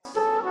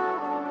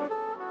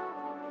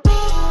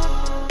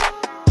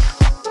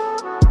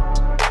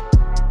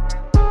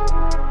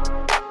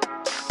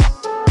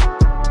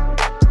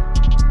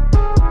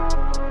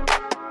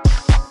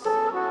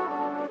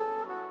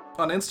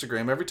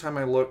Instagram, every time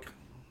I look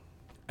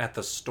at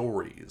the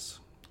stories,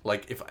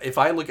 like if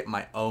I look at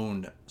my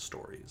own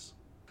stories,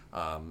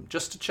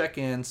 just to check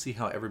in, see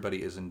how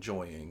everybody is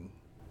enjoying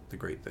the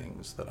great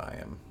things that I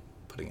am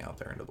putting out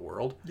there into the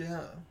world.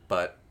 Yeah.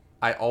 But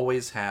I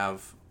always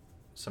have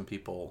some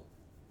people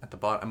at the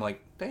bottom. I'm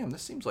like, damn,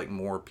 this seems like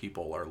more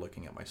people are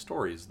looking at my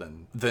stories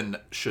than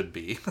should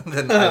be,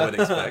 than I would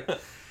expect.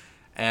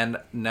 And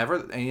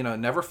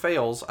never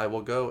fails. I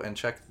will go and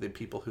check the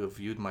people who have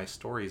viewed my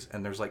stories,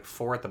 and there's like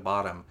 4 at the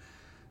bottom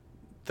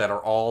that are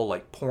all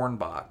like porn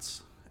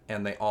bots,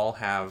 and they all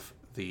have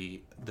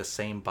the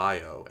same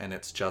bio, and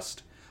it's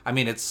just, I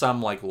mean, it's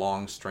some like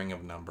long string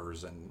of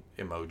numbers and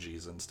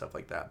emojis and stuff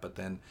like that, but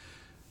then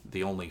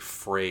the only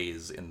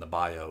phrase in the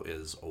bio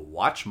is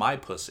 "watch my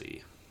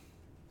pussy."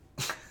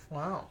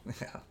 Wow.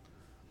 Yeah.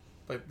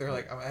 But they're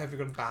like, I have to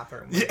go to the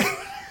bathroom. Yeah.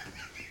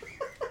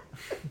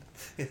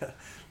 Yeah.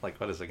 Like,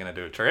 what is it gonna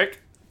do? A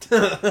trick?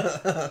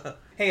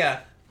 Hey,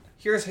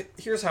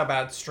 here's how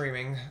bad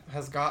streaming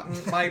has gotten.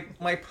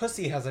 My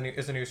pussy is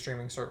a new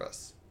streaming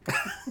service, so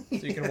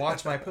you can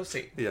watch my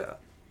pussy. Yeah.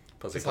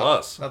 Pussy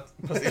Plus. That's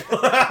pussy.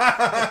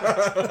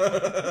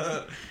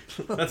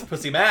 That's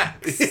Pussy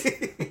Max.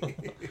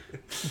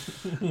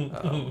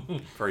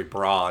 Very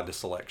broad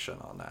selection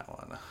on that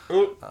one.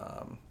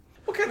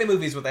 What kind of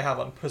movies would they have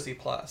on Pussy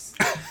Plus?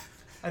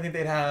 I think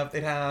they'd have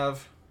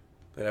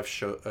They'd have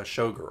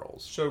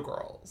Showgirls.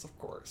 Showgirls, of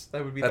course.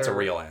 That would be That's a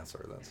real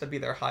answer. That'd be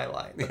their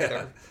highlight. That'd be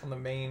on the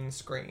main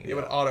screen. Yeah. It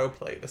would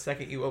autoplay the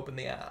second you open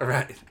the app.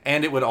 Right.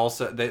 And it would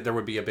also, there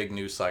would be a big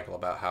news cycle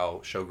about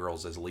how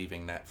Showgirls is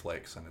leaving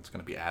Netflix and it's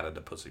going to be added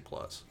to Pussy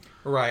Plus.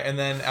 Right, and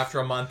then after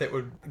a month it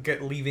would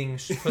get leaving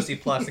Pussy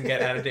Plus and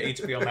get added to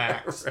HBO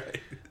Max. Right.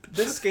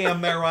 This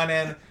scam they're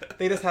running,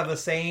 they just have the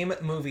same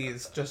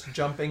movies just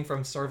jumping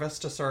from service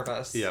to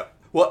service. Yeah.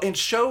 Well, and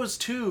shows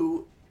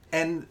too,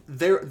 and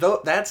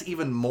that's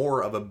even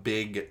more of a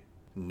big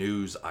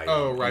news item.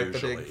 Oh, right,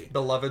 usually. the big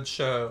beloved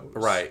shows.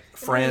 Right. And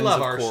Friends, we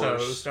love of our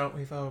course. shows, don't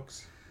we,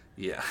 folks?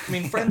 Yeah. I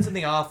mean, Friends and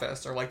The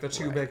Office are like the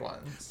two big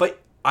ones. But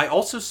I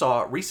also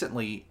saw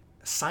recently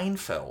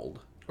Seinfeld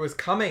It was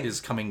coming. is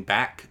coming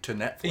back to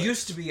Netflix. It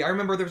used to be. I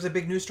remember there was a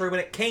big news story when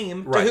it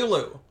came Right. to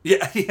Hulu.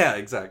 Yeah,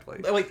 exactly.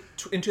 Like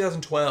in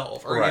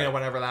 2012 or Right.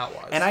 whenever that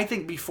was. And I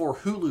think before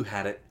Hulu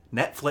had it,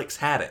 Netflix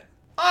had it.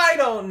 I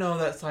don't know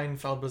that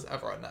Seinfeld was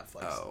ever on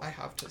Netflix. Oh. I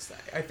have to say.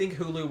 I think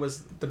Hulu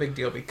was the big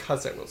deal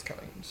because it was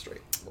coming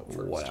straight.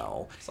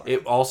 Well, Sorry.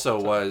 it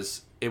also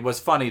was. It was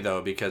funny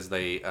though because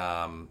they,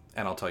 and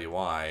I'll tell you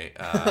why.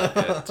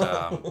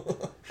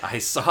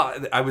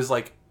 I was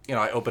like,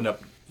 I opened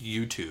up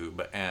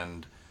YouTube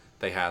and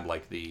they had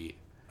like the,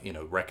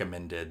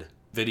 recommended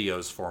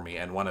videos for me,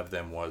 and one of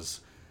them was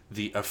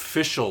the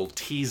official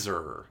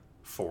teaser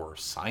for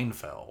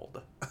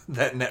Seinfeld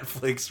that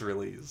Netflix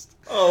released.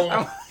 Oh,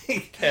 I'm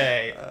like,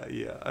 okay.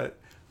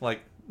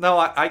 No,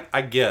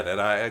 I get it.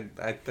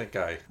 I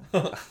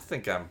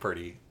think I'm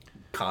pretty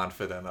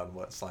confident on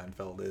what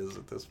Seinfeld is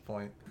at this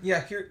point.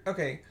 Yeah,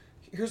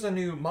 here's a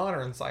new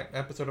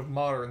episode of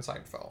Modern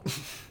Seinfeld.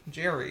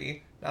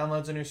 Jerry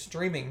downloads a new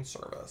streaming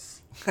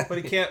service, but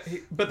he can't.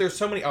 But there's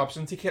so many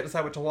options, he can't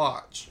decide what to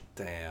watch.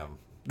 Damn,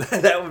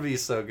 that would be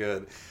so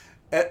good.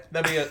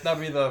 That'd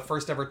be the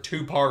first ever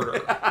two-parter.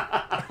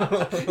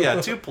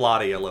 Yeah, too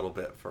plotty a little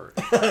bit for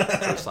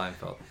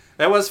Seinfeld.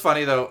 That was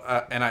funny though,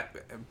 and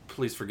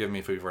please forgive me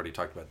if we've already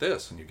talked about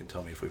this, and you can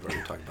tell me if we've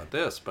already talked about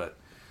this, but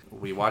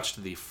we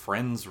watched the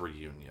Friends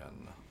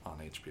reunion on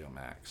HBO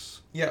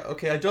Max. Yeah,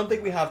 okay, I don't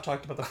think we have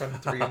talked about the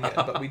Friends reunion,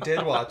 but we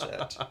did watch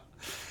it.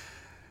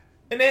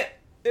 And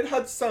it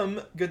had some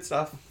good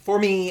stuff. For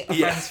me, a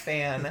Friends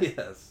fan.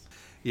 Yes.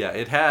 Yeah,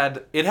 it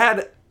had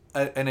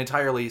an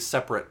entirely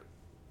separate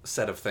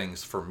set of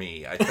things for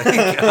me, I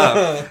think,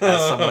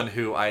 as someone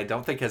who I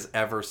don't think has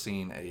ever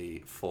seen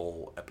a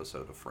full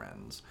episode of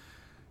Friends.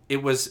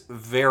 It was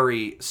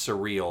very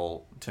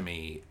surreal to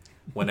me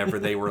whenever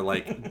they were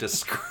like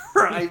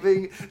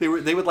describing, they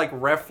would like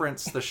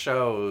reference the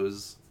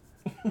shows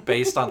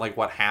based on like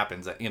what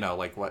happens,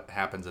 like what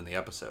happens in the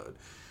episode.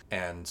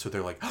 And so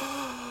they're like,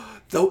 oh,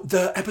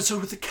 the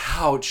episode with the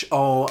couch.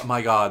 Oh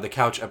my God, the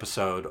couch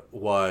episode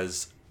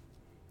was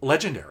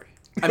legendary.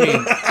 I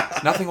mean,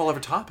 nothing will ever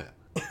top it.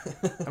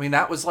 I mean,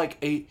 that was like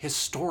a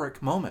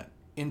historic moment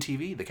in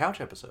TV, the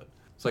couch episode.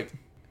 It's like,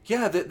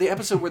 yeah, the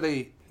episode where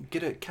they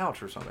get a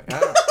couch or something. I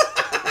don't know.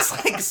 It's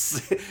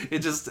like, it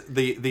just,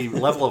 the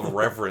level of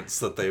reverence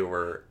that they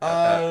were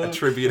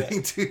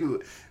attributing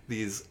to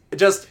these,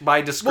 just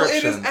by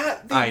description. Well, it is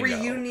at the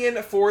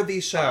reunion for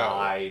the show.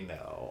 I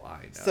know.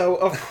 So,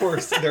 of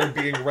course, they're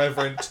being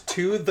reverent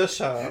to the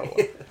show.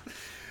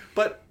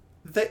 But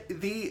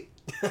the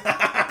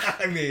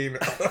I mean...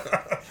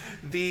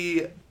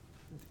 the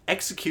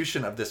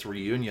execution of this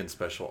reunion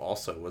special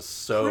also was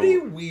so pretty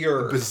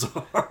weird,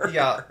 bizarre.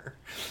 Yeah,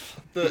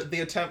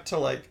 the attempt to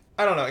like,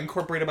 I don't know,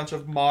 incorporate a bunch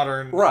of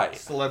modern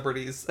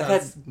celebrities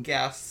as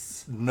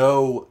guests.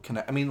 No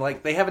connect. I mean,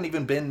 like, they haven't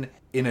even been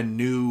in a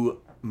new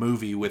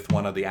movie with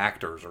one of the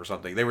actors or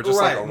something. They were just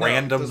like a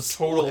random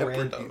total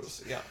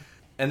randos. Yeah.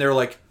 and they're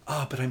like,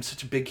 "Oh, but I'm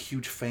such a big,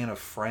 huge fan of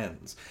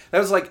Friends." That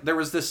was like there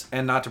was this,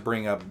 and not to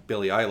bring up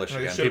Billie Eilish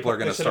again. People are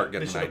going to start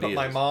getting ideas. Put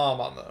my mom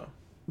on the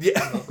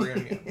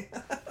reunion.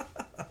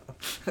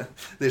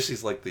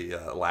 She's like the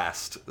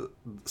last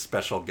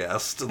special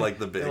guest, like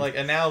the big.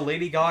 And now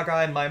Lady Gaga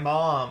and my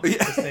mom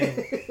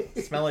sing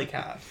Smelly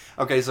Cat.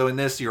 Okay, so in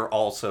this you're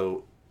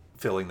also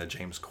filling the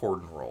James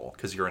Corden role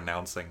because you're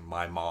announcing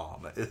my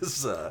mom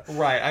is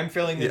right. I'm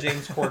filling the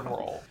James Corden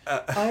role.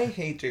 I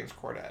hate James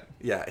Corden.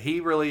 Yeah, he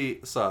really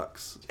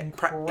sucks.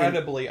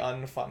 Incredibly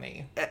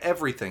unfunny.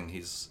 Everything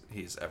he's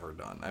ever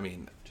done. I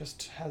mean,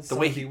 just has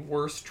the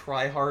worst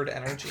try-hard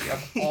energy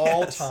of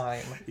all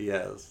time.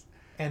 Yes.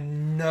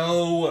 And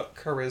no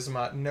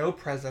charisma, no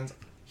presence.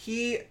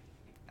 He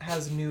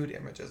has nude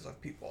images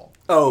of people.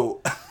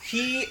 Oh.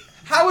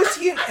 How is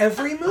he in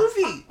every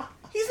movie?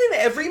 He's in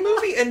every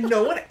movie, and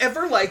no one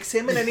ever likes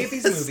him in any of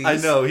these movies. I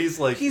know, he's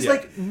like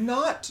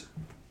not.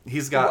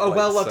 He's got a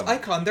well-loved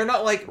icon. They're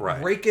not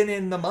right. raking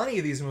in the money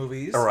of these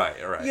movies. Right.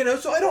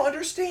 So I don't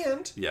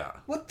understand. Yeah.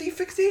 What the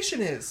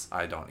fixation is.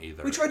 I don't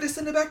either. We tried to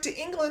send him back to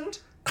England,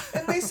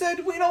 and they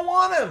said we don't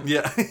want him.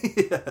 Yeah.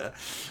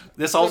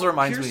 This also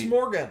reminds me. Pierce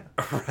Morgan.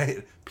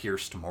 Right.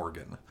 Pierced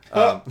Morgan.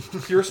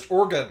 Pierced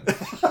organ.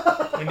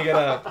 And you get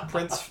a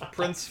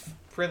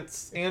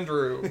Prince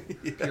Andrew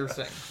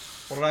piercing.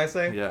 What did I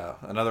say? Yeah,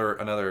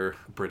 another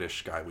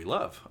British guy we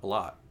love a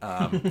lot.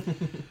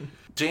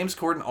 James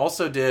Corden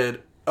also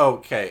did...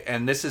 Okay,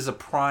 and this is a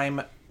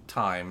prime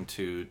time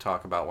to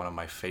talk about one of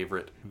my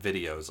favorite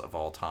videos of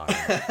all time.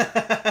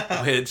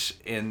 Which,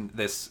 in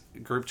this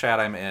group chat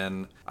I'm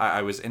in,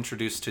 I was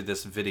introduced to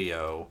this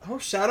video. Oh,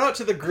 shout out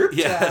to the group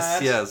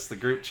chat. Yes, the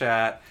group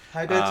chat.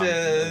 Hi,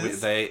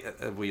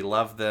 bitches. We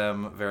love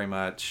them very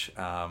much,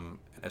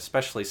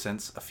 especially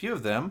since a few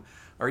of them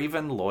are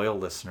even loyal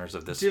listeners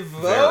of this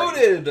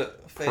devoted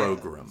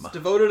program. Fans.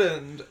 Devoted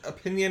and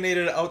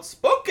opinionated,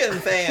 outspoken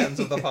fans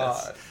of the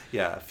pod.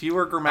 Yeah,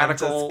 fewer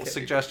grammatical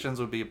suggestions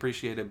would be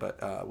appreciated,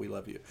 but we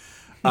love you.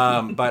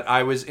 But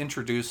I was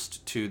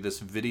introduced to this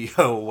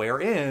video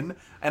wherein,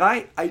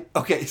 and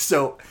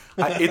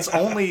it's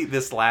only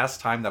this last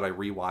time that I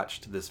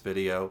rewatched this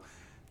video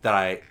that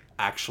I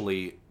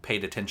actually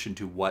paid attention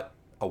to what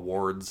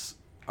awards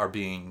are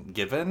being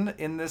given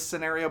in this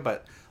scenario,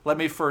 but let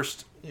me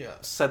first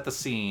set the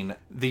scene.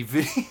 The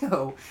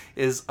video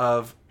is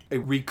of a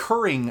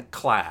recurring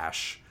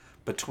clash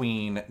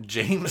between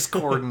James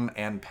Corden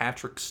and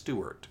Patrick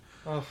Stewart.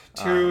 Oh,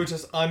 two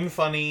just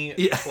unfunny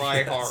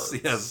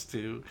tryhards. Yes,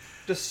 two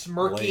just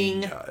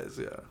smirking guys.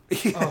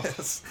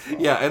 Yes,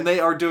 and they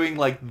are doing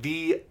like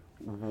the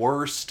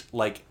worst,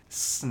 like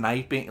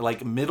sniping,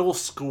 like middle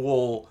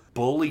school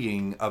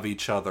bullying of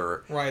each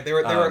other. Right. They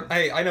were.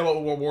 I know what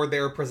award they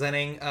were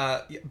presenting.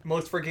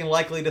 Most freaking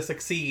likely to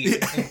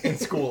succeed in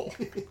school.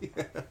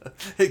 Yeah,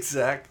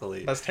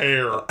 exactly. Best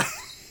hair.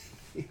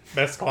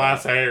 Best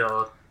class hair.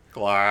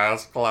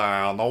 Class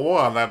clown, the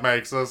one that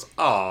makes us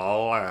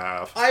all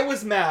laugh. I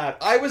was mad.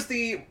 I was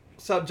the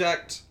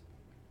subject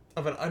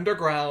of an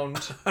underground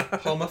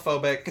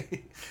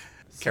homophobic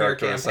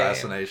character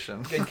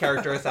assassination.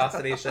 Character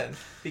assassination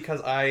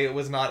because I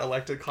was not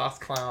elected class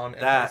clown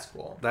in high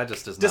school. That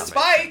just does not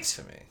make sense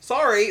to me.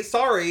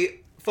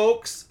 Sorry,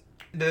 folks.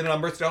 The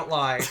numbers don't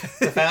lie.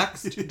 The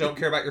facts don't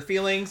care about your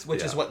feelings,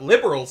 which is what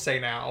liberals say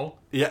now.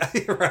 Yeah,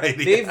 right.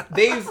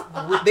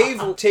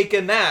 They've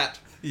taken that.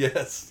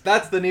 Yes.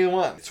 That's the new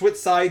one. Switch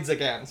sides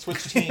again.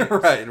 Switch teams.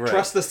 Right.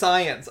 Trust the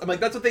science. I'm like,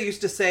 that's what they used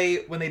to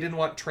say when they didn't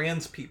want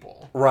trans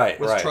people. Right,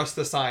 was trust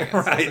the science.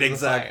 Right,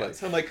 exactly.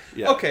 I'm like,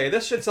 okay,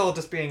 this shit's all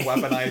just being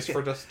weaponized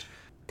for just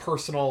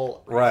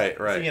personal... Right.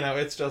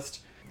 It's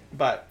just...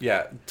 But...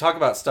 Yeah, talk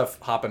about stuff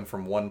hopping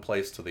from one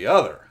place to the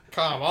other.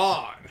 Come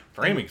on.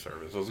 Streaming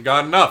services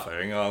got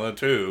nothing on the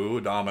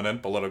two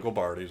dominant political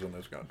parties in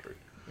this country.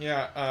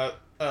 Yeah,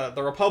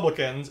 the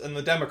Republicans and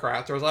the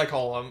Democrats, or as I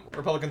call them,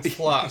 Republicans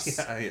Plus.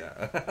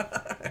 Yeah.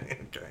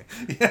 Okay.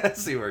 Yeah, I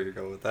see where you're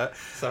going with that.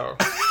 So.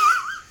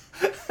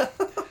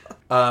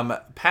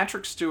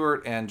 Patrick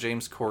Stewart and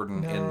James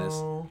Corden in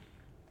this.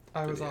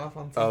 I was off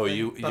on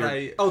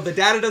something. Oh, the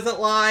data doesn't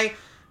lie.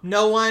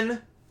 No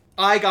one.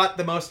 I got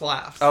the most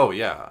laughs. Oh,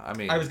 yeah. I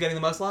mean. I was getting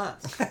the most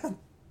laughs.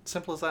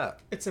 Simple as that.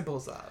 It's simple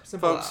as that.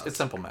 Folks, it's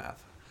simple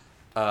math.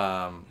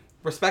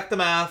 Respect the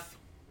math.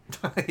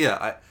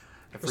 Yeah,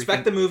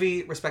 respect the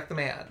movie, respect the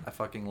man. I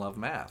fucking love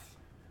math.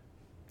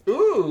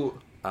 Ooh.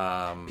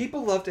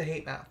 People love to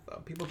hate math,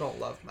 though. People don't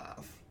love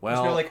math. Well,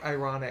 there's no, like,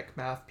 ironic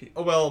math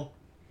people. Oh, well,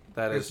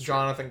 that is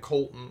Jonathan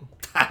Colton.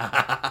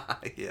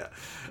 Yeah.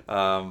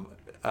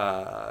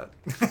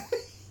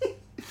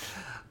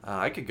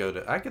 I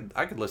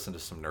could listen to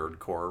some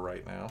nerdcore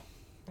right now.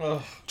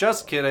 Ugh.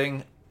 Just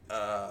kidding.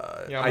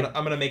 I'm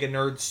gonna make a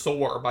nerd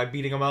sore by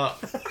beating him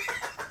up.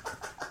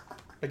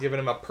 By giving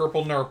him a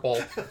purple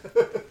nurple.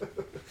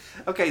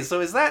 Okay, so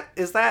is that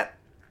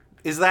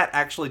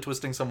actually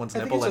twisting someone's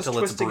nipple until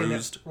it's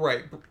bruised?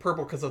 Right,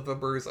 purple because of the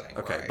bruising.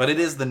 Okay, right. but it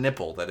is the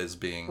nipple that is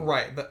being...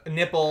 Right, the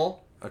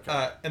nipple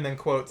Okay. And then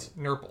quotes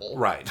Nurple.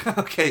 Right.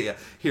 Okay. Yeah.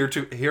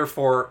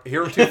 Heretofore after.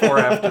 Heretofore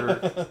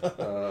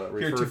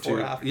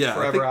after. Yeah.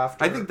 Forever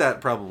after. I think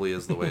that probably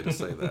is the way to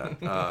say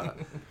that.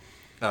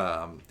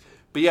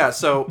 But yeah.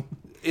 So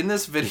in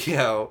this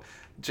video,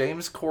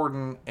 James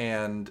Corden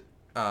and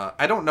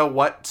I don't know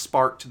what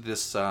sparked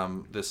this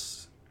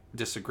this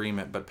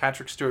disagreement, but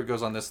Patrick Stewart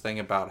goes on this thing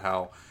about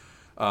how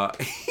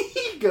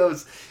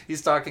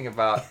he's talking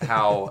about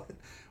how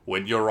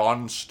when you're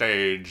on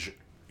stage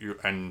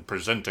and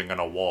presenting an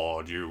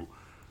award, you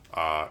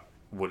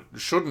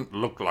shouldn't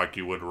look like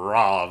you would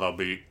rather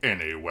be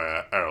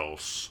anywhere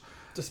else.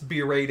 Just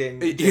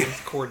berating James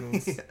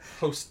Corden's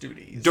host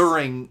duties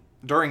During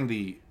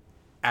the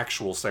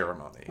actual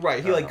ceremony.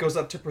 Right, he goes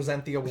up to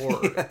present the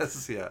award.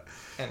 Yes, yeah.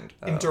 And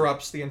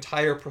interrupts the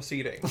entire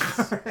proceedings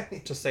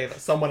to say that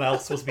someone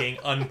else was being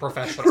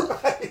unprofessional.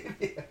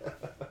 Right,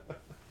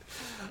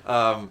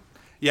 yeah.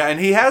 Yeah, and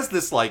he has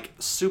this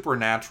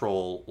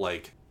supernatural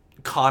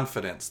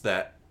confidence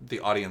that the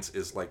audience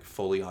is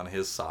fully on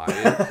his side.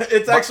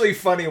 It's actually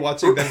funny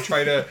watching them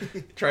try to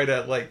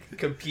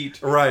compete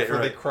for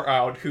the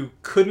crowd who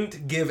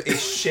couldn't give a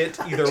shit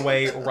either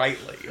way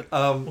rightly.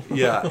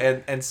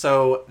 Yeah, and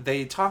so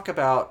they talk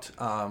about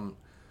and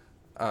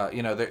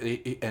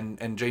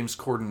James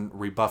Corden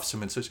rebuffs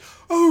him and says,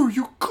 "Oh,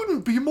 you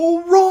couldn't be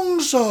more wrong,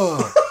 sir.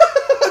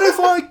 And if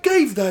I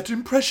gave that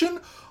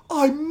impression,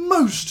 I'm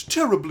most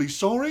terribly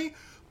sorry.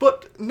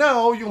 But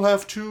now you'll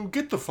have to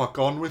get the fuck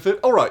on with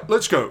it. All right,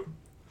 let's go."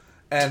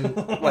 And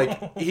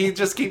he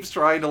just keeps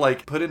trying to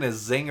put in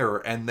his zinger,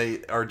 and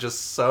they are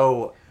just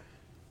so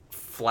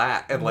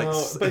flat and but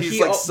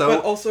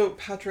also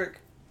Patrick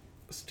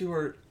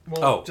Stewart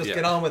won't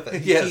get on with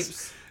it. He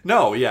keeps.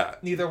 No, yeah.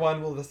 Neither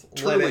one will just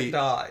let it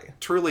die.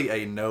 Truly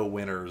a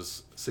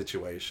no-winners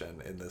situation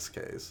in this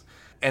case.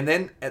 And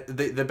then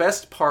the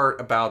best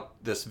part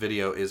about this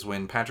video is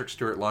when Patrick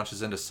Stewart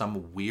launches into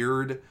some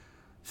weird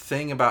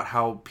thing about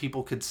how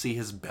people could see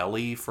his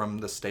belly from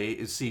the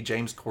stage, see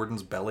James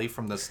Corden's belly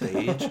from the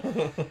stage.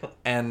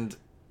 and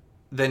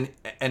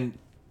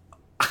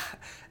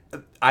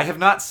I have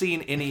not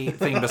seen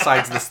anything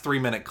besides this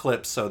 3-minute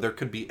clip, so there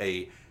could be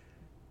a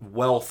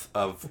wealth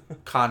of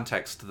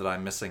context that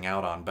I'm missing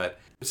out on. But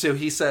so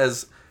he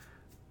says,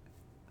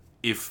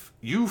 "If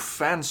you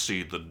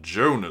fancy the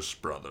Jonas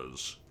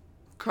Brothers,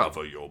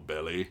 cover your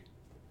belly."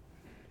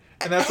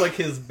 And that's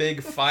his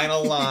big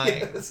final line.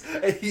 Yes.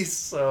 And he's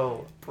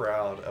so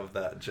proud of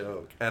that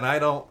joke. And I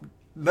don't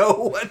know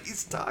what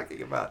he's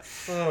talking about.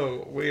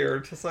 So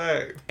weird to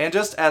say. And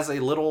just as a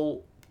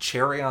little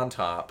cherry on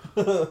top,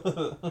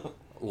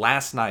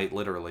 last night,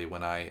 literally,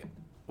 when I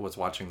was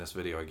watching this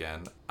video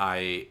again,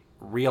 I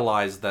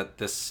realized that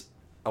this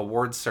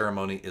award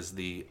ceremony is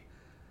the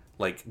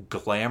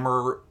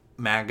Glamour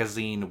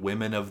Magazine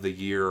Women of the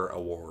Year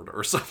award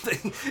or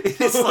something.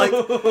 It's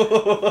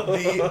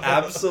the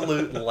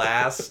absolute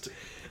last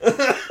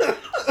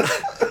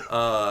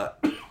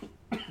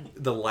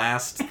the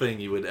last thing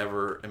you would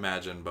ever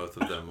imagine both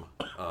of them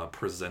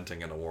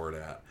presenting an award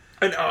at.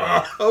 And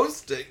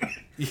hosting.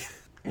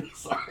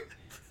 Sorry.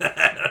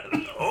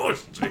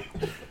 Hosting.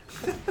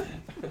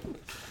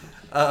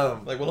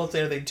 Don't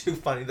say anything too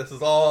funny. This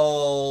is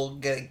all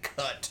getting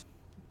cut.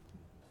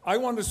 I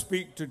want to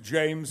speak to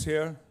James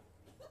here.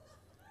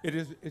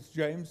 It's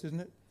James, isn't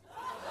it?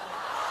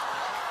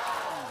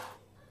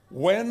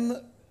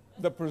 When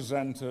the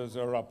presenters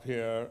are up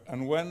here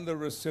and when the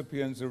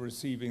recipients are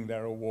receiving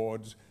their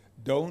awards,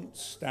 don't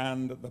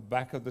stand at the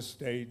back of the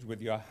stage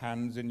with your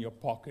hands in your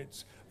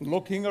pockets,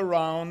 looking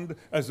around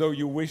as though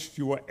you wished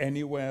you were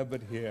anywhere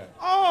but here.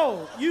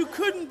 Oh, you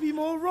couldn't be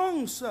more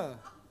wrong, sir.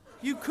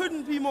 You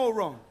couldn't be more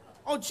wrong.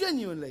 Oh,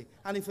 genuinely.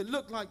 And if it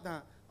looked like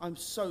that, I'm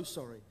so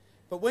sorry.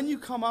 But when you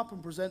come up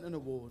and present an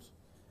award,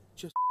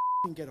 just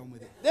get on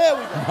with it. There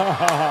we go.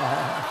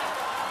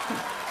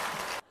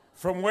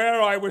 From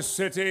where I was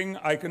sitting,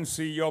 I can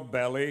see your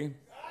belly.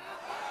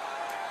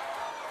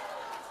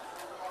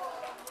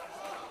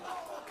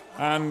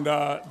 And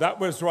that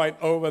was right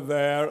over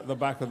there at the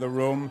back of the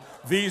room.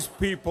 These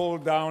people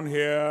down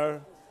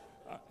here,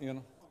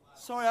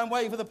 Sorry, I'm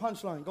waiting for the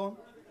punchline. Go on.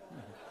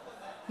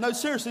 No,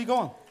 seriously, go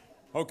on.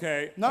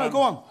 Okay. No,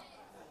 go on.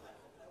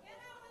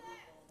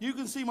 You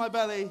can see my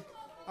belly,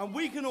 and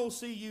we can all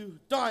see you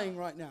dying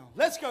right now.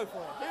 Let's go for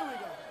it. Here we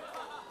go.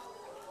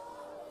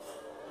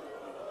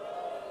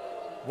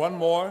 One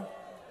more.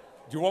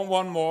 Do you want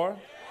one more?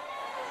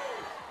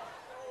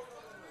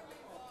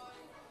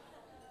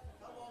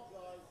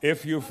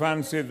 If you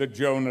fancy the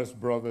Jonas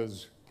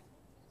Brothers,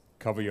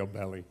 cover your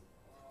belly.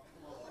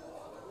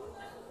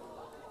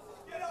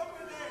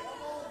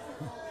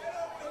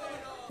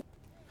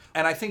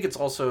 And I think it's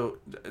also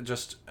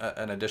just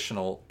an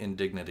additional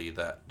indignity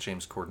that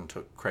James Corden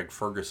took Craig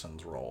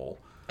Ferguson's role,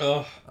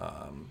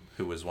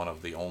 who was one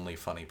of the only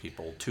funny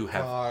people to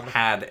have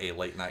had a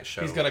late night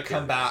show. He's gonna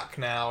come back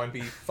now and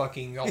be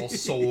fucking all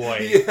soy.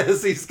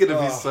 Yes, he's gonna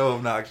be so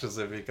obnoxious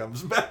if he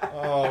comes back.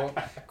 Oh,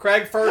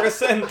 Craig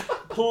Ferguson,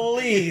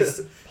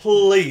 please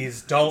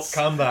don't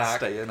come back.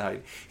 Stay in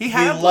hiding. We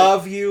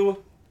love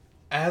you.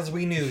 as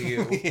we knew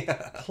you,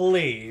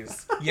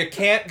 please, you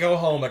can't go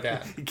home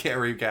again. You can't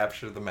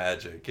recapture the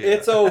magic. Yeah.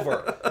 It's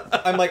over.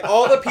 I'm like,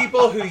 all the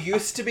people who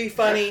used to be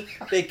funny,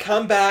 they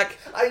come back,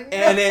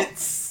 and it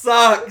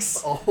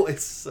sucks. Oh,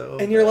 it's so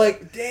And you're bad.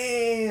 like,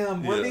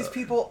 damn, were Yeah. these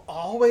people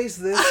always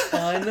this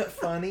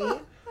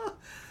unfunny?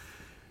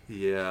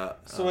 Yeah.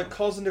 So it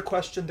calls into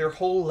question their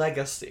whole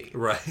legacy.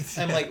 Right.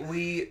 And like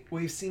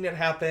we've seen it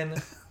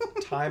happen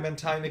time and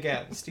time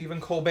again.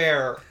 Stephen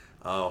Colbert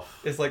Oh.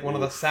 is like one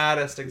of the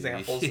saddest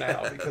examples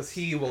now, Yes. because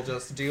he will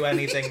just do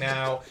anything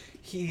now.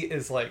 He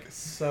is like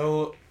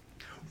so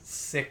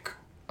sick.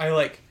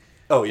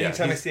 Oh yeah.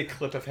 Anytime I see a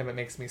clip of him, it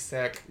makes me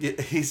sick.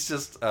 He's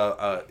just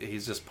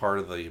part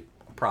of the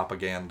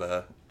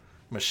propaganda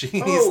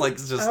machine. Oh, Is like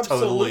just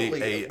totally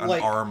absolutely. an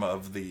Like- arm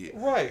of the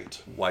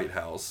Right. White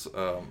House.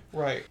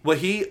 Right. Well,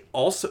 he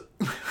also.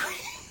 Do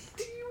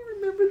you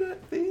remember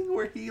that thing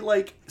where he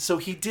so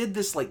he did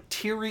this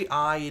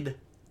teary-eyed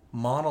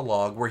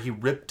monologue where he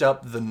ripped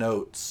up the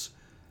notes,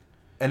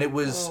 and it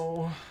was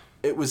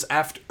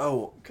after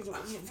because it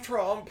was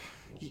Trump.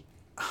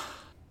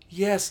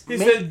 yes He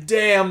said,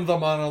 "Damn the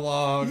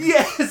monologue."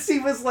 yes, he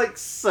was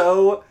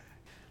so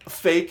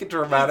fake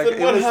dramatic. He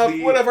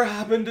said, whatever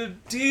happened to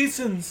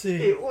decency?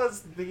 It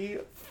was the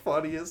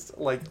funniest,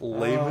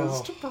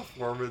 lamest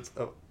performance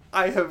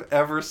I have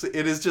ever seen.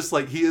 It is just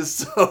he is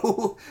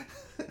so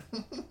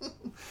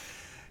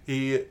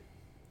he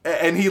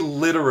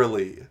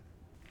literally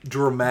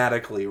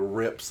dramatically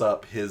rips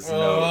up his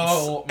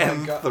notes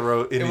and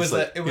throw. And he's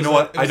like, you know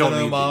what? I don't need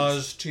an these.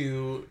 homage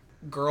to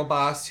girl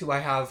boss who I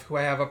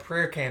have a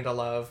prayer candle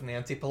of,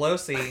 Nancy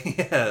Pelosi,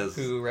 Yes.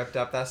 who ripped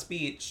up that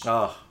speech.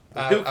 Oh,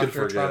 who could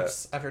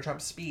forget? After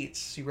Trump's speech,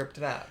 she ripped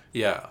it up.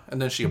 Yeah,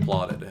 and then she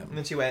applauded him. And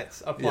then she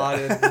went,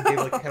 applauded, and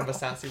gave kind of a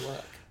sassy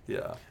look.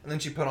 Yeah. And then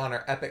she put on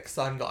her epic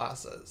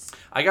sunglasses.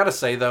 I gotta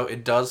say though,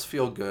 it does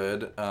feel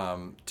good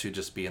to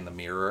just be in the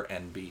mirror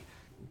and be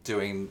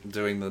doing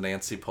the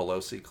Nancy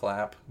Pelosi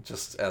clap,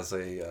 just as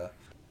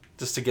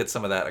just to get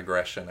some of that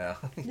aggression out.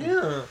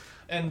 Yeah.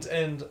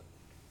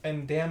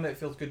 And damn, it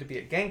feels good to be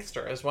a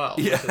gangster as well.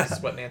 Yeah. Which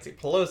is what Nancy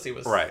Pelosi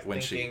was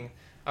when thinking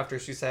after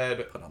she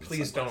said, on the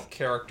 "Please don't sunglasses."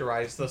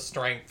 characterize the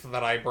strength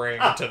that I bring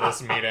to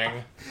this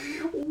meeting."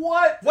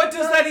 What? What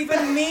does that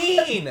even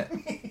mean?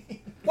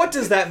 What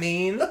does that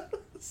mean?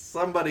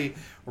 Somebody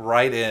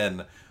write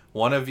in.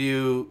 One of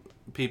you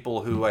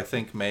people who I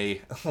think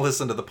may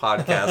listen to the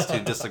podcast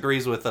who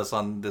disagrees with us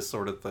on this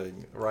sort of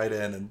thing, write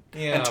in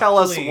and tell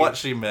us please. what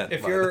she meant.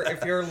 If by you're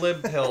that.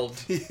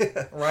 lib-pilled,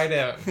 write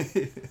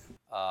in.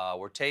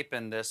 We're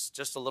taping this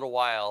just a little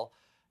while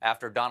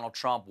after Donald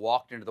Trump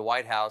walked into the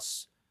White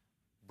House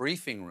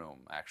briefing room,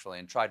 actually,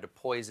 and tried to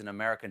poison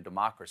American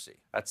democracy.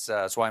 That's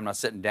why I'm not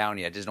sitting down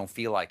yet. I just don't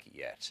feel like it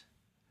yet.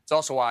 It's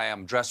also why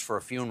I'm dressed for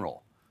a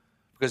funeral,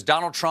 because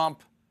Donald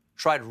Trump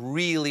tried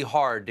really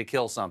hard to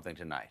kill something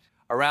tonight.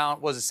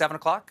 Around, was it 7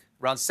 o'clock?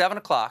 Around 7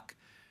 o'clock,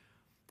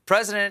 the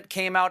president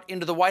came out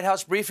into the White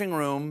House briefing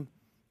room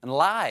and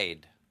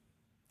lied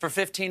for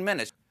 15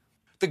 minutes.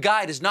 The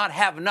guy does not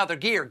have another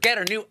gear. Get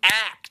a new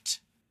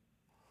act.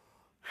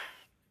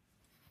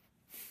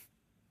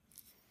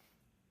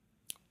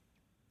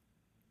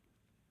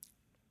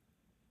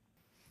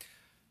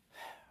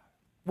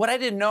 What I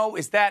didn't know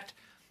is that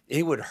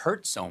it would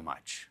hurt so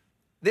much.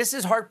 This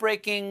is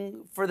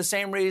heartbreaking for the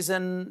same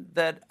reason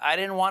that I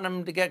didn't want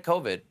him to get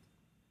COVID.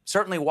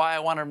 Certainly why I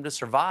wanted him to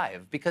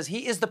survive, because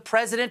he is the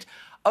president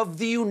of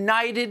the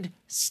United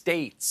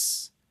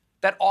States.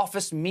 That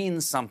office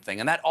means something,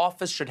 and that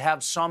office should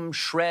have some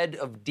shred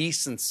of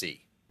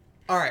decency.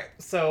 All right,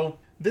 so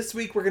this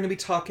week we're going to be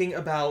talking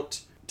about,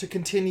 to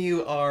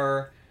continue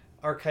our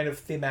kind of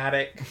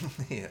thematic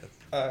Yes.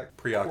 course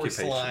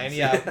Preoccupations. line.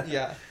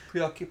 Yeah,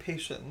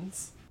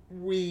 preoccupations.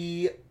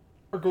 We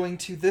are going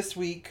to this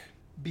week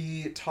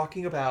be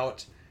talking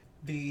about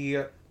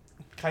the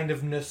kind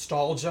of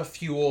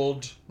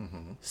nostalgia-fueled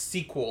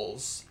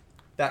sequels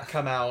that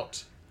come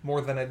out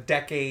more than a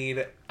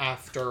decade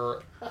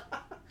after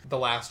the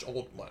last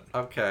old one.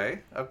 Okay.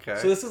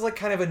 So this is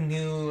kind of a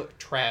new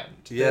trend.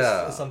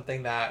 Yeah. This is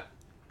something that,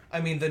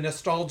 the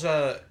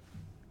nostalgia,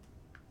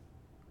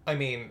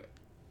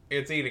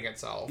 it's eating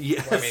itself.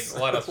 Yes.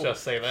 Let us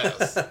just say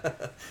this.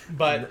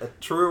 But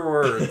Truer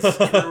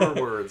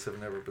words have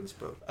never been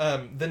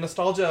spoken. the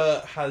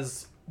nostalgia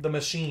the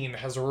machine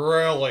has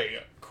really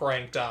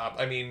cranked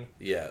up.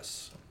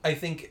 Yes. I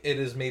think it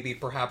is maybe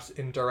perhaps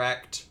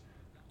indirect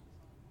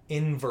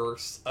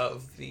inverse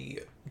of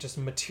the just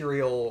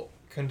material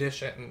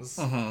conditions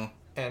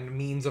and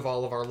means of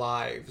all of our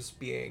lives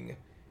being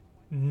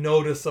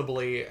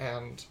noticeably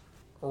and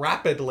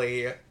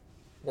rapidly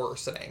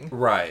worsening.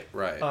 Right.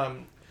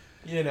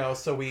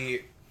 So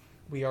we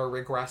are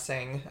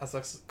regressing as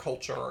a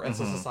culture, as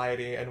a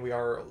society, and we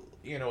are,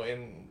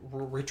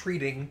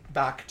 retreating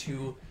back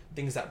to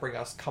things that bring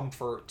us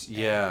comfort.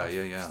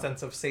 Yeah.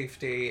 Sense of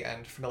safety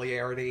and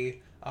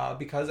familiarity,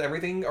 because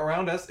everything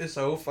around us is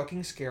so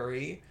fucking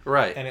scary.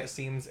 Right. And it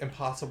seems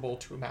impossible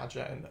to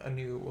imagine a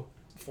new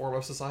form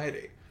of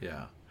society.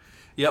 Yeah.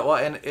 Yeah, well,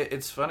 and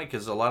it's funny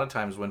because a lot of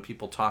times when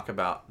people talk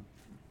about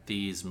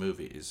these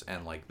movies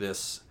and like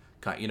this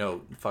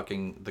kind,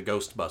 fucking the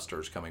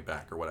Ghostbusters coming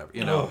back or whatever,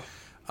 for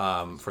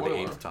the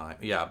Spoiler. 8th time.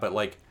 Yeah, but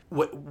like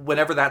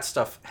whenever that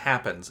stuff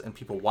happens and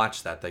people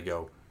watch that, they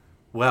go,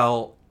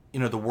 well,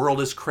 the world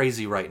is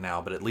crazy right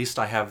now, but at least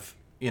I have,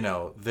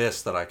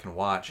 this that I can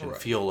watch and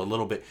Right. feel a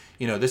little bit,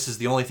 this is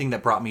the only thing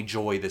that brought me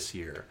joy this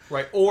year.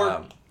 Right.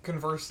 Or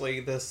conversely,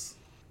 this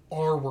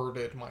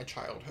R-worded my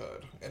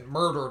childhood and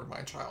murdered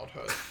my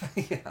childhood.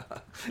 Yeah.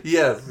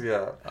 Yes,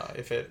 yeah.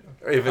 If it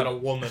If had it- a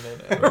woman in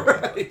it. Or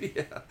whatever. Right,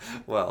 yeah.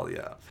 Well,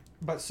 yeah.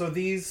 But so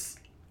these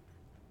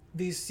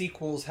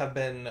sequels have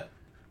been,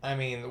 I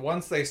mean,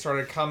 once they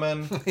started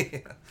coming,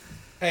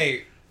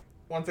 hey,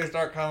 once they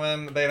start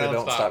coming, they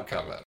don't stop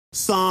coming.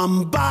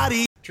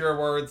 Somebody. Truer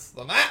words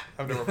than that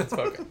have never been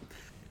spoken.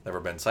 Never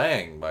been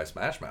sang by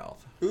Smash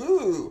Mouth.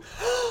 Ooh.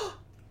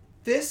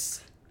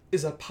 This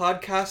is a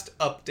podcast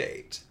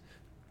update.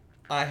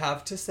 I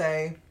have to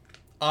say,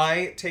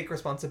 I take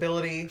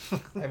responsibility.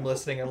 I'm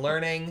listening and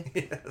learning.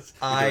 Yes.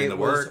 You're I doing the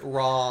was work.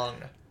 wrong.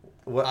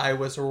 What? I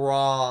was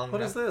wrong. What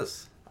is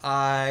this?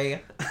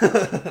 I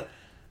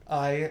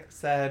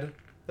said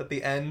that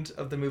the end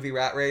of the movie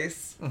Rat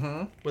Race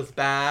was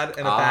bad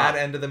and a bad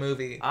end of the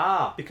movie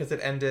because it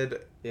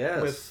ended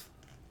Yes. with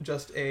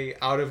just a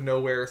out of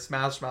nowhere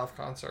Smash Mouth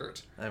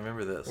concert I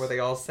remember this. where they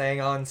all sang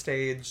on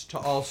stage to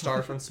All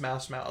Star from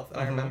Smash Mouth,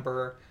 and I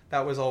remember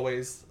that was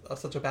always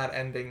such a bad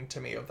ending to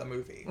me of the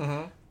movie.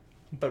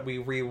 But we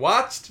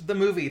rewatched the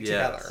movie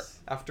together Yes.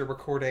 after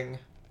recording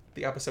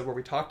the episode where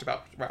we talked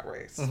about Rat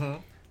Race,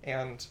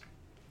 and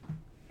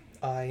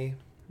I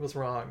was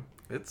wrong.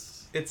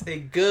 It's It's a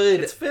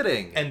good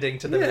fitting. ending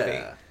to the Yeah.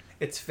 movie.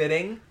 It's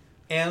fitting,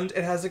 and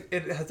it has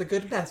a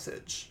good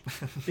message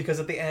because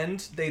at the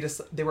end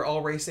they were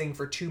all racing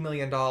for $2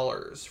 million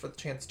for the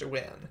chance to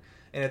win,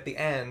 and at the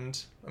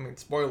end, I mean,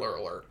 spoiler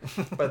alert,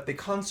 but the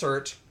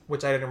concert,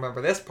 which I didn't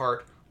remember this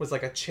part, was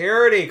like a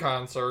charity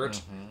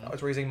concert that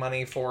was raising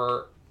money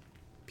for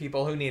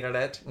people who needed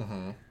it.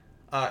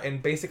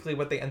 And basically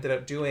what they ended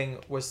up doing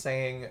was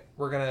saying,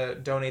 we're going to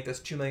donate this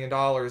 $2 million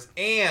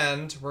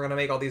and we're going to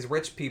make all these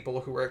rich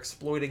people who are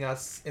exploiting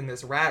us in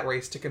this rat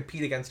race to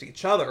compete against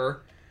each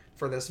other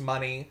for this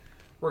money,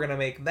 we're going to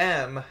make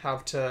them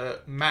have to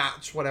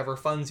match whatever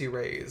funds you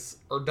raise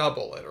or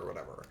double it or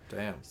whatever.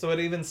 Damn. So it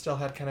even still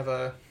had kind of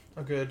a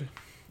good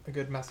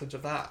message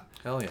of that.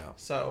 Hell yeah.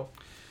 So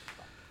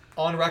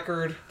on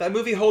record, that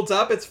movie holds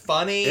up. It's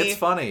funny. It's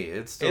funny.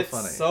 It's still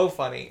funny. It's so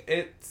funny.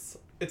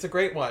 It's a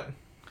great one.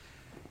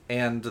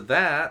 And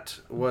that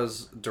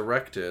was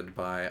directed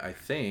by, I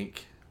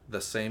think, the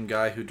same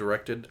guy who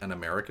directed An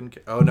American...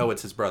 Oh, no,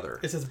 it's his brother.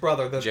 It's his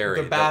brother,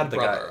 Jerry, the bad the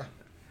guy- brother.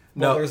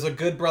 No. Well, there's a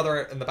good brother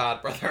and the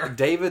bad brother.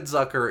 David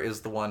Zucker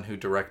is the one who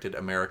directed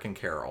American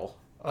Carol.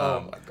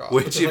 Oh my god.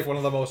 Which is if- like one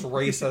of the most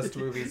racist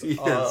movies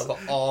Yes. of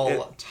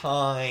all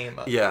time.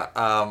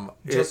 Yeah.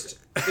 Just,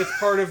 it's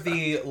part of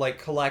the, like,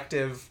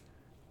 collective,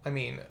 I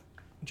mean,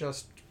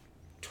 just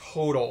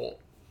total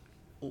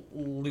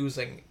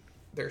losing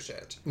their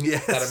shit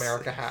Yes. that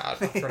America had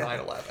for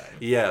 9/11.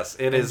 Yes,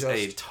 it is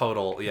a just-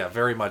 total... Yeah,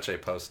 very much a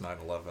post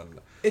 9/11...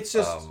 It's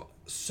just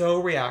so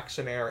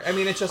reactionary. I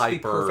mean, it's just the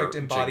hyper perfect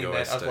embodiment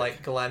of jingoistic.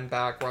 like Glenn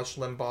Beck, Rush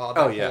Limbaugh.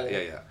 Oh, that yeah, whole-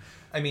 yeah.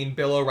 I mean,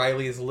 Bill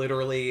O'Reilly is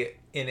literally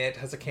in it,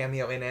 has a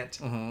cameo in it.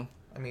 Mm-hmm.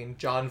 I mean,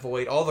 John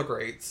Voight, all the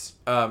greats.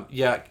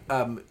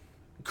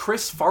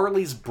 Chris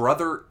Farley's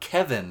brother,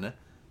 Kevin,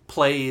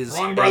 plays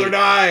Wrong brother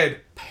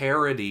died!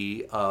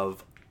 parody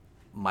of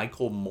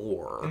Michael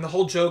Moore. And the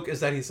whole joke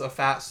is that he's a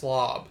fat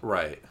slob.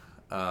 Right.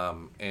 That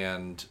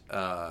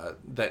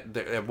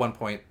at one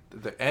point...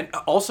 and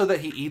also that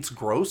he eats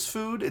gross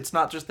food. It's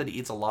not just that he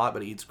eats a lot,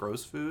 but he eats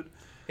gross food.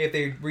 If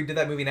they redid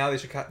that movie now,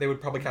 they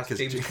would probably cast 'Cause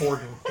James J-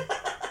 Corden.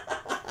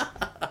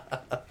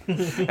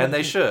 And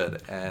they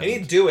should. And And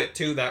he'd do it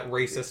too, that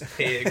racist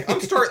pig.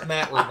 I'm starting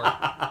that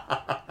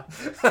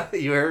rumor.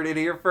 you heard it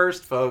here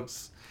first,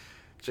 folks.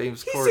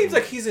 James He Corden. seems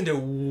like he's into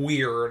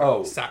weird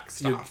sex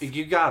stuff.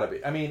 You gotta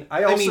be. I mean,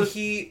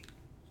 he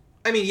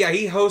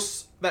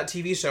hosts that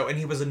TV show, and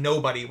he was a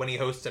nobody when he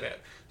hosted it.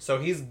 So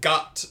he's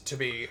got to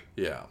be,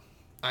 Yeah.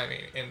 I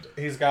mean, and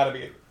he's got to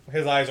be,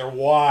 his eyes are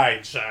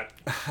wide shut.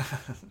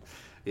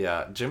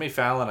 Yeah. Jimmy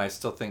Fallon, I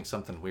still think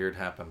something weird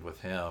happened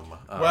with him.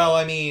 Well,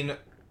 I mean,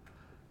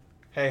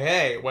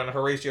 hey, when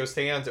Horatio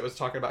Sands, it was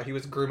talking about he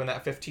was grooming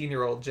that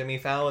 15-year-old. Jimmy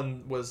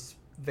Fallon was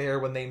there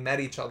when they met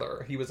each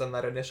other. He was on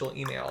that initial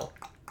email,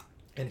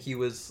 and he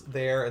was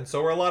there, and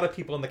so were a lot of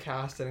people in the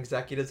cast and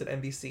executives at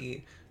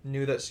NBC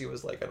knew that she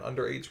was like an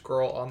underage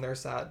girl on their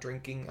set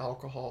drinking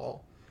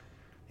alcohol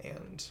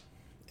and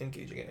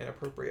engaging in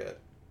inappropriate.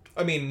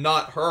 I mean,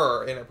 not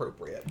her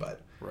inappropriate, but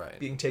Right.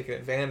 being taken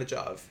advantage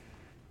of.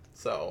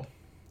 So,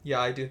 yeah,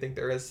 I do think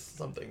there is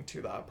something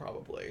to that,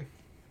 probably.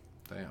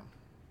 Damn.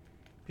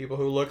 People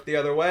who look the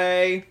other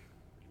way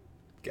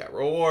get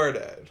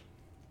rewarded.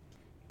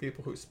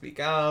 People who speak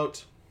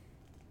out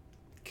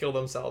kill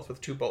themselves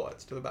with 2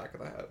 bullets to the back of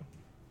the head.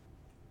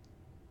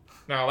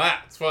 Now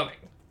that's funny.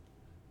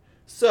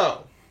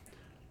 So,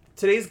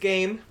 today's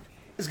game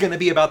is going to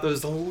be about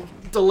those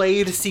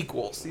delayed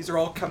sequels. These are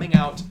all coming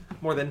out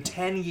more than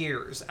 10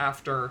 years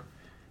after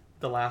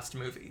the last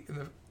movie.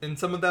 And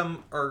some of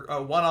them are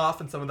a one-off,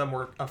 and some of them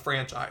were a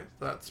franchise.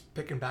 That's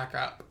picking back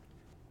up.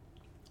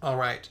 All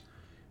right.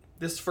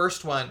 This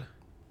first one,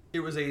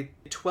 it was a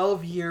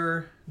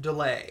 12-year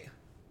delay.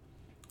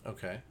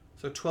 Okay.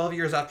 So 12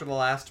 years after the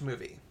last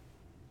movie.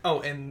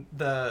 Oh, and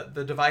the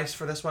device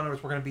for this one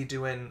is we're going to be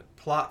doing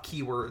plot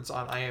keywords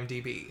on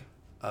IMDb.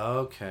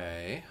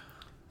 Okay.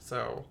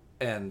 So...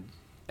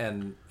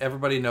 And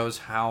everybody knows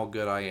how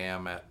good I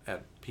am at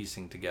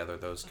piecing together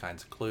those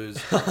kinds of clues.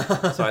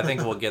 So I think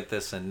we'll get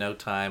this in no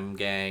time,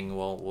 gang.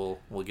 We'll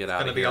get out of here. It's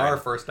going to be our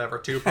first ever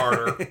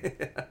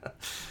two-parter.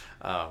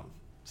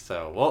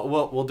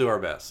 So we'll do our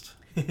best.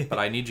 But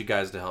I need you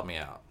guys to help me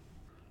out.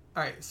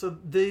 All right, so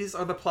these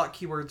are the plot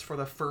keywords for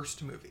the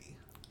first movie.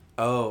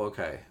 Oh,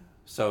 okay.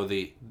 So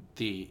the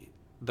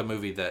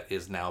movie that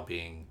is now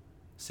being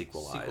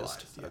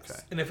sequelized. Yes. Okay.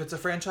 And if it's a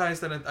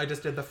franchise, then I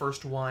just did the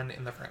first one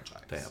in the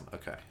franchise. Damn.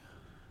 Okay.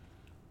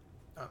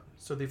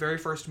 So the very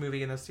first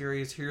movie in the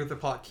series, here are the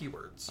plot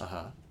keywords.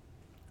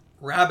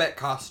 Rabbit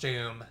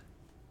costume.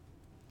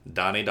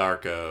 Donnie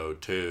Darko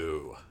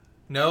 2.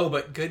 No,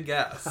 but good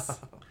guess.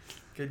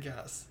 Good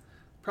guess.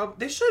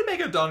 They should make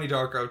a Donnie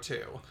Darko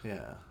 2.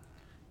 Yeah.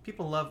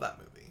 People love that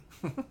movie.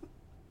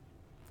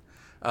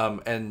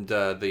 And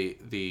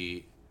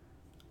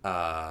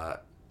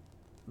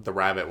the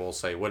rabbit will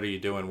say, "What are you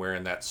doing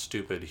wearing that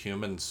stupid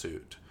human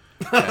suit?"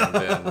 And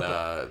then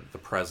the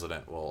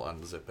president will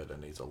unzip it,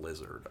 and he's a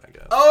lizard, I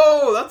guess.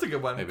 Oh, that's a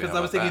good one. Maybe Because how I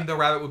was about thinking that? the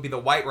rabbit would be the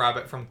white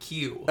rabbit from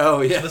Q. Oh,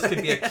 yeah. So this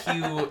could be a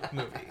Q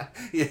movie.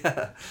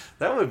 Yeah,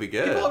 that would be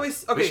good. People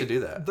always... Okay, we should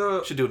do that.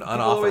 We should do an people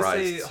unauthorized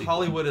always say sequel.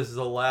 Hollywood is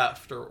the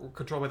left or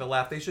controlled by the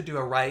left. They should do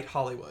a right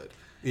Hollywood.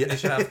 Yeah. They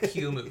should have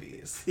Q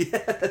movies.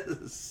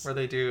 Yes. Where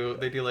they do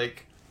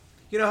like...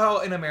 You know how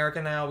in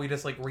America now we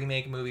just like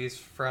remake movies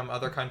from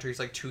other countries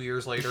like 2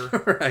 years later?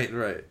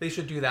 Right. They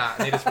should do that.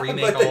 They just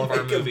remake all of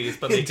our movies,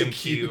 but make them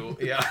Q.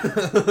 Yeah.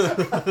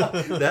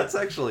 That's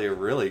actually a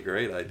really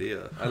great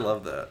idea. I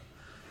love that.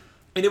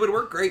 And it would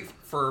work great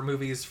for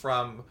movies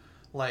from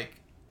like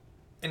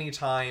any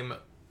time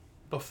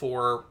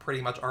before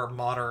pretty much our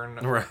modern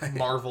Right.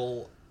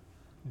 Marvel,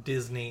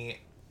 Disney,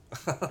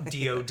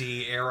 DOD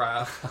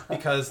era,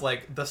 because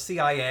like the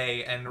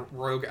CIA and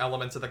rogue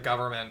elements of the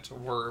government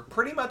were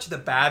pretty much the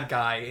bad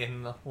guy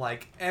in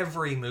like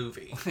every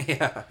movie.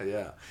 Yeah.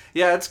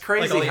 It's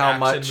crazy Like all the how action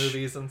much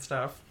movies and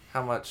stuff.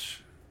 how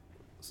much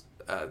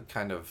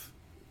kind of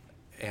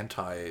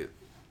anti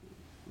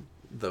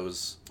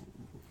those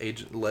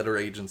letter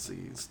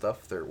agency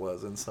stuff there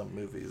was in some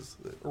movies.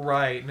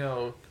 Right,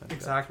 no, got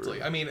exactly.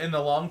 through. I mean, in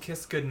The Long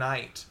Kiss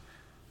Goodnight,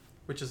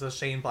 which is a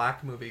Shane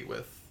Black movie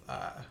with,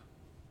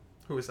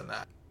 who was in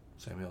that?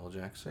 Samuel L.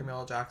 Jackson. Samuel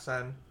L.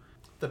 Jackson.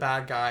 The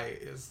bad guy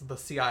is the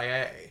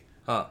CIA.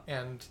 Huh.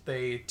 And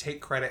they take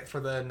credit for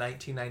the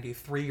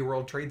 1993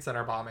 World Trade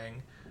Center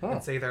bombing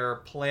and say they're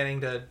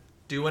planning to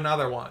do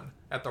another one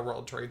at the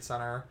World Trade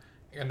Center,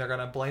 and they're going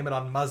to blame it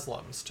on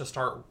Muslims to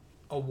start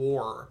a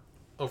war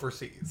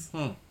overseas.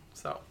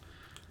 So,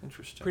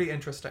 Interesting. pretty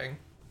interesting.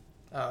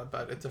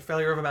 But it's a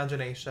failure of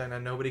imagination,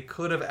 and nobody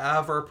could have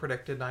ever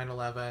predicted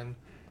 9/11.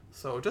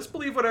 So just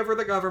believe whatever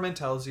the government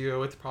tells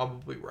you. It's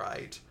probably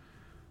right.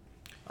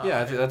 Yeah,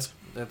 I think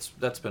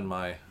that's been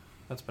my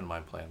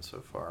plan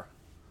so far.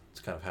 It's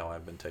kind of how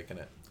I've been taking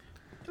it,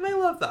 And I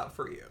love that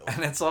for you.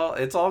 and it's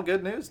all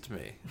good news to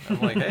me.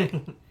 I'm like,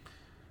 hey,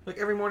 Like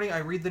every morning I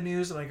read the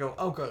news and I go,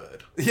 oh,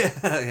 good.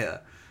 yeah,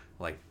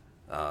 like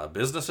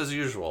business as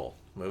usual.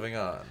 Moving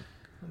on.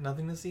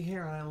 Nothing to see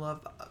here, and I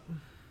love that.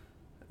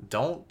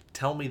 Don't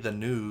tell me the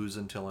news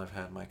until I've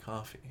had my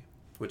coffee,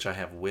 which I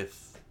have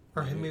with.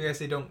 Or maybe I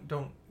say, don't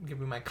give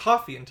me my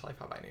coffee until I've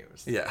had my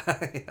news. Yeah,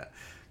 yeah.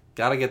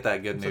 Gotta get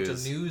that good Such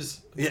news. a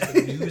news, Yeah. such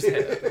a news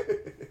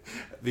head.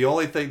 The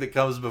only thing that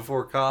comes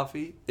before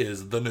coffee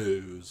is the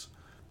news.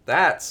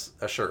 That's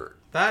a shirt.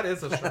 That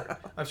is a shirt.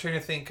 I was trying to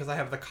think, because I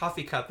have the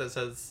coffee cup that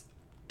says,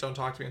 don't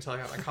talk to me until I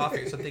got my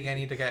coffee. So I think I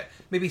need to get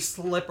maybe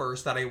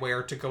slippers that I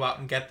wear to go out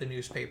and get the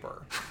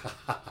newspaper.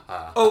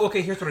 Oh,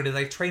 okay, here's what it is.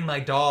 I train my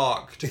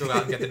dog to go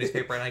out and get the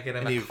newspaper, and I get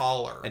him a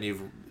collar. And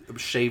you've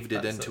shaved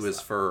it That into says his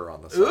that. fur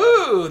on the side.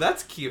 Ooh,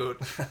 that's cute.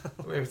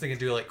 I was thinking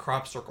do like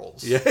crop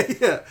circles.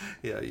 Yeah.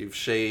 You've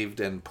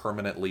shaved and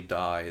permanently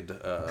dyed.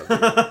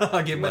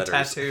 I'll give him letters. a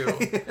tattoo.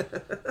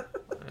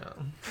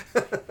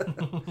 Yeah.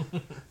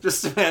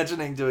 Just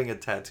imagining doing a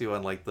tattoo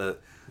on like the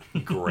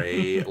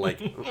gray, like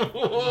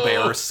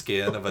bare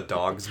skin of a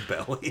dog's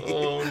belly.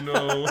 Oh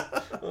no.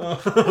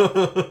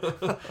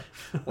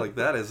 Like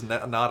that is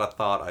not a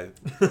thought I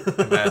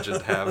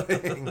imagined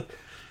having.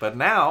 But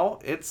now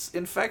it's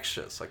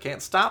infectious. I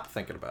can't stop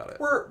thinking about it.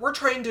 We're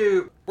trying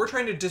to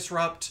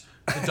disrupt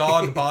the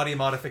dog body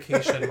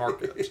modification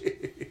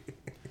market.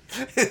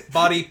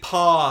 Body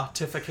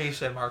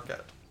paw-tification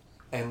market.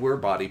 And we're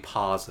body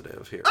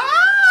positive here.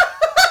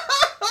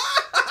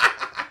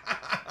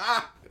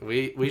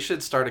 We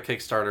should start a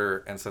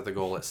Kickstarter and set the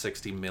goal at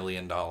 $60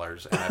 million,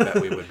 and I bet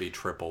we would be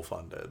triple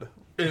funded.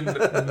 In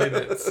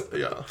minutes,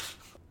 yeah.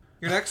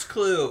 Your next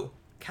clue,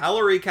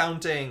 calorie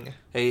counting.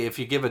 Hey, if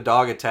you give a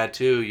dog a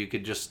tattoo, you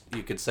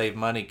could save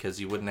money because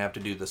you wouldn't have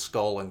to do the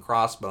skull and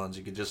crossbones.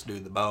 You could just do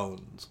the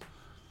bones.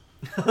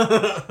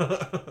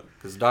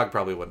 Because the dog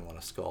probably wouldn't want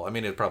a skull. I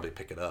mean, it'd probably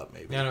pick it up,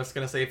 maybe. Yeah, I was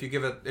gonna say if you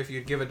give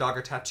a dog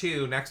a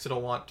tattoo, next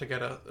it'll want to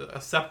get a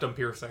septum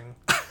piercing.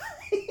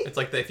 It's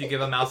like if you give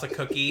a mouse a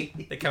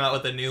cookie, they come out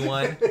with a new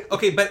one.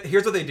 Okay, but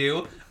here's what they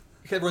do.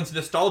 Everyone's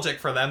nostalgic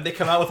for them. They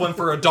come out with one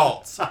for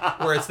adults,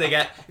 where it's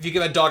if you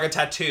give a dog a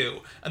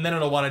tattoo, and then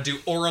it'll want to do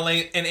oral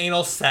and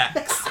anal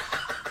sex.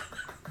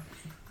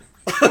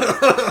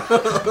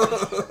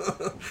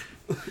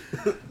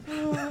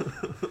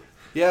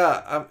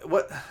 Yeah.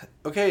 What?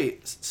 Okay.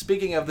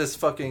 Speaking of this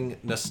fucking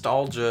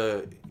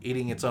nostalgia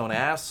eating its own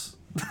ass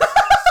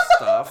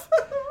stuff,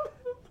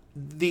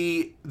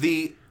 the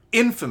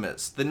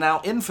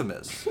now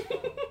infamous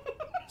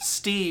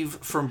Steve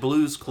from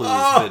Blue's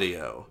Clues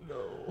video.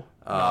 No,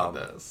 not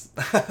this.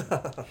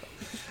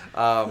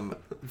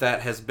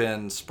 That has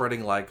been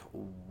spreading like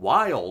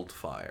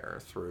wildfire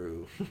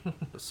through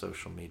the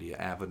social media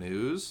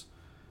avenues.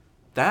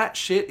 That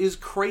shit is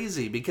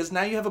crazy because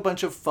now you have a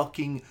bunch of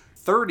fucking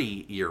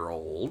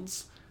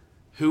 30-year-olds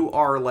who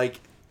are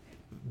like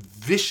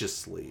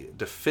viciously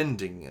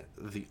defending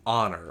the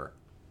honor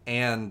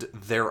and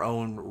their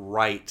own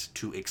right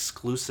to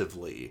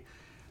exclusively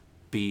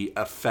be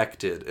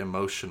affected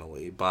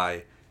emotionally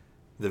by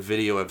the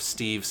video of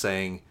Steve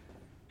saying,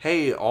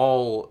 hey,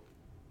 all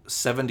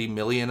 70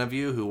 million of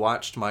you who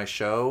watched my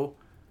show.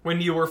 When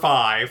you were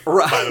 5,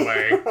 Right. by the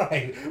way.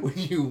 Right. When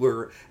you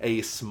were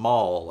a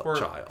small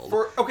child.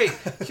 Okay,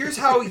 here's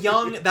how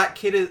young that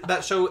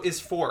show is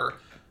for.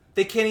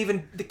 The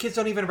kids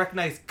don't even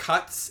recognize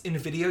cuts in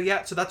video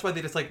yet, so that's why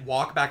they just like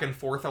walk back and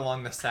forth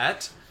along the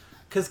set.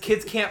 Because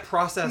kids can't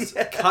process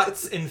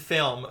cuts in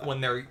film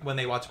when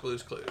they watch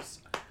Blue's Clues.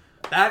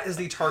 That is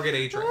the target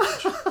age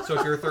range. So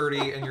if you're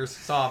 30 and you're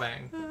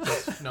sobbing,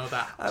 just know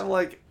that. I'm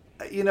like,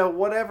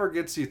 whatever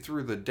gets you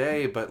through the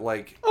day, but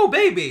like... Oh,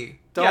 baby!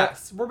 Don't...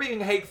 Yes, we're being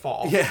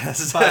hateful.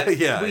 Yes. But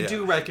we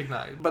do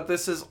recognize. But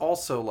this is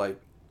also like,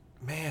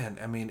 man,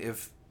 I mean,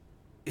 if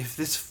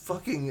this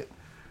fucking...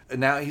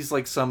 Now he's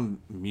like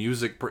some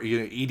music,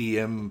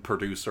 EDM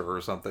producer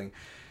or something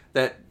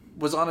that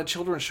was on a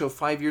children's show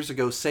 5 years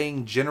ago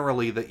saying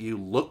generally that you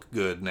look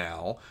good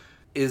now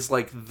is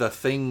like the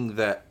thing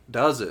that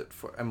does it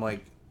for. I'm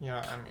like, yeah,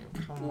 I mean,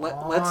 come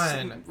let's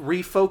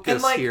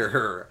refocus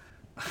here.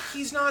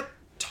 He's not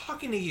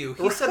talking to you.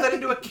 He said that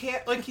into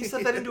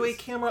a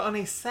camera on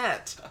a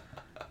set.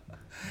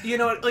 He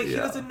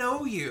doesn't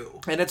know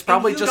you. And it's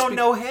probably you don't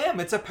know him.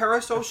 It's a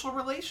parasocial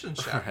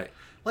relationship. Right.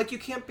 Like, you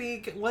can't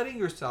be letting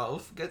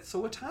yourself get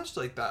so attached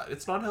like that.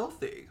 It's not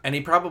healthy. And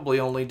he probably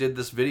only did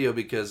this video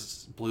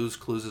because Blue's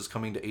Clues is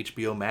coming to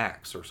HBO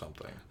Max or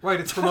something. Right,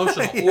 it's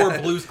promotional. Yeah. Or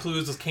Blue's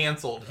Clues is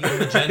canceled. He and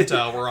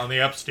Magenta were on the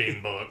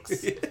Epstein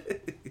books.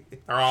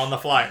 Or on the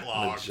flight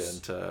logs.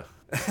 Magenta.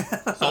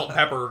 Salt and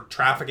pepper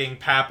trafficking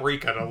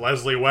paprika to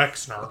Leslie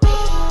Wexner.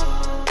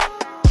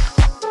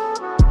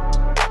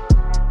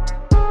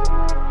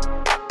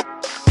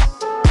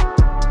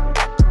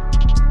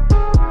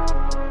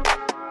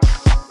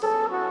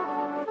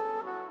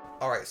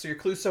 Alright, so your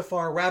clues so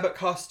far, rabbit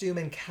costume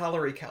and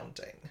calorie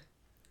counting.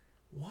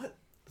 What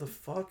the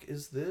fuck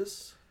is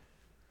this?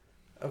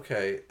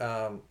 Okay,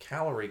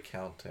 calorie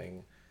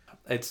counting.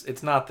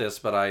 It's not this,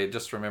 but I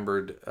just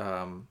remembered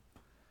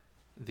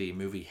the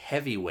movie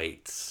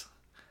Heavyweights.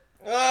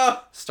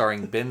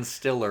 Starring Ben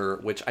Stiller,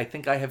 which I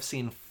think I have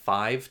seen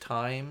 5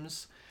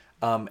 times,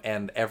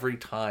 and every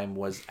time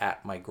was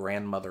at my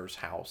grandmother's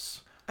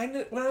house.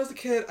 When I was a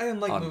kid, I didn't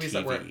like movies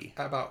that were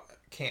about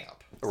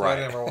camp. So right.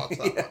 I never watched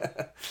that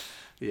one.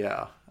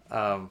 Yeah.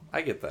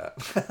 I get that.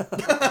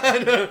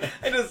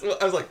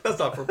 I was like, that's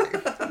not for me.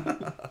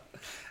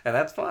 And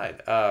that's fine.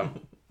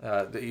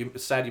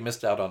 Sad you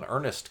missed out on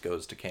Ernest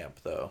Goes to Camp,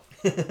 though.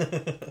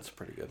 That's a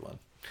pretty good one.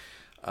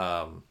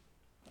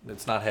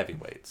 It's not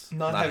Heavyweights.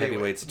 Not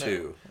Heavyweights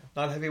 2.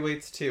 No. Not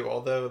Heavyweights 2,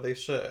 although they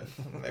should.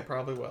 They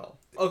probably will.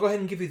 I'll go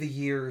ahead and give you the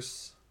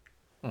years.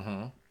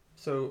 Mm-hmm.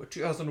 So,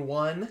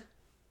 2001.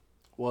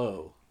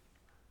 Whoa.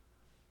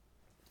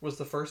 Was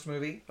the first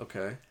movie.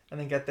 Okay. And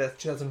then get this,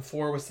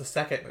 2004 was the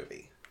second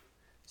movie.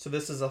 So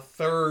this is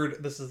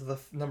the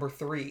number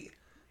 3.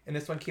 And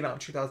this one came out in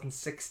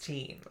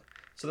 2016.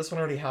 So this one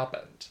already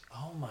happened.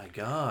 Oh my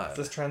god.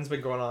 This trend's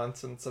been going on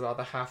since about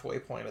the halfway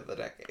point of the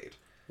decade.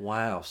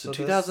 Wow. So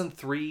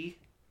 2003,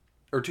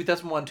 or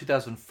 2001,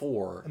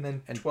 2004. And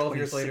then 12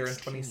 years later in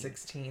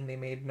 2016, they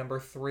made number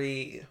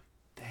 3.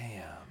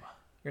 Damn.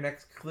 Your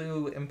next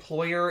clue,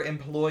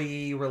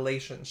 employer-employee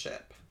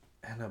relationship.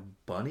 And a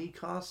bunny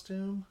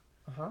costume?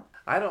 Uh-huh.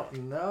 I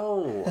don't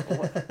know.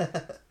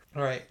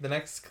 All right, the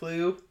next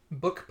clue,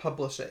 book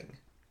publishing.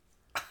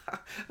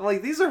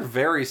 Like, these are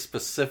very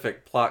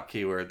specific plot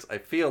keywords. I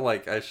feel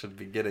like I should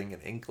be getting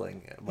an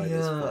inkling by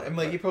this point. I'm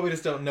like, you probably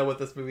just don't know what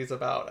this movie's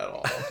about at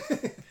all.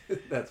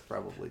 That's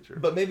probably true.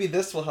 But maybe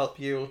this will help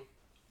you.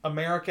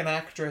 American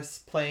actress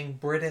playing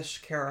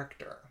British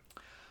character.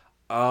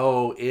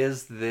 Oh,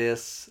 is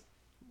this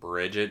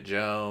Bridget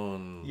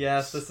Jones?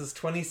 Yes, this is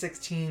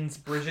 2016's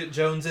Bridget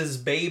Jones's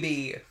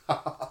Baby.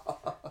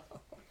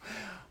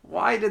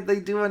 Why did they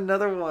do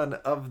another one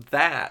of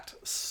that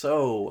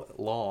so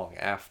long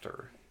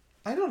after?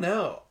 I don't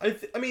know. I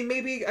mean,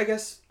 maybe, I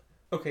guess...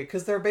 Okay,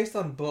 because they're based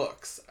on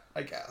books,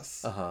 I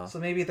guess. Uh-huh. So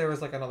maybe there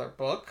was, like, another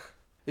book.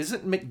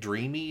 Isn't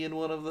McDreamy in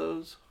one of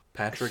those?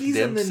 Patrick He's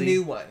Dempsey? in the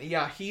new one.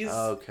 Yeah, he's...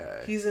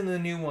 Okay. He's in the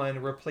new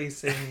one,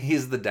 replacing...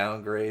 He's the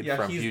downgrade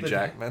from he's Hugh the-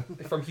 Jackman.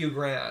 From Hugh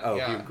Grant. Oh,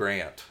 yeah. Hugh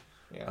Grant.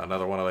 Yeah.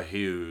 Another one of the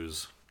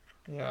Hughes.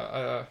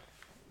 Yeah,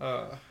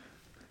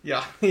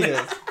 yeah, he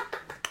is.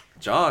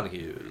 John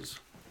Hughes.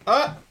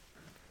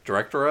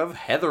 Director of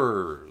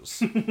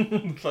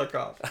Heathers. Fuck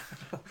off.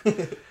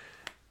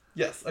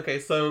 Yes, okay,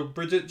 so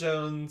Bridget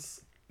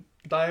Jones,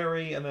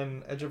 Diary, and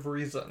then Edge of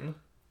Reason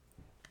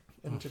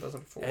in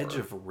 2004. Edge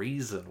of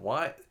Reason.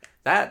 Why?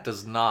 That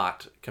does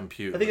not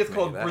compute. I think it's with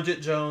me. called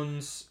Bridget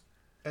Jones,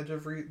 The Edge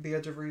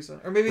of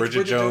Reason. Or maybe it's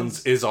Bridget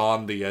Jones is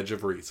on the edge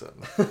of reason.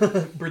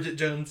 Bridget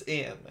Jones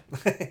in.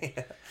 Let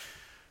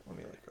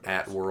me look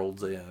At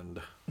World's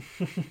End.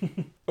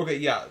 Okay,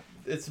 yeah,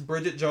 it's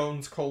Bridget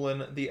Jones,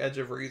 The Edge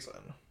of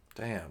Reason.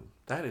 Damn,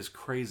 that is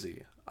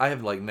crazy. I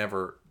have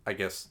never, I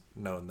guess,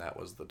 known that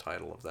was the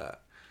title of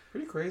that.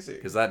 Pretty crazy.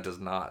 Because that does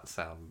not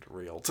sound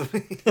real to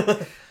me.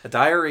 A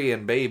Diary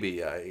and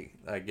Baby, I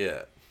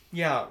get.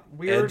 Yeah,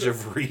 weird. Edge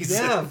of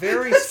Reason. Yeah,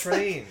 very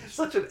strange.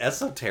 Such an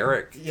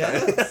esoteric.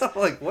 Yes.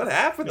 What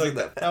happens in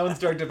that? That one's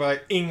directed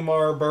by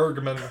Ingmar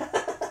Bergman.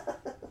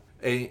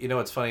 Hey, you know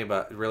what's funny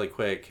about, really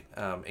quick,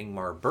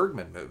 Ingmar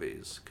Bergman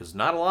movies? Because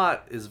not a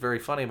lot is very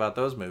funny about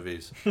those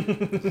movies.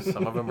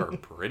 Some of them are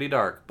pretty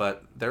dark,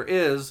 but there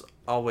is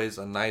always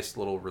a nice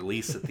little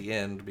release at the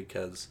end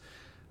because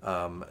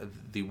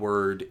the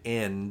word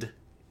end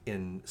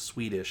in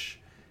Swedish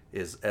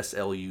is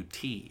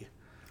SLUT.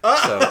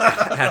 So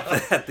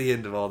at the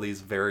end of all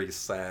these very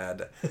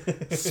sad,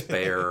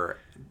 spare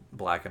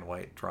black and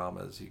white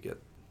dramas, you get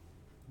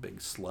a big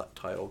slut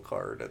title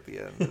card at the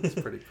end. It's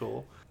pretty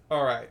cool.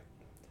 All right.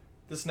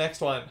 This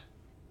next one.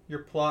 Your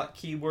plot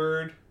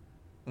keyword.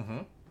 Mm-hmm.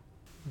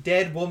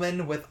 Dead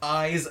woman with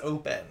eyes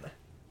open.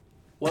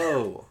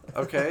 Whoa.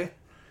 Okay.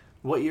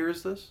 What year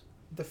is this?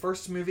 The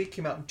first movie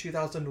came out in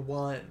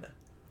 2001.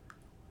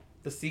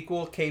 The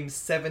sequel came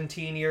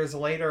 17 years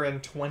later in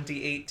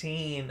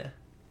 2018.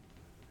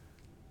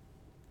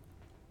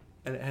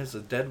 And it has a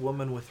dead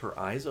woman with her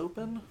eyes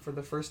open? For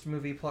the first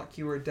movie, plot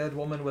keyword, dead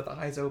woman with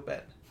eyes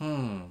open.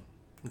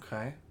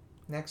 Okay.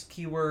 Next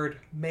keyword,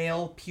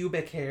 male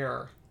pubic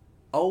hair.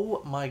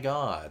 Oh my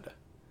god.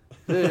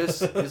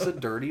 This is a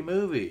dirty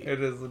movie.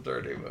 It is a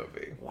dirty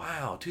movie.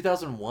 Wow.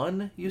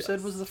 2001, you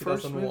said was the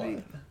first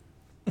 2001.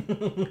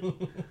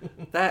 movie?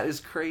 That is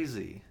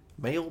crazy.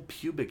 Male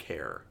pubic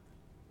hair.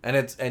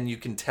 And you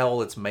can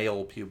tell it's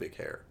male pubic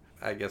hair.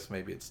 I guess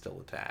maybe it's still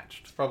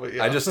attached. It's probably,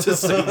 yeah. I just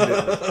assumed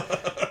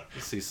it.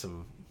 You see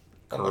some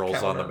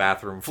curls on the counter.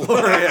 bathroom floor.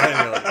 Yeah,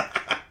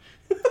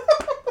 and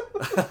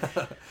you're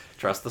like,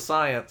 trust the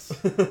science.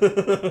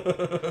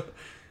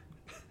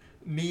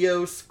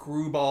 Neo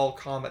screwball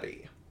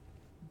comedy.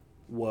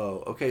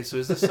 Whoa. Okay, so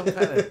is this some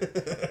kind of...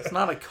 It's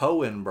not a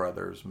Coen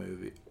Brothers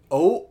movie.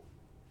 Oh!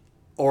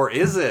 Or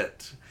is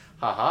it?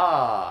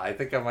 Haha. I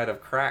think I might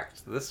have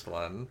cracked this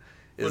one.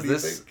 What do you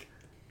think?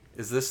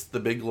 Is this the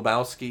Big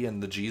Lebowski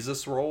and the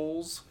Jesus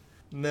Rolls?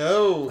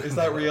 No. Is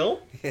that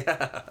real?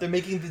 Yeah. They're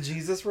making the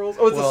Jesus rolls?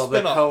 Oh, it's Well, a the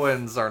spin-off.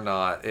 Coens are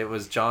not. It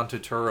was John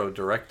Turturro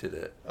directed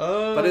it.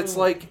 Oh. But it's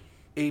like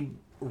a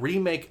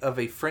remake of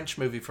a French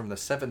movie from the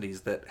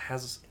 70s that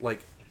has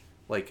like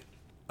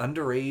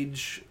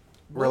underage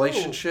Whoa.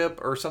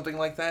 relationship or something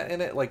like that in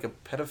it, like a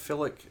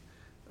pedophilic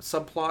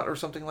subplot or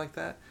something like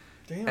that.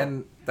 Damn.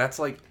 And that's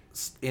like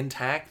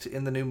intact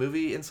in the new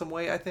movie in some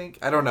way, I think.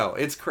 I don't know.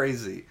 It's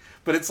crazy.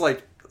 But it's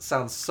like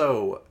sounds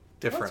so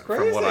different That's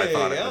from what I crazy,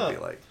 thought yeah. it would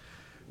be like.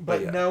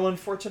 But yeah. no,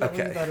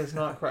 unfortunately, Okay. that is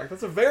not correct.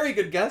 That's a very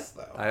good guess,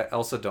 though. I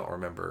also don't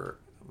remember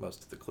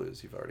most of the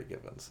clues you've already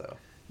given, so.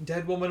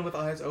 Dead woman with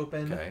eyes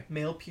open. Okay.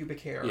 Male pubic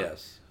hair.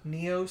 Yes.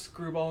 Neo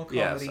screwball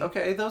comedy. Yes.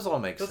 Okay, those all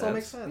make Those sense. all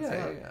make sense,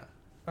 yeah.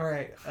 All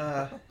right.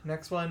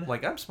 Next one.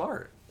 Like, I'm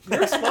smart.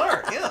 You're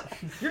smart. Yeah.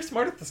 You're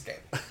smart at this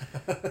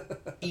game.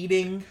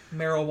 Eating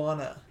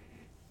marijuana.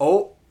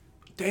 Oh,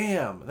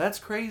 damn, that's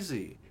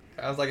crazy.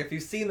 I was like, if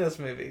you've seen this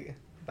movie,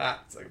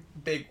 that's a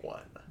big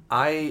one.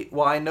 I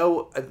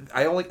know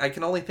I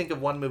can only think of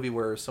one movie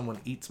where someone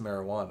eats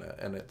marijuana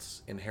and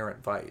it's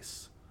Inherent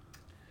Vice.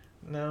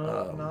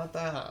 No, not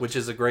that. Which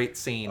is a great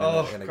scene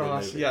oh in a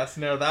gosh, good movie. yes,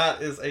 no,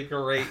 that is a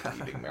great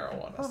eating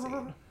marijuana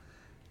scene.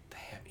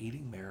 Damn,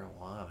 eating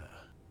marijuana.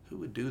 Who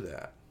would do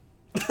that?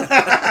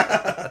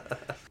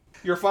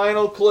 Your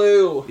final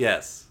clue.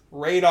 Yes.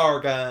 Radar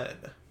gun.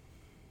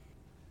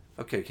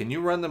 Okay, can you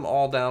run them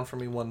all down for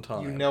me one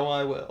time? You know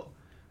I will.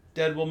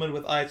 Dead woman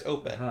with eyes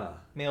open. Uh-huh.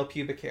 Male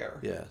pubic hair.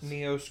 Yes.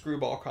 Neo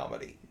screwball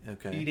comedy.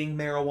 Okay. Eating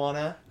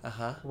marijuana.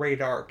 Uh-huh.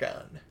 Radar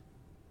gun.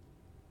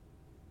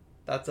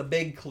 That's a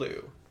big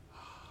clue.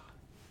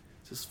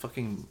 Just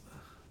fucking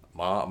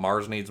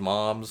Mars needs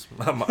moms.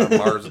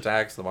 Mars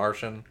attacks the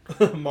Martian.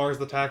 Mars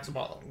the tax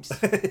bombs.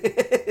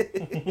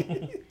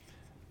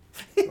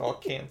 All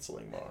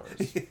canceling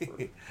Mars.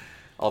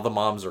 All the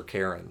moms are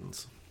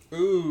Karens.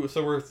 Ooh,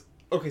 so we're...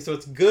 Okay, so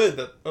it's good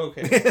that...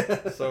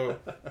 Okay, so...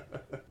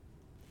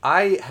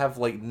 I have,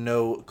 like,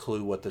 no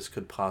clue what this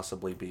could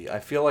possibly be. I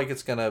feel like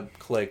it's gonna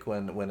click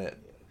when it...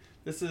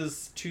 This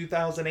is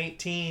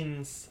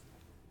 2018's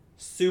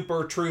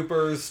Super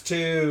Troopers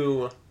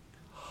 2.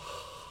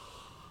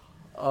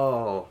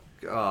 Oh,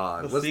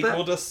 God. The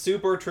sequel to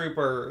Super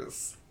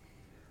Troopers.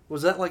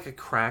 Was that like a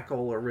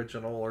Crackle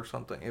original or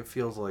something? It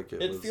feels like it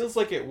was. It feels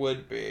like it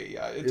would be.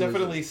 Yeah, it's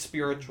definitely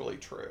spiritually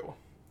true.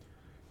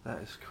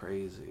 That is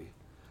crazy.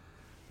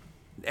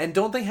 And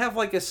don't they have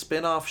like a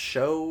spin-off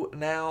show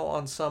now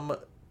on some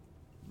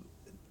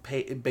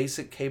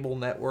basic cable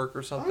network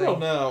or something? I don't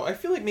know. I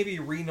feel like maybe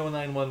Reno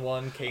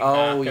 911 came back.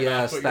 Oh, and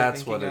yes,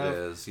 that's what it of,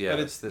 is. Yes, but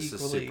it's this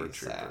is equally Super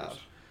Troopers. sad.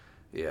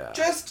 Yeah.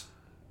 Just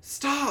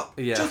stop.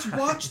 Yeah. Just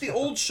watch the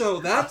old show.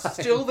 That's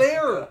still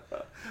there.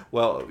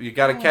 Well, you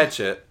got to catch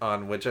it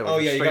on whichever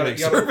streaming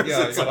service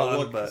it's on,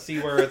 look, but see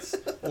where it's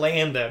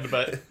landed.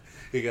 But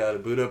you got to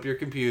boot up your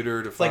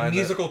computer to it's find like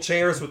musical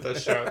chairs with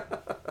this show.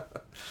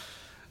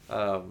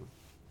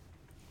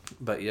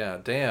 But yeah,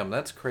 damn,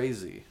 that's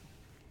crazy.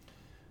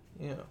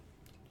 Yeah,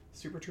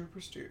 Super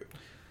Troopers 2.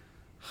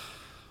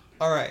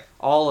 All right.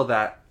 All of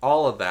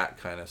that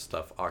kind of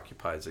stuff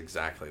occupies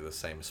exactly the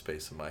same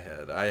space in my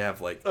head. I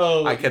have like,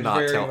 I cannot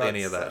very tell much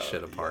any of that so,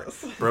 shit apart.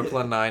 yes.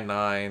 Brooklyn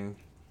Nine-Nine,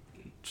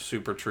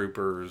 Super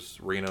Troopers,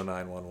 Reno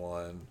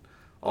 911,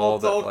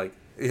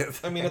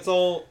 I mean, it's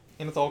all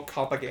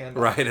propaganda,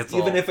 Right,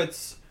 even if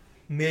it's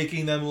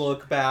making them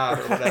look bad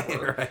or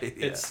whatever. Right,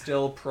 yeah. It's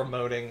still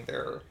promoting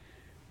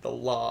the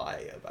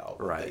lie about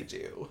what they Right.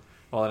 do.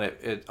 Well, and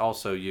it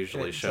also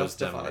usually It shows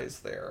justifies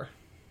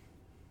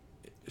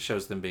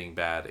them being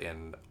bad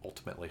in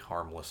ultimately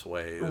harmless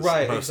ways,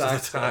 Right, most of the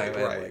exactly, time,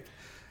 and right. like,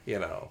 you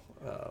know,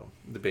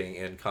 being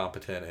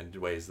incompetent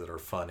in ways that are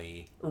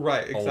funny.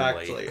 right,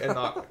 exactly, Only. and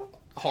not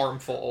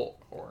harmful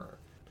or.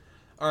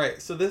 All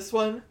right, so this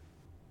one,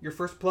 your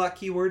first plot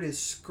keyword is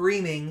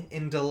screaming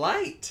in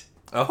delight.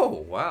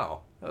 Oh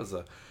wow, that was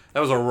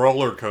a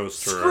roller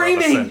coaster Screaming!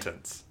 of a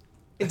sentence.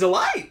 In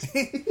delight.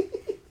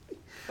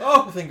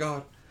 Oh, thank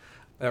God.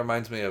 That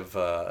reminds me of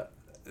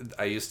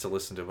I used to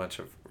listen to a bunch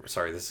of.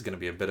 Sorry, this is going to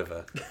be a bit of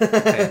a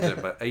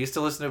tangent, but I used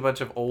to listen to a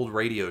bunch of old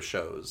radio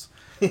shows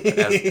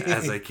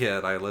as a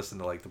kid. I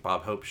listened to like the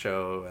Bob Hope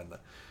Show and the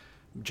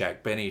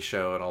Jack Benny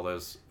Show and all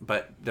those.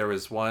 But there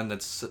was one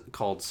that's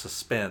called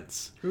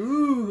Suspense,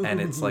 Ooh. and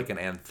it's like an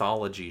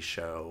anthology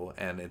show,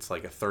 and it's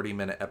like a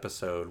 30-minute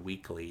episode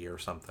weekly or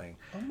something.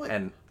 Oh my.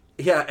 And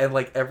yeah, and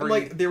like every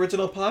Like the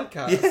original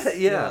podcast.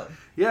 yeah,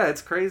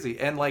 it's crazy.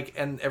 And like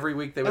every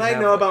week they would. And I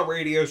have, know like, about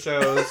radio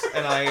shows,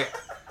 and I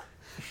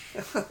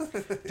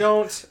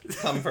don't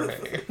come for me.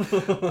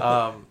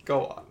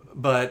 Go on.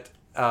 But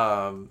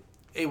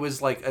it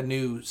was like a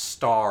new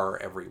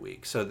star every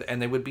week. So and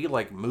they would be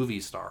like movie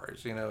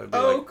stars, you know. It'd be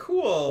like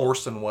Cool.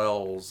 Orson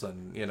Welles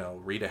and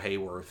Rita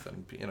Hayworth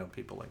and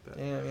people like that.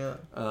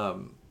 Yeah.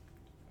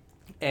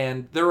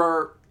 And there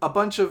are a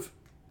bunch of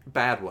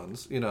bad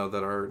ones,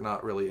 that are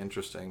not really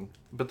interesting.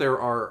 But there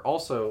are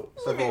also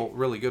several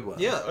really good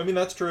ones. Yeah, I mean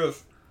that's true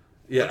of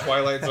the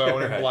Twilight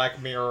Zone and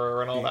Black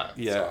Mirror and all that.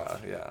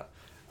 stuff. Yeah.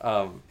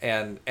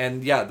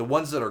 And yeah, the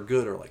ones that are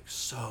good are like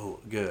so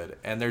good.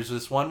 And there's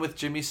this one with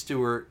Jimmy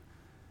Stewart.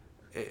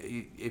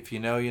 If you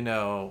know, you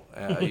know.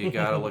 You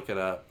gotta look it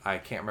up. I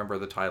can't remember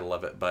the title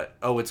of it, but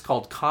it's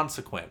called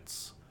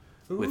Consequence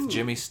with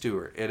Jimmy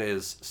Stewart. It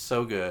is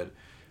so good,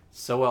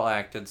 so well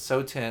acted,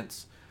 so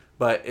tense,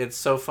 but it's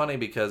so funny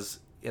because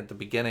at the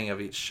beginning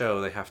of each show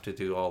they have to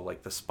do all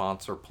like the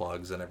sponsor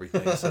plugs and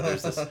everything. So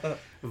there's this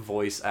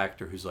voice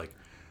actor who's like,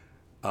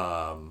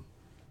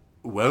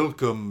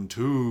 welcome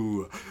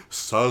to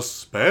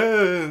Suspense,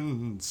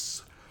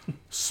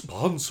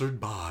 sponsored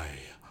by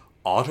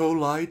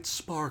Autolite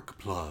Spark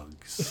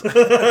Plugs.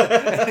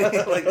 And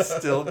he like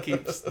still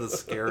keeps the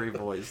scary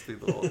voice through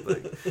the whole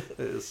thing. It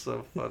is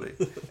so funny.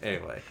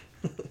 Anyway.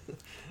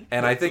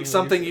 And I think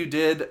something you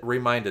did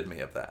reminded me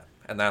of that.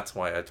 And that's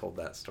why I told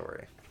that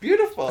story.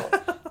 Beautiful.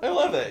 I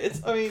love it.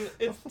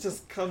 It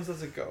just comes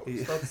as it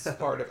goes. That's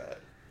part of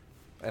it.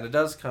 And it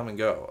does come and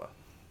go.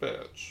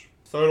 Bitch.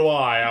 So do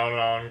I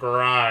on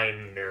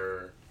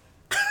Grindr.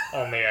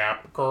 On the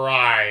app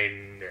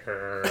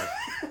Grindr.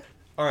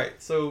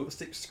 Alright, so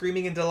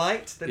Screaming in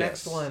Delight, the Yes.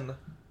 next one.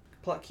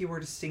 Plot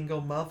keyword is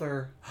single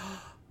mother.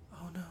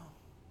 Oh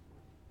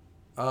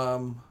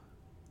no.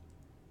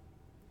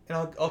 And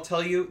I'll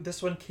tell you,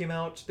 this one came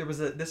out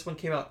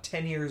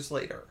 10 years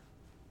later.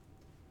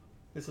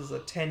 This is a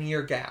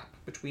 10-year gap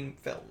between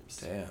films.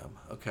 Damn.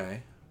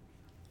 Okay.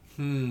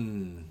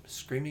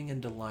 Screaming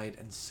in Delight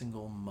and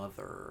Single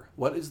Mother.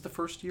 What is the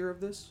first year of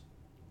this?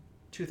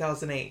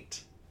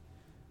 2008.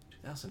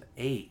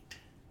 2008.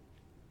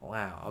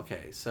 Wow.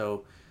 Okay.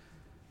 So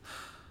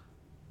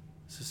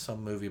this is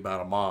some movie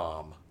about a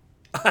mom.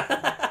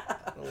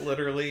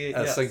 Literally,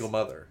 A yes. single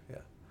mother. Yeah.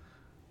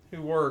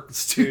 Who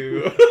works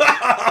too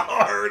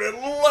hard and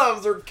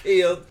loves her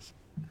kids.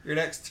 Your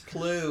next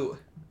clue.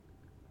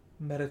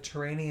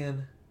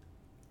 Mediterranean.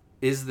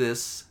 Is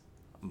this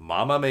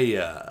Mamma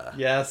Mia?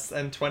 Yes,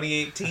 and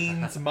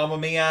 2018's Mamma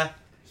Mia.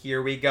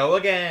 Here we go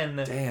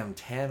again. Damn,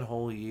 10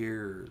 whole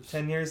years.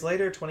 10 years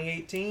later,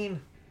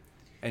 2018.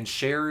 And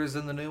Cher is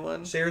in the new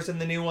one? Cher's in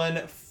the new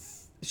one.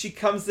 She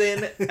comes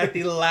in at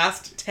the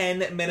last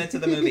 10 minutes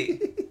of the movie.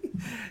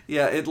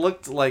 Yeah, it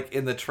looked like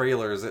in the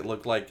trailers, it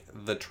looked like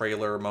the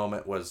trailer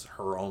moment was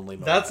her only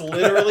moment. That's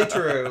literally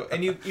true.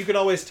 And you can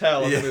always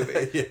tell in the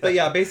movie. Yeah. But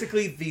yeah,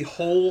 basically the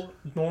whole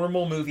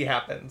normal movie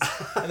happens.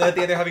 And then at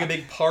the end they're having a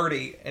big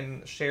party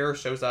and Cher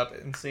shows up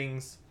and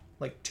sings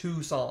like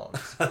 2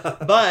 songs.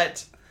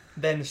 But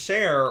then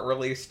Cher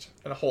released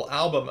a whole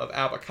album of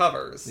ABBA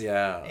covers.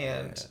 Yeah.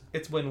 And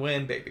it's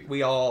win-win, baby.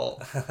 We're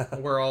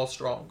all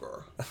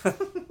stronger.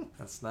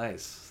 That's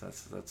nice.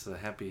 That's a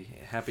happy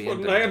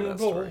ending to that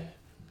story.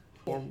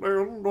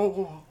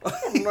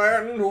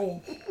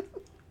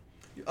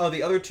 Oh,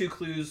 the other 2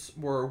 clues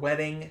were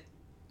wedding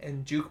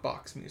and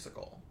jukebox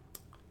musical.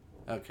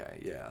 Okay,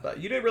 yeah. But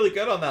you did really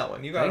good on that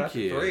one. You got Thank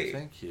you. 3.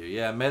 Thank you.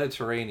 Yeah,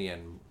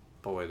 Mediterranean.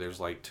 Boy, there's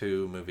like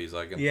 2 movies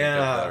I can think of Yeah,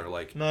 that are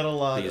like not a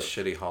lot these of-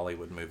 shitty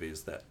Hollywood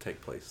movies that take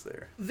place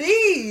there.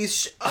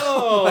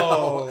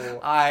 Oh,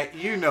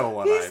 You know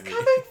what he's I mean.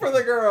 coming for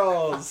the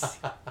girls.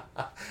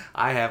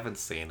 I haven't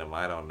seen them.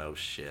 I don't know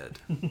shit.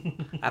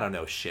 I don't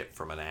know shit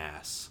from an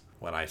ass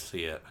when I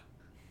see it.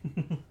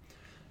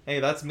 Hey,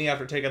 that's me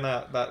after taking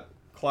that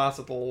class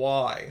at the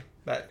Y,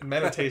 that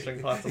meditation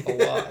class at the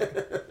Y.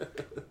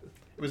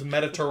 It was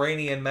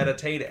Mediterranean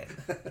meditating.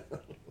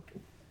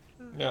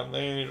 Yeah,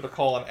 they needed to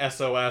call an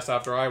SOS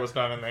after I was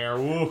done in there.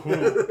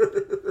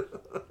 Woohoo!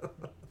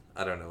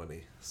 I don't know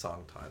any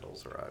song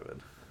titles, or I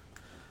would.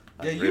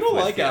 Yeah, I'd you riff don't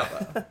with like you.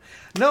 ABBA.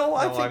 No,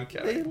 I No, I'm think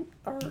kidding.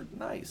 they are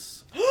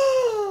nice.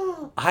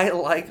 I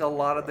like a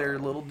lot of their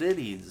little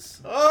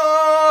ditties.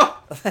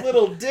 Oh,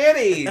 little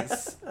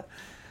ditties,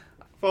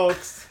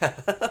 folks.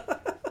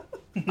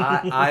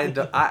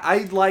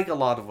 I like a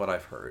lot of what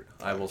I've heard.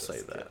 I will say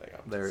just that kidding,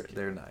 I'm they're just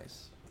they're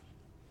nice.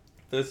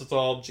 This is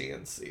all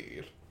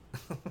GNC.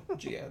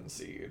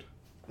 GNC.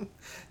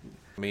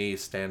 Me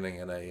standing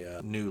in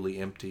a newly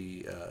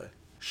empty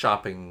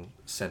shopping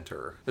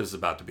center. This is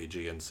about to be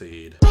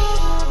GNC'd.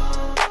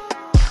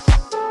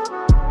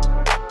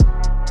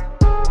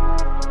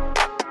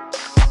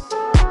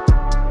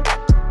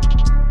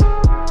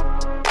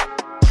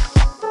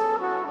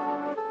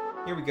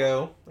 Here we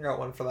go. I got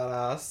one for that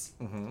ass.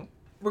 Mm-hmm.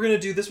 We're gonna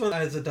do this one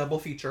as a double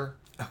feature.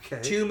 Okay.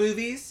 2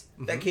 movies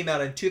that came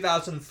out in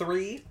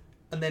 2003,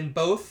 and then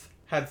both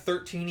had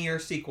 13-year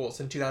sequels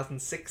in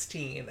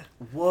 2016.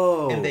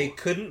 Whoa. And they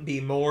couldn't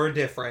be more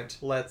different.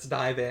 Let's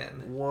dive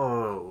in.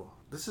 Whoa.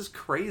 This is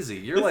crazy.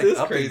 You're This like is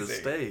upping the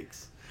crazy.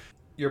 stakes.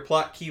 Your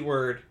plot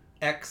keyword,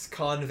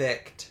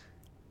 ex-convict.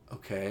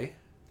 Okay.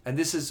 And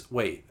this is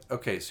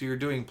okay, so you're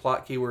doing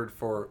plot keyword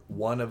for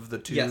one of the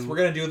 2. Yes, we're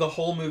gonna do the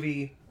whole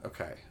movie,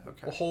 Okay.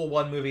 the whole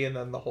one movie, and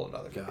then the whole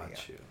another movie.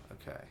 Got you.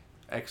 Okay.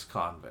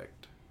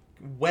 Ex-convict.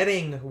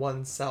 Wedding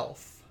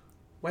oneself.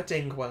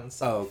 Wetting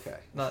oneself. Oh, okay.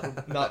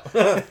 Not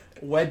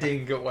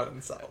wedding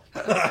oneself.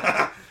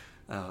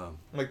 Um,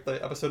 Like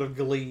the episode of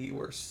Glee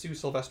where Sue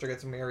Sylvester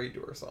gets married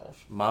to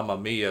herself. Mamma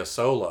Mia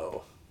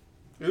Solo.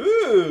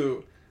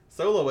 Ooh!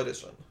 Solo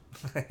edition.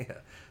 Yeah.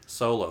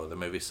 Solo, the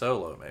movie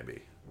Solo,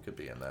 maybe. Could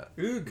be in that.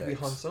 Ooh, could be mix.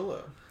 Han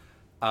Solo.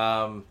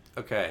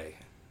 Okay.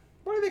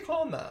 Why do they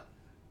call him that?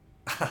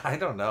 I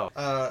don't know.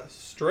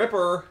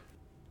 Stripper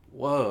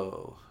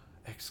Whoa.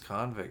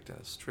 Ex-convict and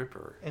a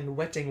stripper. and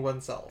wetting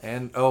oneself.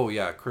 And, oh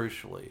yeah,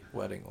 crucially,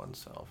 wedding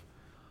oneself.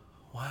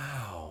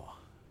 Wow.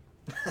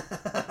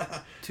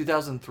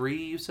 2003,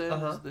 you said?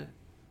 Uh-huh. is the-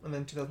 And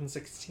then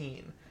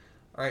 2016.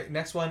 Alright,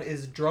 next one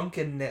is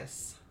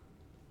drunkenness.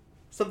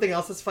 Something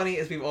else that's funny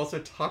is we've also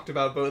talked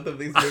about both of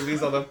these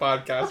movies on the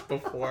podcast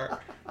before.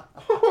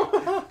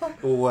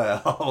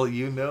 Well,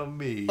 you know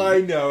me.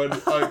 I know.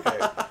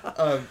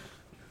 Okay.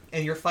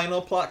 And your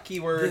final plot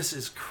keyword: This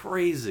is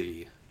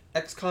crazy.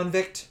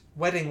 ex-convict,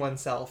 wedding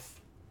oneself,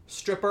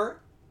 stripper,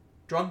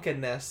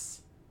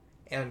 drunkenness,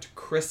 and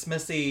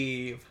Christmas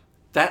Eve.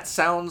 That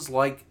sounds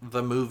like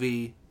the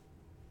movie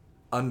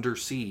Under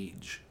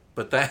Siege.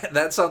 But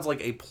that sounds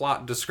like a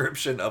plot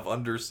description of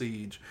Under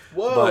Siege.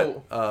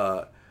 Whoa.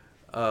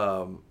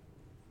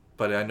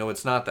 But I know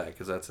it's not that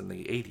because that's in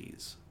the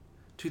 80s.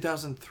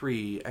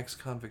 2003,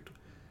 ex-convict.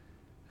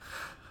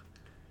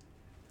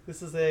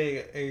 This is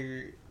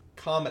a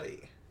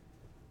comedy.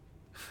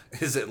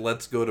 Is it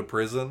Let's Go to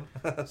Prison?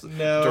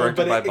 No, Directed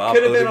but by it Bob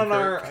could have been on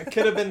Odenkirk? it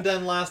could have been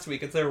done last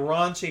week. It's a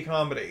raunchy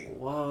comedy.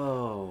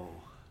 Whoa.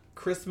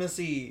 Christmas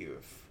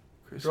Eve.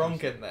 Christmas.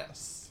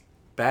 Drunkenness.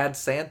 Bad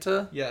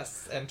Santa?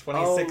 Yes, and Oh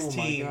 2016's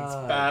my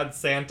God. Bad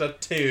Santa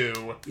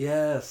 2.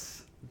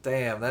 Yes.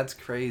 Damn, that's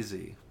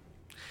crazy.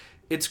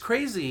 It's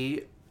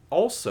crazy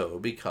also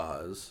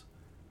because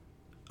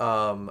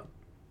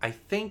I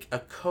think a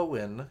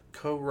Cohen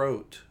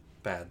co-wrote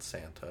Bad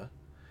Santa.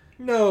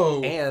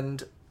 No.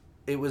 And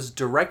it was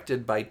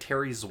directed by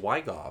Terry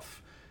Zwigoff,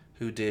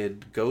 who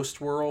did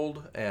Ghost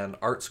World and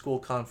Art School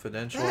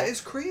Confidential. That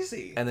is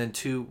crazy. And then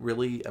 2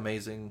 really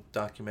amazing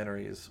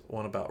documentaries.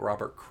 One about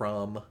Robert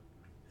Crumb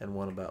and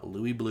one about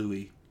Louis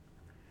Bluey.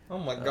 Oh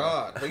my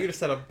god. Well, you just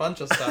said a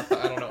bunch of stuff that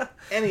I don't know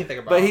anything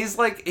about. But he's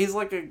like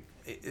a...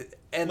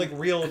 And like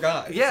real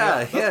guy.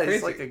 Yeah, that's crazy.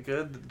 he's like a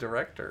good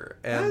director.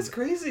 And, That's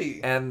crazy.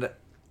 And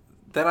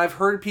then I've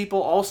heard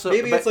people also...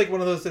 Maybe it's like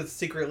one of those that's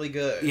secretly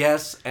good.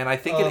 Yes, and I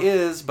think it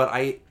is, but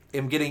I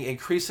am getting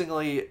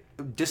increasingly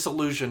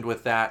disillusioned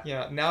with that.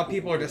 Yeah, now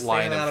people are just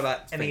line saying that of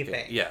about thinking.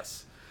 anything.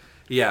 Yes.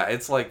 Yeah,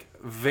 it's like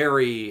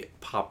very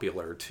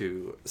popular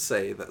to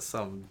say that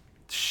some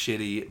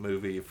shitty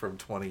movie from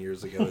 20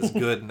 years ago is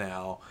good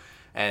now,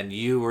 and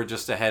you were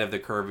just ahead of the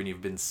curve and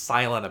you've been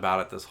silent about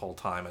it this whole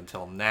time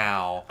until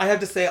now. I have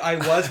to say, I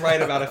was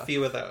right about a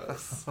few of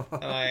those.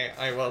 And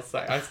I will say,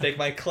 I stake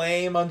my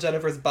claim on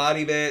Jennifer's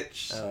Body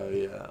Bitch. Oh,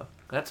 yeah.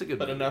 That's a good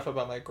But movie. enough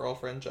about my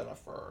girlfriend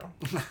Jennifer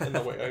and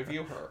the way I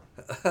view her.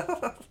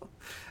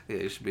 Yeah,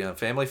 you should be on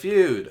Family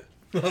Feud.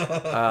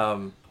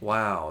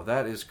 Wow,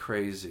 that is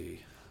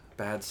crazy.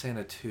 Bad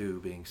Santa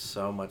 2 being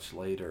so much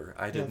later.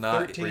 I did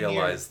not 13 realize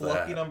years, that.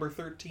 Lucky number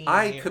 13.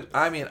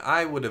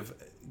 I would have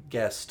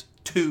guessed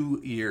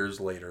 2 years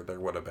later there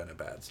would have been a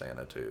Bad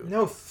Santa 2.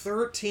 No,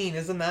 13.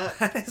 Isn't that,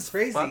 That is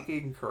crazy?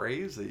 fucking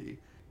crazy.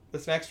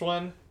 This next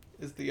one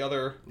is the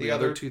other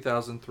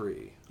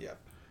 2003. Yep.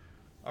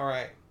 All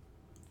right.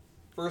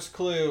 First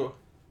clue.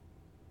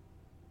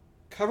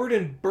 Covered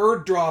in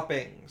bird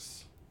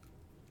droppings.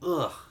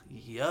 Ugh,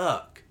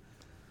 yuck.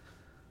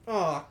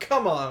 Oh,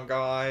 come on,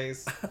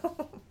 guys.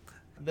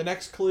 The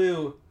next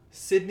clue.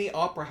 Sydney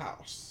Opera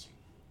House.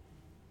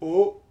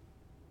 Oh,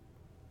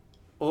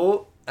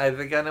 I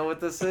think I know what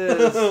this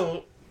is.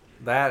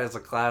 That is a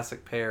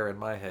classic pair in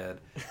my head.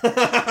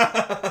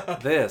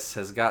 This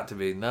has got to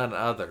be none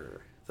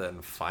other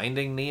than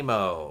Finding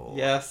Nemo.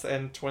 Yes,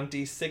 and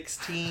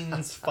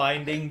 2016's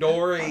Finding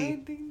Dory.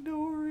 Finding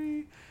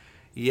Dory.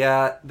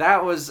 Yeah,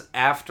 that was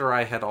after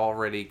I had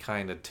already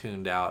kind of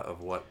tuned out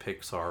of what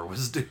Pixar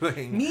was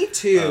doing. Me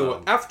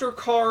too. After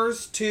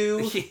Cars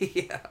 2,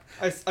 Yeah.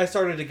 I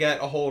started to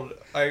get a hold.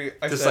 I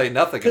To said, say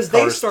nothing of 'cause they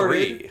Cars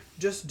started 3.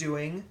 just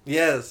doing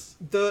Yes.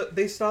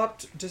 they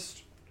stopped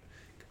just.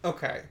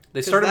 Okay.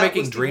 They 'Cause started that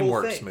making was the whole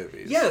DreamWorks thing.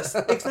 movies. Yes,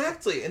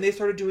 exactly. And they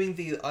started doing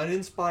the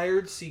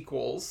uninspired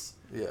sequels.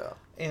 Yeah.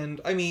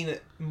 And I mean,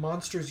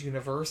 Monsters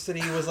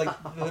University was like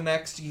the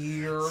next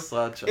year.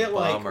 Such a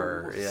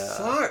bummer. Yeah.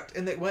 Sucked,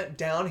 and it went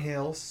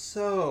downhill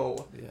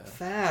so Yeah.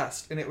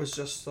 fast, and it was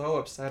just so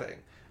upsetting.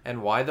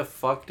 And why the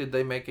fuck did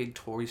they make a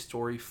Toy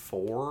Story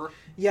 4?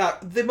 Yeah,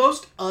 the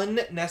most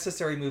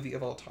unnecessary movie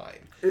of all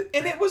time,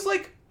 and it was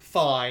like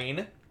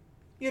fine.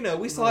 You know,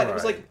 we saw it. It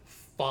was Right. like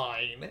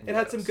fine. It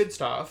had some Yes. good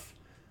stuff.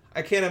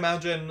 I can't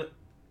imagine.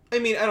 I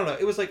mean, I don't know.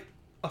 It was like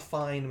a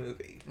fine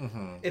movie.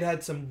 Mm-hmm. It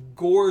had some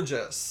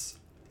gorgeous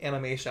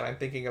animation. I'm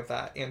thinking of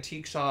that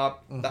antique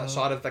shop, that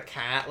shot of the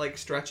cat like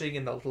stretching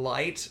in the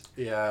light.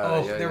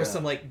 Yeah. There was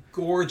some like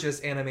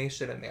gorgeous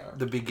animation in there.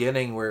 The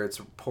beginning where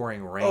it's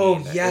pouring rain. Oh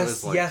it yes,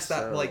 was, like, yes,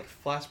 that so- like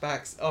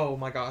flashbacks. Oh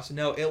my gosh,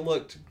 no, it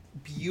looked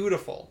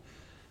beautiful,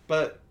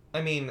 but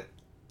I mean,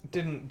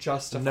 didn't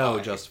justify No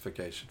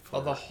justification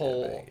for the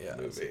whole it being, a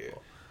movie.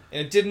 sequel.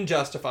 And it didn't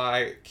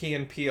justify Key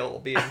and Peele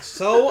being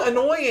so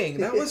annoying.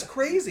 That was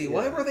crazy.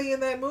 Why Yeah. were they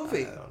in that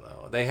movie? I don't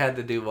know. They had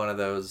to do one of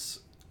those.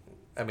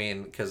 I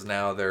mean, because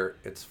now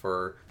it's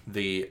for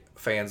the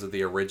fans of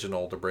the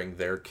original to bring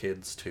their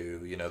kids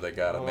to. You know, they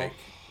got to make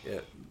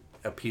it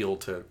appeal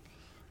to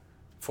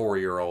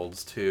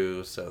 4-year-olds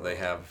too. So they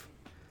have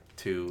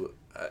to,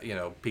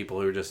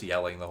 people who are just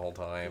yelling the whole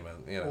time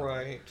and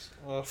Right.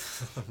 Ugh,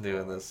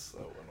 doing this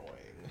so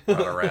annoying.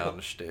 run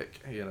around shtick.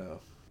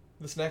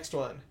 This next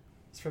one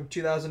is from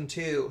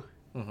 2002.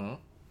 Mm-hmm.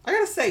 I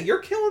gotta say, you're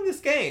killing this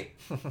game,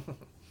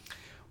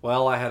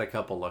 Well, I had a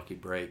couple lucky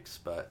breaks,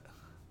 but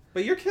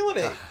but you're killing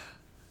it.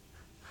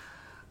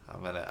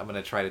 I'm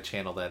gonna try to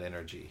channel that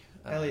energy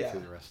Hell yeah.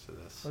 through the rest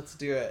of this. Let's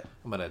do it.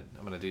 I'm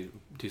gonna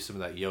do some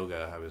of that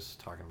yoga I was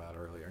talking about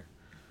earlier.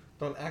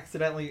 Don't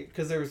accidentally,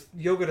 because there's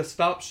yoga to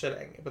stop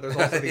shitting, but there's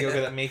also the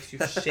yoga that makes you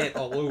shit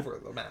all over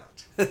the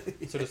mat.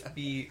 So just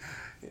be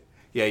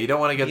Yeah, you don't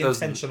want to get Be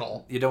those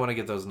intentional. You don't want to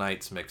get those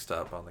nights mixed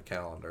up on the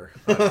calendar.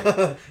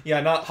 yeah,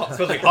 not hot,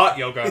 especially hot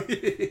yoga.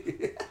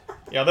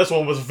 Yeah, this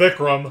one was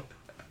Vikram.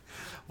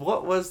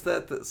 What was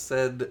that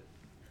said?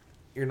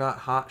 You're not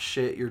hot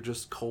shit. You're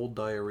just cold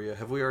diarrhea.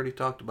 Have we already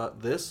talked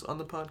about this on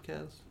the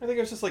podcast? I think it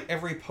was just like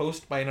every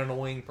post by an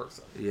annoying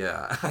person.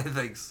 Yeah, I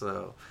think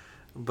so.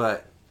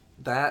 But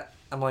that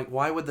I'm like,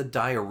 why would the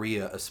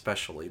diarrhea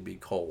especially be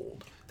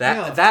cold?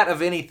 That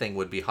of anything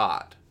would be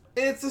hot.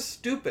 It's just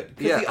stupid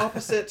because Yeah. the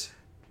opposite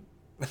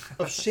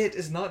of shit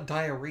is not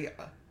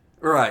diarrhea.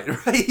 Right. So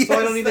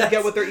I don't even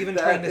get what they're even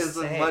trying to That is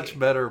say. a much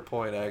better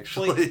point,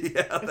 actually. Like,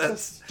 yeah, it's that's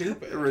just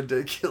stupid.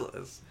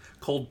 ridiculous.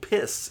 Cold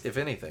piss, if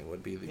anything,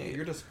 would be the. Yeah,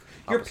 you're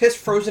opposite. piss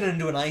frozen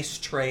into an ice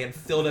tray and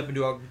filled up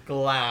into a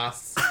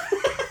glass.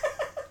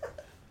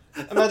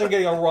 Imagine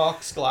getting a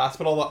rocks glass,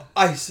 but all the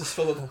ice is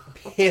full of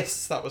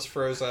piss that was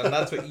frozen.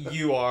 That's what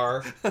you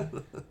are.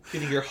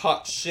 Getting your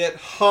hot shit.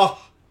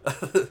 Ha!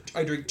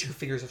 I drink 2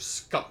 fingers of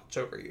scotch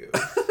over you.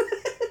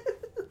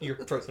 Your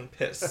frozen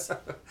piss.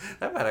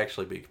 That might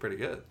actually be pretty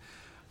good.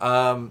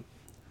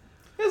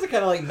 It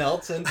kind of like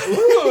melts and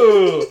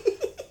ooh,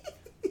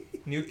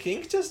 new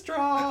kink just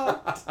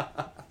dropped.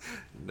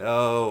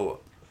 No.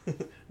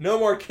 No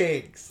more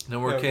kinks. No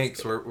more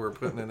kinks. We're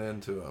putting an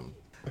end to them.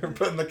 We're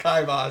putting the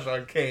kibosh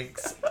on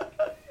kinks.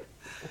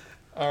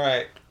 All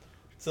right.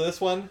 So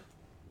this one,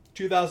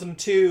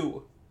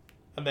 2002,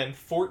 and then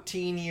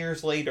 14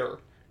 years later,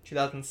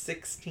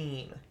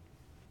 2016.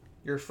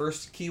 Your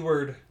first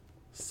keyword,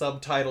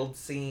 subtitled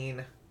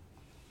scene.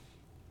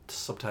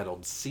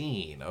 Subtitled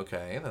scene.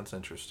 Okay, that's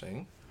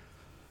interesting.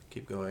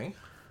 Keep going.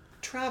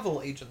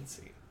 Travel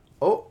agency.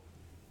 Oh,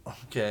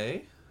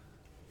 okay.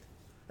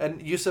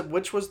 And you said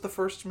which was the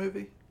first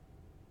movie?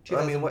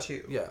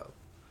 2002. Yeah.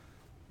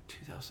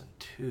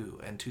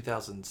 2002 and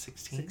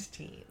 2016?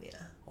 16, yeah.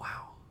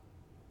 Wow.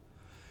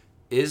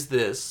 Is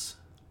this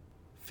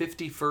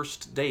 50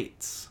 First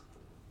Dates?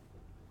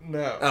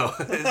 No. Oh.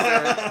 Is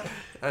there,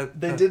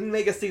 They didn't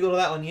make a sequel to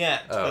that one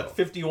yet, Oh. but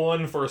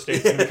 51 First Dates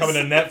is going to be coming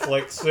to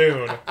Netflix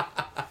soon.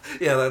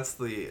 Yeah, that's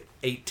the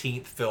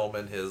 18th film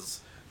in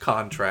his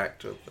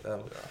contract.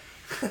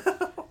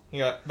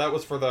 Yeah, that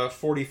was for the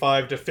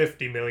 45 to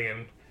 50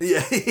 million.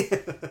 Yeah.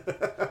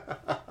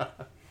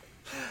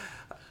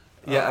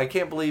 Yeah, I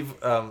can't believe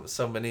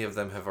so many of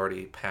them have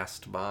already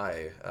passed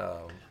by.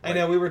 I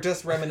know, we were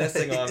just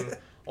reminiscing on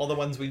all the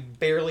ones we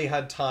barely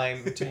had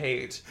time to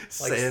hate.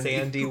 Like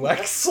Sandy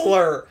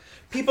Wexler.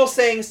 People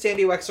saying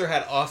Sandy Wexler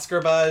had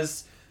Oscar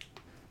buzz.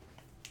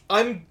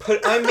 I'm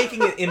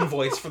making an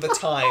invoice for the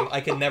time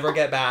I can never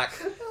get back.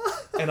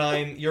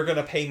 And you're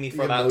gonna pay me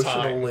for that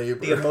time. Labor.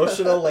 The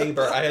emotional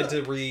labor. I had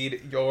to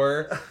read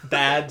your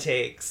bad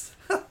takes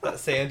that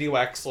Sandy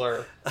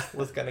Wexler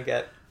was gonna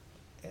get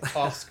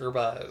Oscar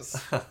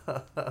buzz.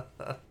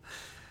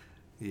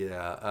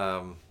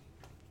 Yeah,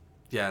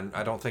 yeah, and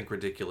I don't think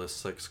Ridiculous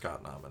 6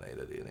 got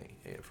nominated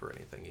for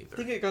anything either. I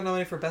think it got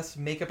nominated for best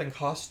makeup and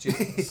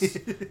costumes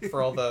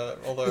for all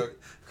the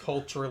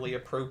culturally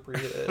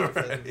appropriative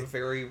and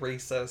very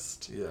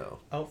racist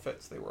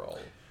outfits they were all.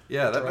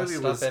 Yeah, that movie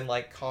dressed was up in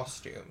like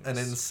costumes. an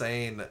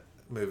insane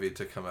movie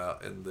to come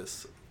out in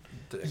this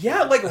decade.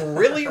 Yeah, like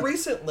really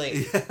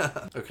recently.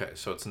 Yeah. Okay,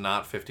 so it's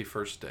not 50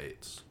 First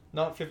Dates.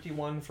 Not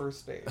 51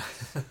 First Dates.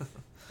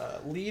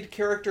 Lead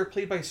character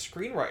played by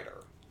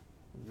screenwriter.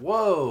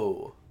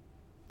 Whoa,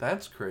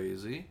 that's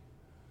crazy.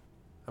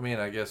 I mean,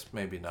 I guess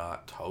maybe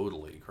not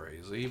totally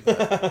crazy,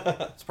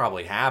 but it's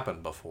probably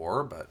happened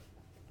before, but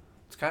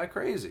it's kind of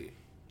crazy.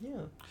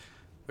 Yeah.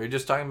 We were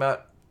just talking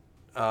about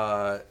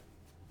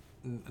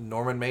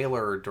Norman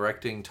Mailer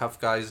directing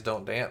Tough Guys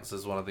Don't Dance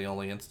is one of the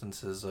only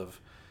instances of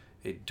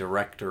a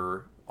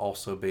director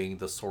also being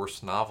the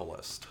source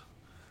novelist.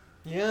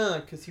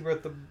 Yeah, because he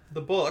wrote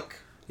the book.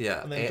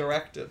 Yeah. And then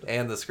directed.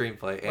 And the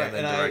screenplay. And right,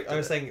 then and directed I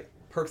was saying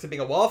Perks of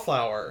Being a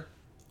Wallflower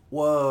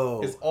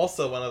Whoa. is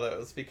also one of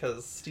those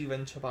because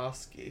Stephen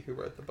Chbosky, who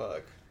wrote the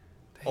book,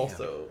 Damn.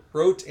 also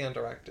wrote and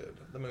directed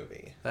the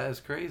movie. That is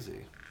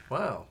crazy.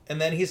 Wow. And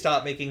then he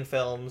stopped making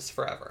films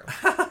forever.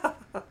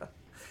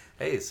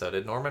 Hey, so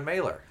did Norman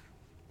Mailer.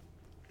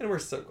 And we're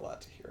so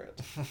glad to hear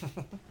it.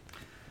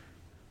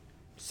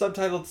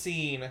 Subtitled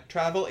scene,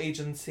 travel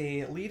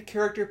agency, lead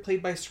character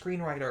played by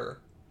screenwriter.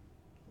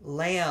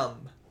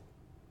 Lamb.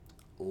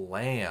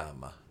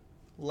 Lamb.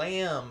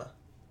 Lamb.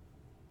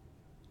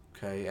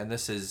 Okay, and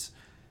this is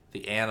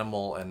the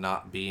animal and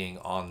not being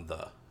on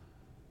the...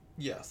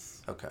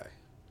 Yes, Okay.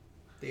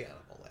 the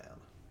animal lamb.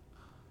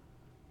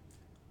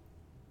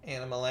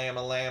 Animal lamb,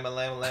 a lamb, a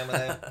lamb, a lamb, a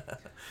lamb.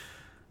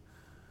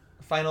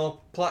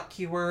 Final plot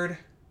keyword.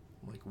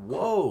 Like,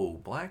 whoa,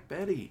 Black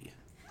Betty.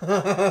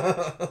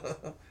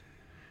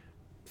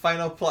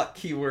 Final plot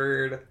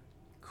keyword.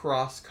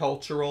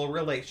 Cross-cultural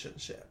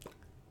relationship.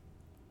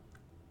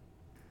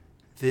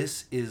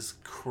 This is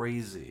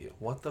crazy.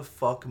 What the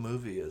fuck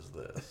movie is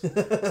this?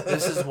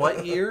 This is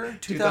what year?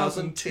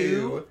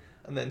 2002?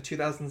 And then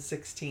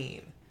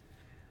 2016.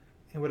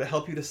 And would it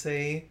help you to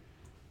say,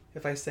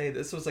 if I say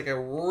this was like a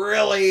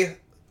really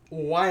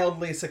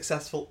wildly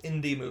successful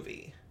indie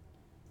movie?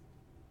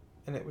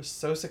 And it was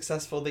so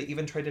successful they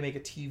even tried to make a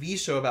TV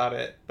show about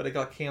it, but it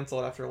got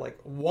canceled after like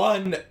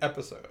one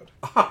episode.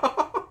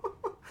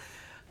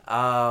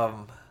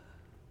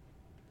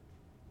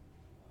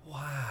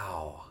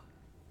 Wow.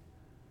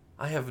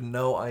 I have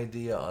no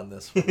idea on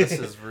this one. This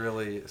is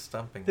really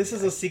stumping This me.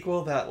 is a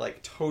sequel that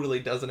like totally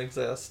doesn't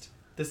exist.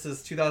 This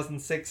is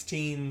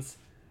 2016's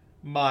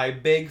My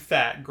Big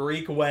Fat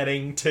Greek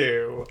Wedding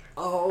 2.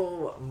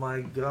 Oh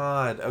my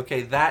god.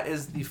 Okay, that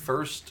is the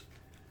first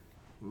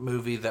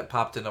movie that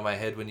popped into my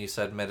head when you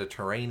said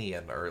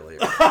Mediterranean earlier.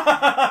 But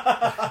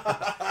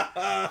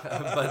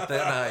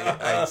then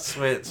I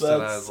switched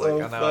and I was so like, oh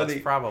no, funny.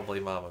 it's probably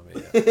Mamma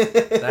Mia.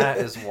 That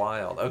is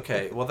wild.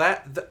 Okay, well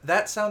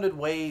that sounded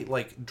way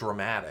like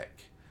dramatic.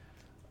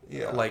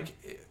 Yeah. Like,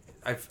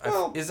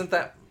 Well- isn't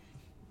that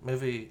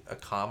movie a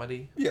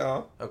comedy?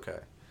 Yeah. Okay.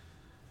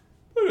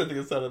 I didn't think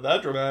it sounded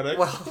that dramatic.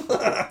 Well,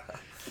 I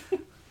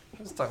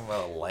was talking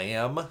about a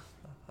lamb.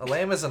 A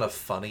lamb isn't a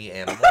funny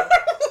animal.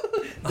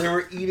 They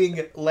were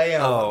eating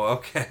lamb. Oh,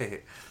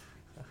 okay.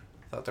 I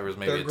thought there was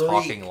maybe They're a Greek.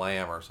 talking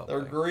lamb or something.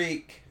 They're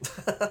Greek.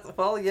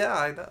 Well, yeah,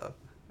 I know.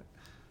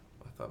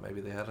 I thought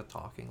maybe they had a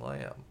talking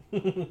lamb.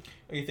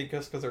 You think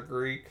that's because they're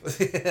Greek? No, I'm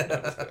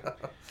just kidding.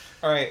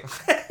 All right.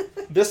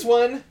 This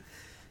one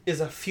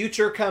is a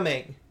future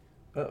coming.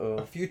 Uh-oh.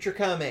 A future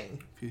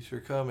coming.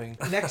 Future coming.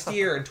 Next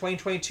year in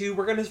 2022,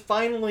 we're gonna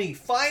finally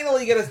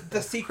get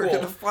the sequel. We're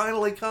gonna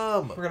finally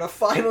come. We're gonna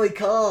finally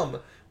come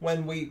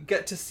when we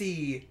get to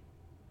see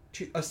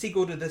a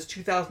sequel to this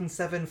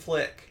 2007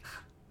 flick.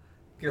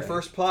 Your Okay.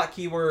 first plot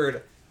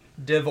keyword: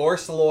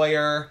 divorce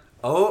lawyer.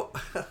 Oh.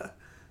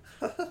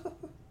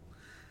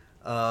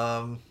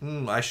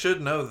 I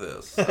should know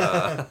this.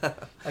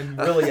 I'm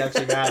really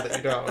actually mad that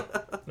you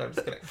don't. No, I'm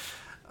just kidding.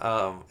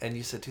 And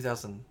you said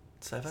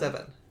 2007?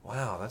 7.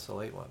 Wow, that's a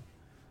late one.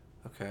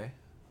 Okay.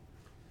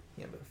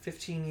 Yeah, but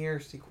 15-year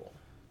sequel.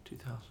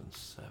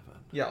 2007.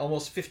 Yeah,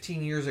 almost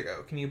 15 years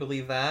ago. Can you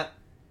believe that?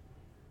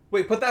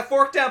 Wait, put that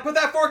fork down! Put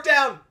that fork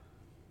down!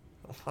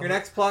 Your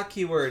next plot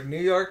keyword: New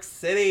York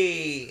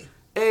City.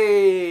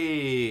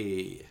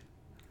 Hey!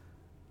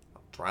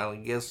 I'm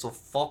trying to get some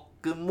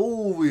fucking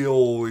movie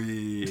over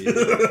here.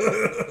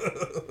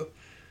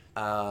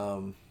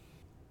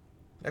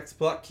 Next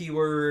plot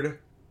keyword: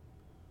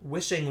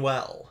 wishing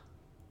well.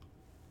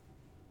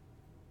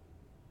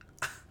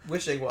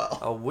 Wishing well.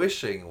 A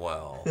wishing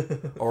well.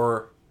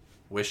 Or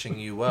wishing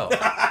you well.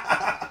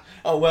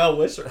 A well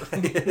wisher.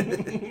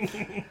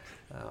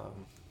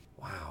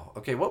 Wow.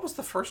 Okay, what was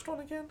the first one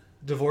again?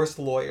 Divorce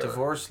lawyer.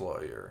 Divorce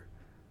lawyer.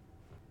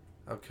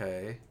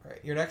 Okay. All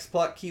right. Your next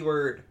plot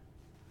keyword: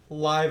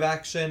 live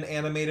action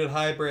animated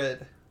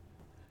hybrid.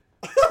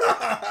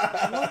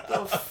 What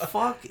the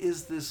fuck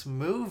is this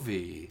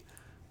movie?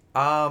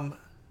 It's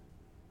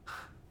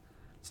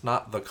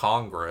not The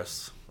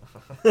Congress.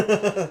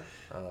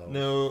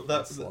 No,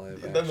 that's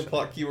live then the action.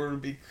 plot keyword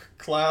would be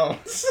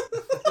clowns.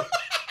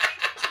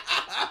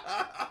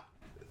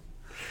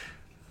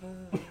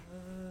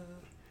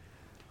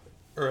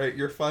 All right,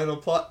 your final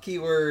plot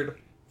keyword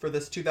for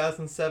this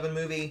 2007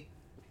 movie: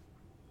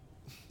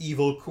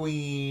 evil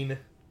queen.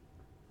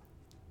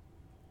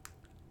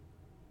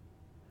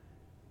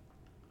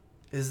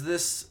 Is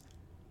this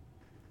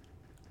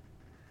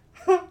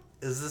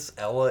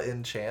Ella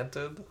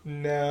Enchanted?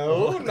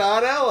 No,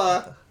 not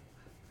Ella.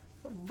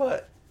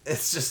 But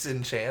it's just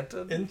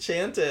Enchanted?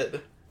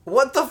 Enchanted.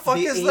 What the fuck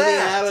the is Amy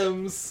that?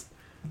 Adams.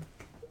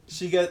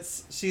 She's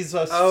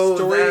a Oh,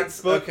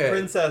 storybook okay.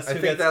 princess I who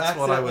think gets that's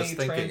what I was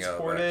accidentally thinking of,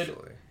 transported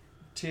actually.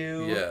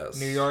 to Yes.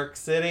 New York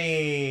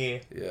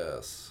City.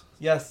 Yes.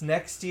 Yes,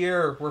 next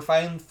year we're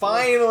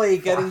finally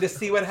getting to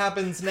see what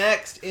happens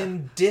next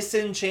in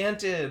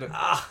Disenchanted.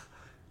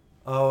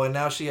 Oh, and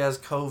now she has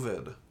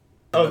COVID.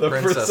 Oh, And the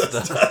princess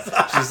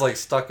does. She's like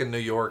stuck in New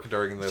York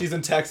during the... She's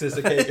in Texas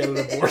and can't get an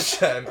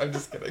abortion. I'm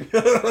just kidding.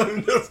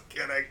 I'm just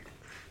kidding.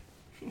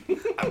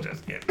 I'm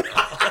just kidding.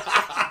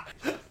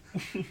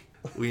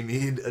 We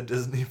need a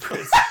Disney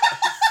princess.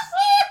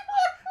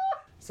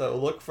 So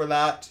look for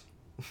that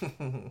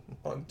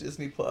on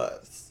Disney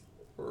Plus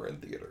or in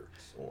theaters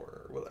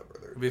or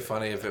whatever. It'd be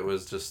funny if it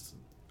was just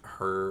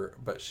her,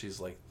 but she's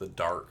like the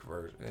dark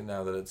version.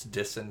 Now that it's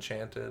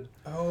Disenchanted,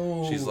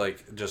 Oh, she's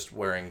like just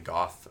wearing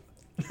goth,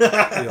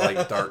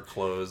 like dark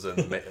clothes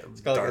and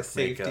got dark like a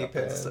safety makeup.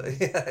 pin. And stuff.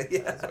 Yeah, yeah.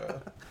 As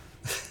well.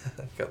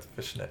 Got the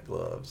fishnet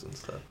gloves and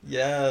stuff.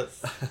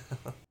 Yes.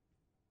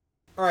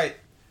 All right.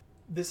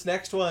 This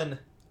next one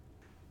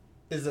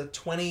is a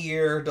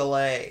 20-year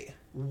delay.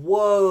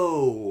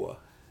 Whoa!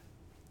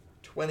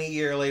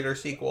 20-year later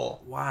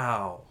sequel.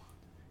 Wow.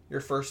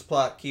 Your first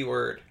plot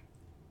keyword: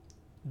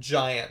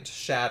 giant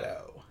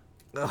shadow.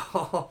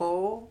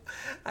 Oh,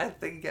 I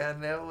think I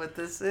know what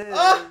this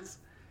is.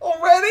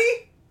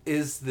 Already?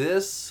 Is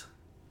this...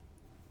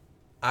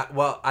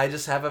 I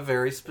just have a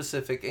very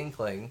specific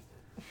inkling.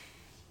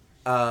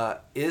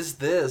 Is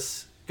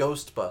this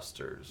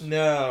Ghostbusters?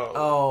 No.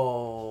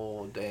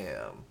 Oh,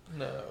 damn.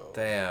 No.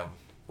 Damn.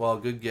 Well,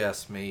 good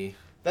guess, me.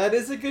 That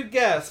is a good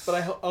guess,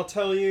 but I'll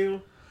tell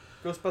you,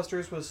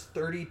 Ghostbusters was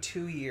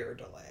 32-year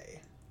delay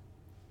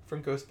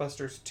from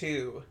Ghostbusters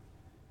 2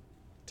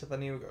 to the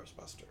new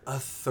Ghostbusters. A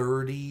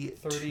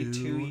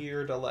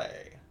 32-year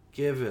delay.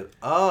 Give it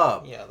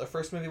up. Yeah, the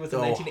first movie was in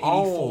Go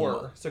 1984,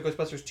 home. so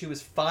Ghostbusters 2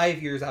 is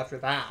 5 years after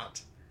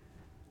that.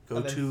 Go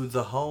And then to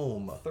the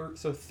home.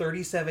 So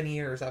 37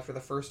 years after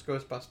the first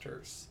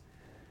Ghostbusters.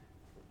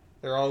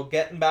 They're all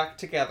getting back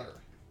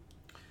together.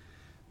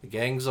 The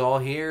gang's all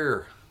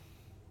here.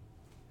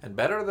 And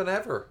better than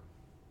ever.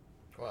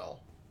 Well,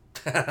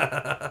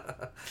 I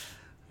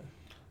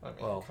mean,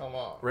 Well, come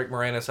on. Rick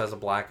Moranis has a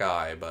black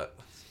eye, but...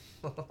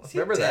 Is he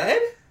Remember dead?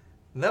 that?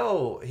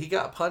 No, he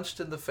got punched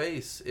in the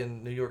face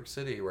in New York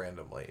City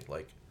randomly,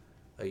 like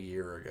a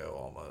year ago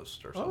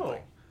almost or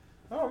something.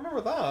 Oh, I don't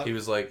remember that. He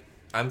was like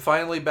I'm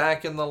finally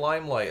back in the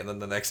limelight, and then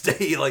the next day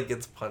he like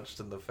gets punched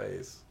in the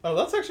face. Oh,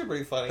 that's actually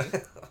pretty funny.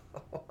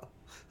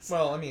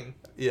 Well, I mean,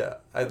 Yeah,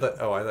 I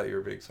thought you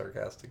were being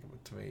sarcastic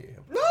to me.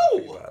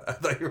 No! I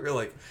thought you were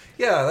like,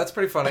 yeah, that's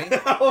pretty funny.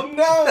 oh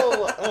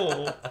no!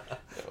 Oh.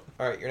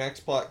 All right, your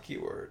next plot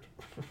keyword.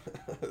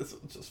 This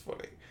is just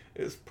funny.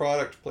 Is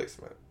product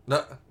placement.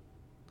 No,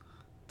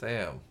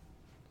 damn.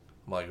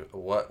 I'm like,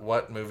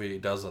 what movie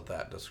doesn't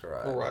that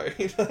describe?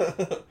 Right.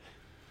 All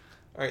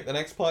right, the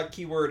next plot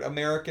keyword: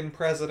 American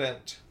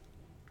president.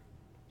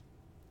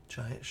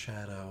 Giant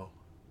shadow.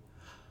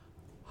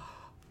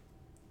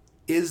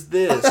 Is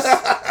this?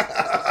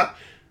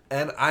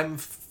 And I'm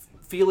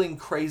feeling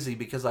crazy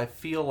because I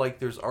feel like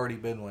there's already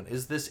been one.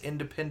 Is this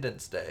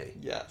Independence Day?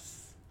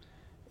 Yes.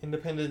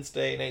 Independence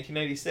Day,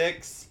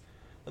 1996,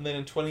 and then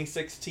in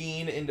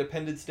 2016,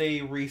 Independence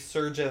Day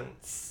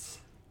Resurgence.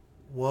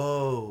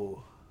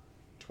 Whoa.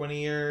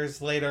 20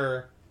 years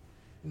later.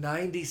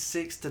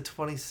 96 to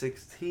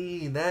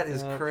 2016. That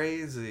is Yep.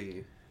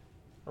 crazy.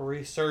 A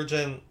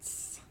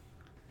resurgence.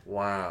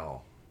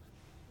 Wow.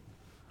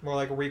 More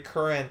like a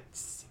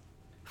recurrence.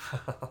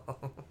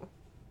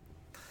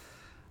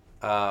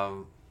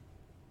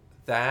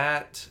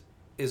 That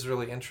is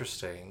really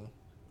interesting.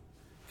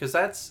 Because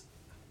that's...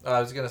 I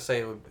was going to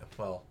say...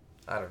 Well,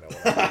 I don't know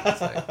what I was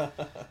going to say.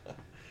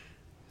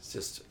 It's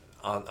just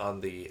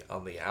on the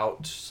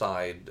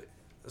outside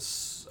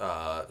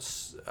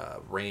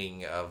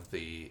ring of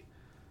the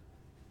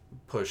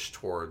push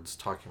towards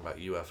talking about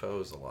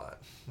UFOs a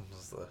lot.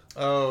 Was the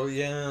Oh,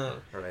 yeah.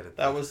 right at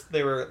That the was...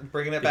 They were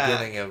bringing it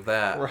beginning back. of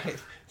that. Right.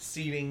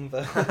 Seeding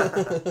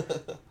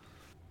the...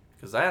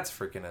 Because that's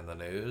freaking in the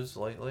news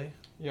lately.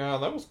 Yeah,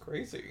 that was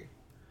crazy.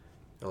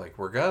 They're like,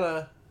 we're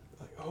gonna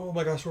Like, oh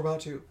my gosh, we're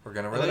about to.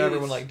 release. And then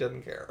everyone, like,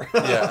 didn't care.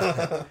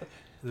 Yeah.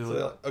 So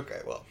they're like, okay,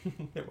 well,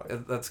 never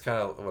mind. That's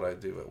kind of what I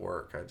do at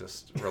work. I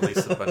just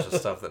release a bunch of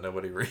stuff that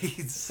nobody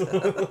reads.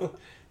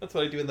 That's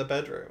what I do in the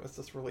bedroom. Is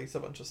just release a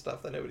bunch of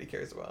stuff that nobody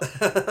cares about.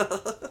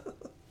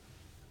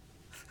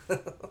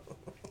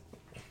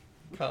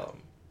 Come.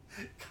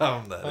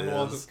 Come, that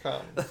Unwanted is.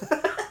 come.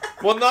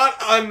 Well, not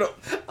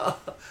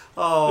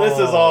Oh. This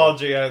is all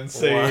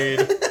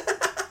GNC.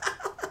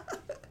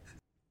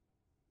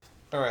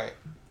 Alright.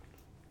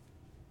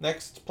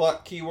 Next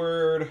plot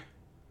keyword.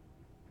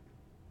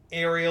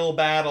 Aerial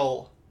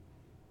battle.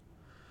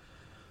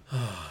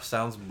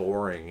 Sounds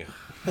boring.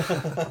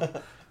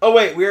 Oh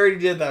wait, we already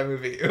did that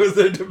movie. It was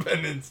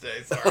Independence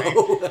Day, sorry.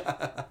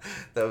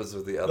 That was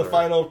with the other. The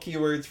final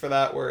keywords for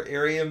that were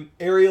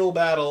aerial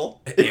battle.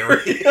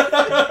 Aerial.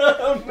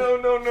 No.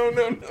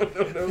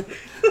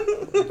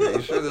 Are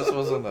you sure this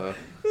wasn't a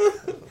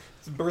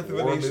It's Birth of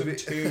a war Nation movie?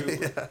 2.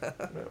 Yeah.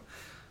 No.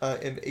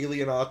 And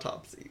Alien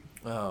Autopsy.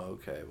 Oh,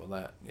 okay. Well,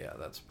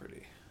 that's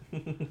pretty.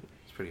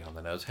 It's pretty on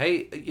the nose.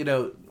 Hey,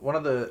 one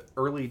of the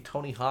early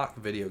Tony Hawk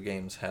video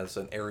games has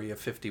an Area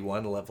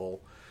 51 level,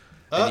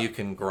 and you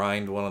can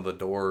grind one of the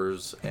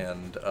doors,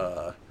 and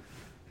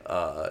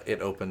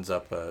it opens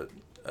up a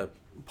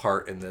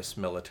part in this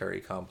military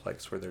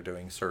complex where they're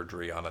doing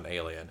surgery on an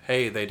alien.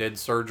 Hey, they did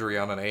surgery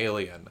on an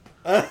alien.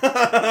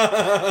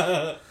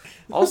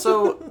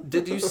 Also,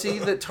 did you see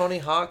that Tony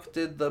Hawk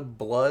did the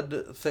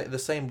the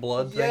same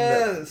blood thing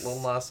that Lil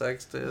Nas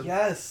X did?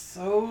 Yes,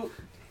 so...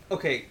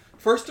 Okay,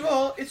 first of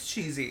all, it's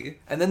cheesy.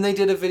 And then they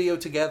did a video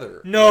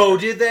together. No,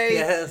 did they?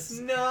 Yes.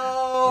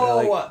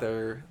 No!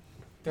 They're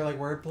They're like,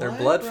 we're blood, They're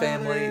blood brothers.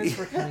 family.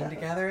 We're coming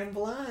together in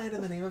blood,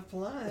 in the name of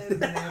blood, in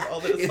the name of all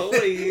that is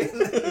holy. in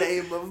the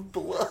name of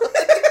blood.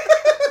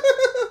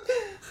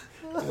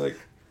 like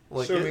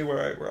show me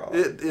where I'm wrong.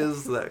 It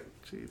is that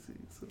cheesy.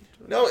 Sometimes.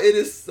 No, it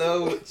is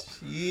so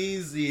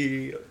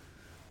cheesy.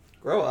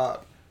 Grow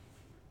up.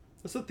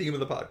 That's the theme of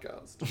the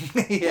podcast.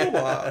 Yeah.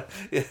 Grow up.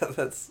 Yeah,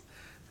 that's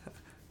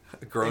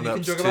grown And you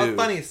ups can too. joke about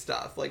funny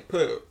stuff, like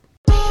poop.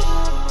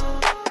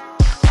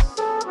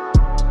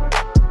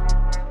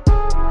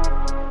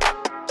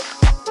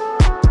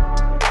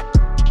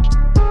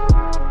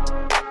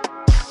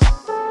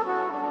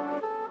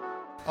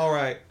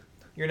 Alright,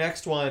 your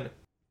next one.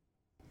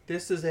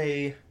 This is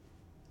a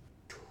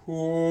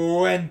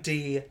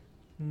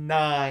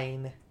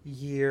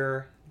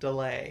 29-year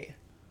delay.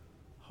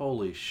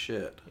 Holy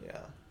shit. Yeah.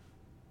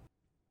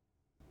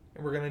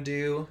 And we're going to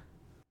do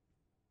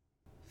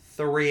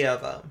 3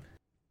 of them.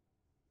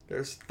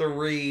 There's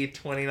 3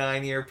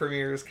 29-year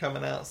premieres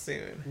coming out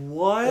soon.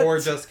 What? Or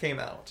just came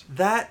out.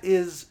 That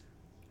is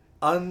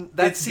that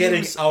It's seems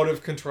getting out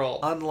of control.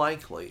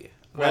 unlikely.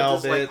 Well,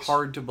 that is like bitch.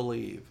 hard to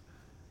believe.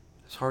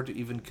 It's hard to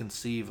even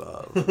conceive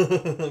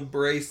of.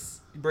 Brace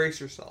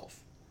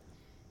yourself.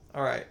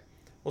 All right.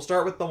 We'll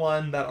start with the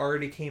one that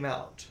already came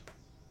out.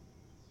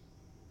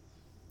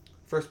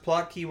 First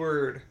plot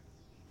keyword.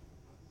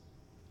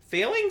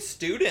 Failing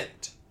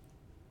student.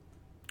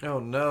 Oh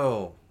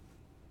no.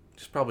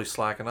 She's probably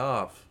slacking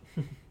off.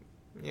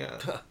 Yeah.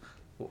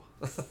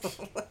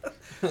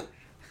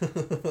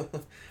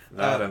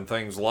 That and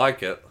things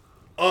like it.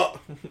 Oh.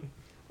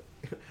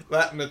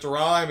 That and its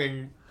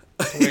rhyming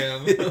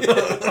twin.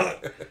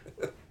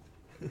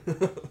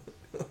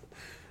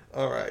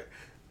 All right.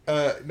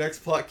 Next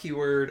plot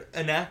keyword,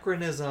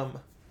 anachronism.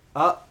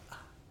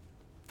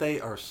 They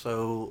are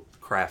so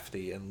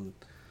crafty and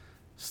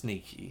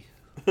sneaky.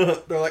 They're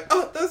like,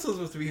 oh, this was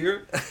supposed to be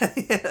here.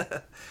 Yeah.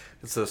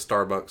 It's a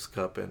Starbucks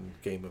cup in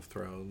Game of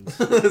Thrones.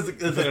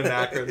 It's an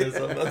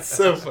anachronism. That's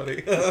so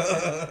funny.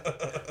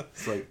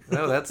 It's like,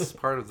 no, that's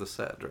part of the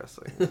set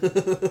dressing.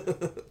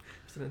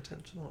 It's an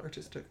intentional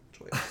artistic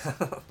choice.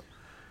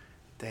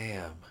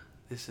 Damn,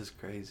 this is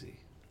crazy.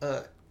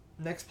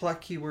 Next plot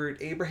keyword,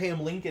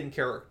 Abraham Lincoln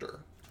character.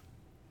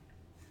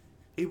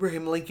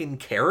 Abraham Lincoln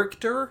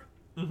character?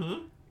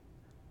 Mm-hmm.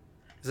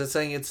 Is that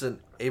saying it's an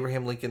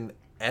Abraham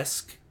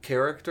Lincoln-esque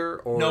character?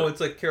 Or No,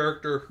 it's a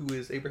character who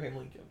is Abraham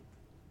Lincoln.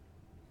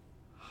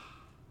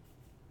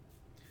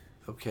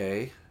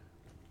 Okay.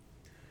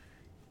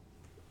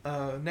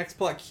 Next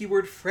plot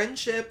keyword,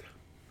 friendship.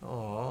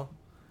 Aw.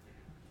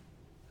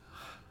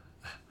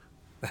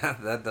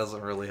 That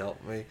doesn't really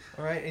help me.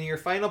 All right, and your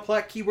final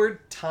plot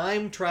keyword,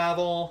 time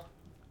travel.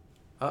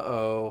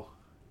 Uh-oh.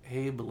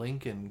 Abe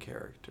Lincoln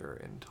character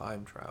in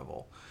time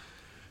travel.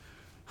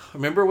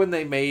 Remember when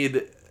they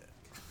made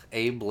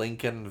Abe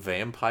Lincoln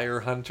Vampire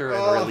Hunter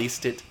and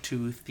released it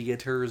to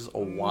theaters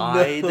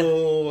wide?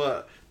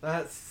 No,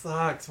 that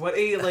sucks. What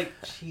a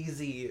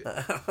cheesy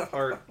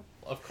part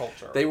of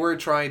culture. They were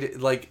trying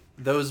to,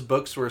 those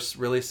books were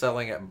really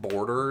selling at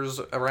Borders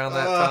around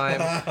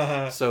that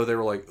time. So they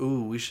were like,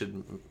 ooh, we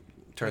should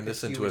turn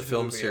this into a huge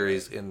film movie of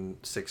series in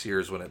 6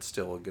 years when it's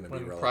still going to be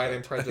when relevant. Pride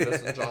and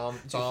Prejudice and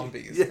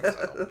zombies comes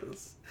out.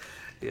 Yes.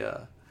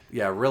 Yeah.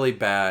 Yeah, really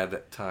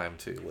bad time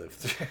to live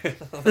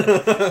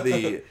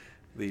through.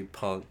 the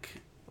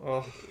punk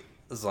Oh,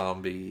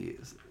 zombie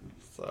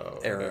so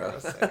era.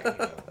 embarrassing.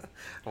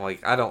 I'm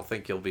like, I don't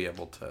think you'll be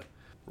able to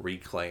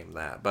reclaim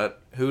that.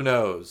 But who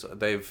knows?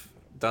 They've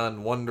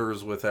done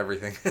wonders with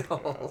everything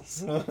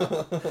else.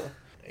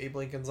 Abe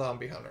Lincoln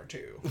Zombie Hunter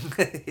 2.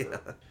 Yeah.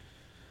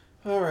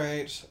 All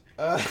right.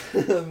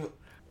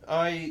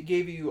 I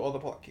gave you all the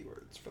plot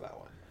keywords for that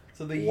one.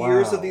 So the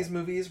years of Wow. these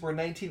movies were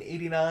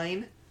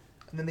 1989,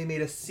 and then they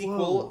made a sequel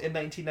Whoa. in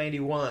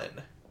 1991.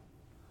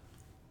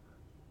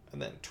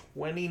 And then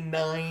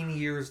 29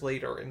 years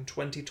later in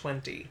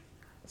 2020.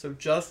 So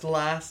just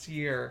last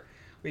year,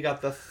 we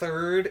got the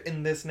third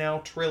in this now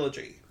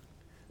trilogy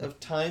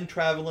of time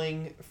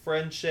traveling,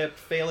 friendship,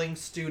 failing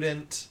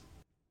student,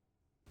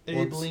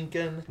 Abe Well,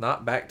 Lincoln.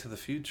 Not Back to the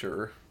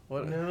Future.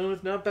 What? No,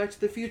 it's not Back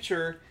to the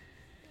Future.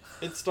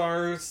 It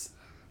stars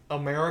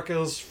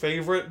America's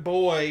favorite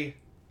boy,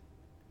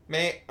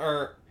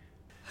 Bill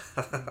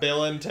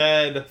and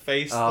Ted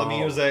Face the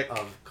Music.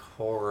 Of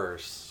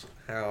course.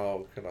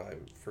 How could I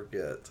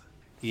forget?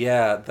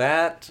 Yeah,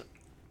 that...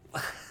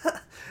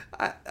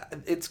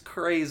 it's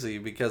crazy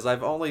because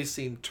I've only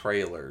seen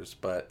trailers,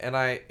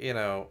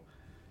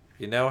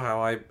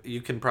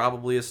 you can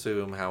probably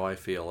assume how I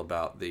feel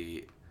about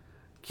the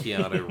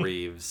Keanu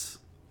Reeves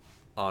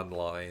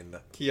online.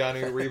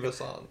 Keanu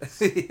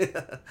Reeves-ons.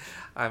 Yeah.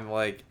 I'm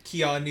like,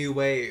 Keanu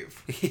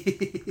Wave.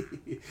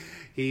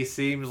 he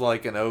seems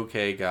like an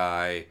okay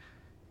guy.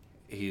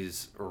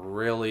 He's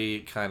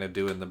really kind of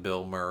doing the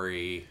Bill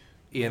Murray,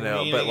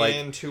 but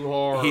in too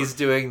hard. he's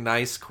doing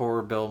nice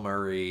core Bill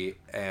Murray,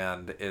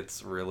 and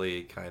it's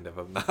really kind of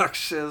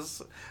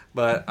obnoxious.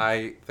 But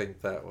I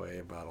think that way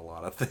about a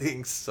lot of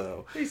things.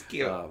 So He's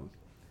cute.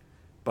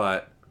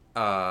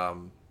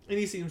 And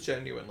he seems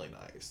genuinely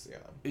nice, yeah.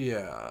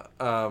 yeah.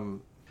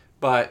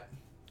 But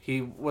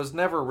he was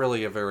never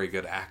really a very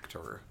good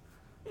actor.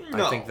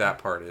 No. I think that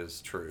part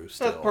is true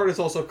still. That part is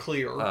also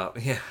clear.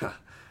 Yeah.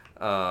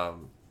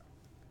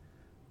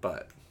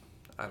 But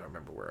I don't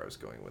remember where I was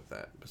going with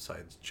that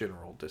besides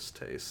general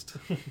distaste.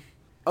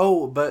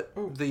 But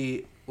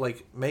the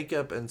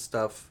makeup and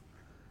stuff,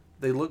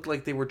 they looked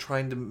like they were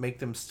trying to make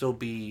them still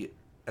be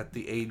at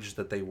the age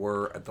that they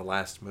were at the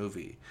last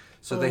movie.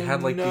 So they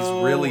had these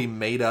really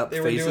made up They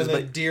were faces, doing the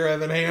but Dear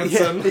Evan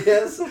Hansen.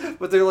 yes,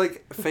 but they're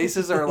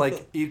faces are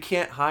you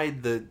can't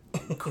hide the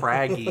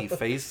craggy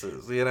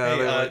faces, Hey,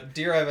 They're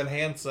Dear Evan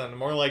Hansen,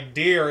 more like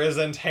Dear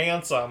isn't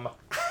handsome.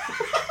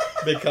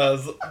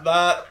 Because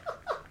that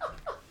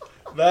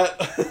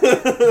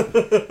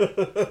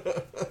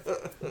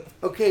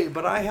okay,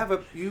 but I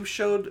have you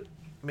showed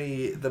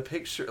me the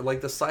picture,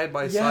 the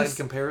side-by-side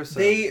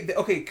comparison.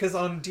 Because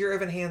on Dear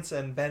Evan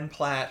Hansen, Ben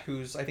Platt,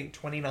 who's I think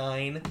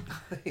 29,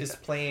 is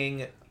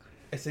playing,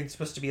 I think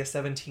supposed to be a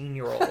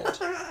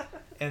 17-year-old.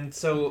 And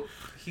so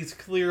he's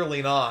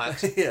clearly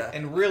not. Yeah.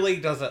 And really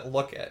doesn't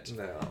look it.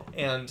 No.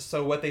 And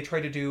so what they try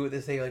to do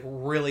is they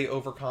really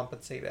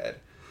overcompensated.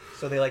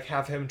 So they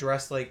have him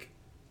dressed like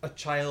a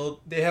child.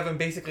 They have him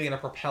basically in a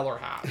propeller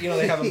hat.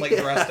 They have him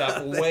dressed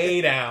up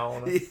way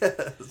down.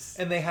 Yes.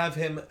 And they have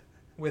him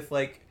with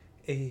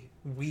a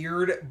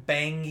weird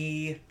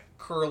bangy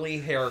curly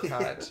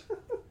haircut.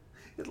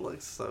 It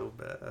looks so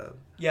bad.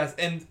 Yes,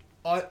 and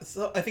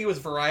So I think it was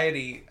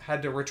Variety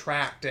had to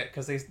retract it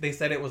because they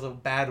said it was a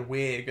bad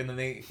wig, and then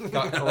they they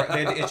had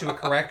to issue a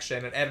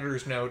correction, an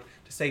editor's note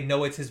to say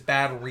no, it's his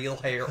bad real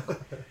hair.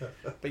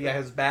 But yeah,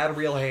 his bad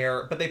real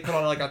hair. But they put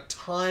on like a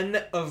ton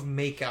of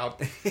makeup,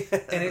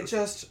 and it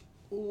just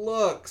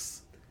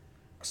looks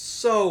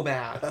so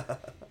bad.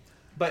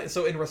 But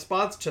so in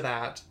response to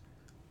that,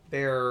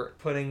 they're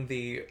putting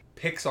the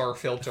Pixar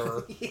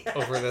filter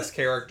over this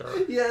character.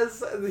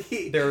 Yes,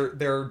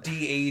 They're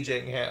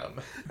de-aging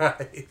him.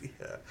 right.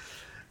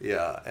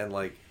 Yeah, and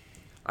like,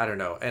 I don't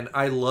know, and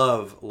I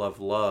love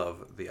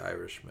The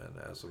Irishman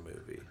as a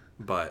movie,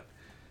 but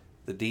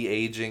the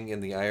de-aging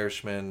in The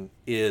Irishman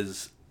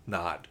is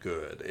not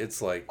good.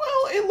 It's like,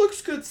 Well, it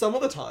looks good some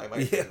of the time.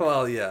 I think.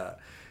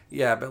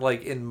 yeah, but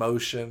like in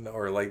motion,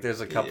 or like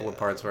there's a couple of Yeah.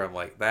 parts where I'm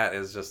like, that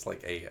is just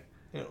like a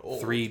Oh,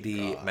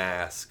 3D God.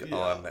 mask Yeah.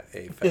 on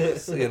a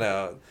face,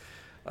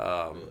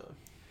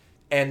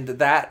 and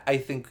that, I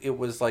think it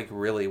was like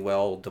really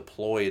well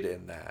deployed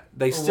in that.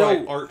 They still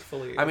Right,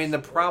 artfully. I mean, the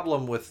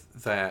problem with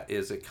that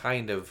is it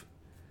kind of,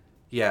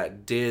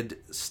 did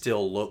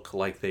still look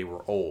like they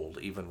were old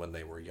even when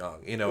they were young.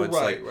 It's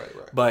Right, like,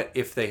 right. but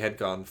if they had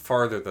gone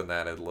farther than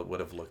that, it would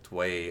have looked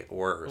way A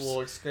worse.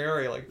 little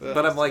scary like this.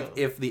 But I'm like,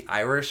 yeah. if The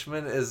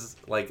Irishman is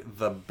like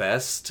the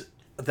best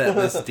that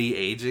this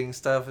de-aging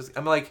stuff is,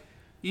 I'm like,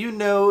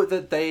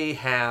 that they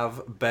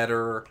have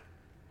better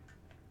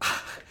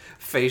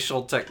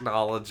facial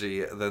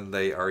technology than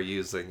they are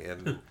using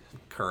in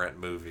current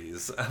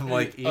movies. I'm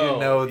like, that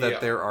yeah.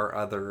 there are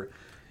other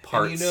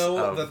parts And you know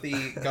of... that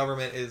the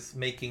government is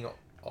making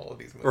all of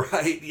these movies.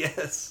 Right,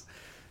 yes.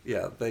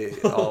 Yeah, they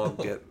all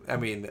get... I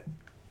mean,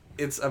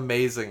 it's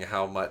amazing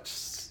how much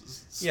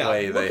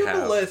sway look they at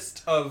have. the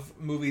list of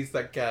movies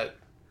that get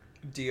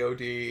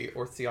DOD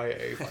or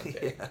CIA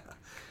funding. Yeah.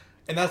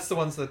 And that's the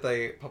ones that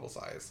they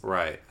publicize.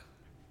 Right.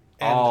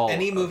 And All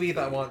any movie of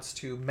that the- wants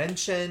to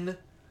mention,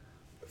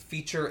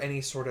 feature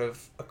any sort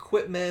of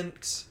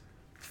equipment,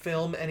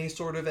 film any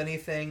sort of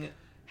anything,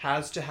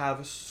 has to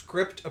have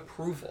script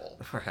approval.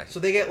 Right. So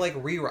they get like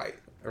rewrite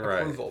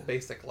Right. approval,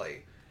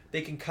 basically.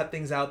 They can cut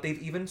things out.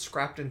 They've even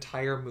scrapped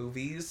entire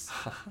movies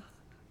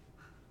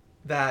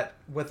that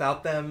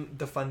without them,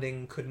 the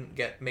funding couldn't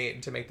get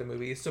made to make the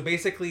movies. So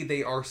basically,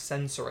 they are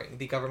censoring.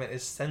 The government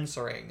is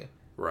censoring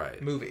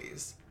Right.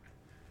 movies.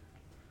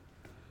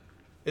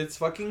 It's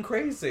fucking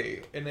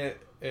crazy, and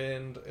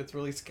it's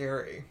really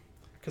scary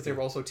because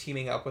they're also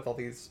teaming up with all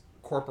these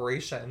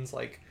corporations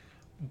like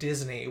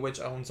Disney,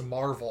 which owns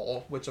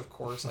Marvel, which of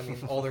course, I mean,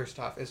 all their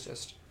stuff is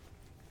just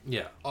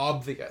Yeah.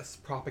 obvious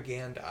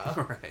propaganda.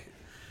 Right.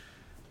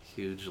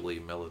 Hugely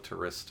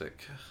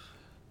militaristic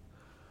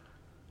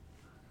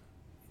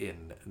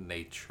in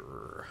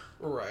nature.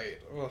 Right.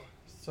 Ugh,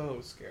 so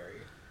scary.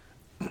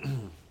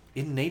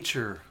 In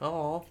nature.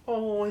 Oh.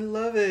 Oh, I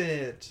love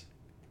it.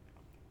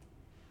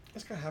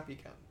 It's got happy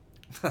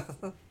again.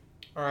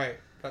 All right,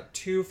 got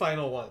two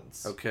final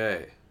ones.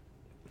 Okay.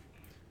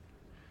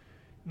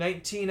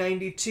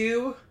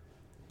 1992,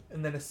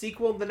 and then a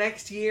sequel the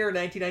next year,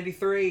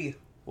 1993.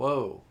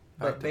 Whoa.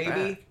 But Back to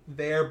baby, back.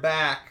 they're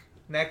back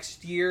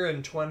next year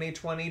in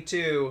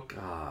 2022.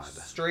 God.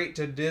 Straight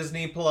to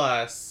Disney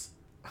Plus.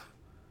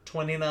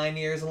 29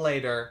 years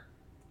later.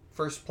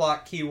 First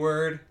plot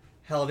keyword,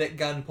 held at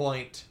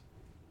gunpoint.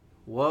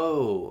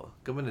 Whoa.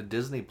 Coming to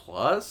Disney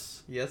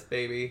Plus? Yes,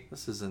 baby.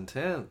 This is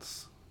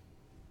intense.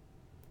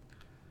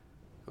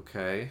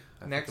 Okay. I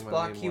think Next I'm gonna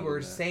plot need more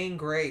keyword, than that. saying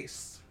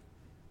grace.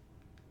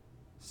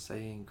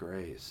 Saying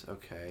grace.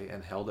 Okay.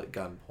 And held at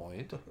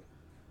gunpoint.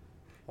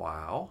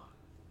 Wow.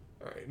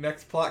 Alright,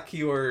 next plot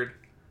keyword.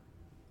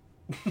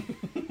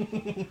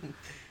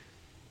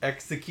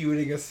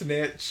 Executing a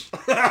snitch.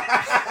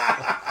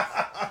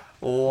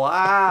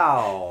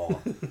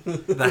 Wow.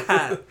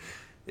 That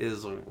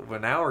is... Well,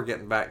 now we're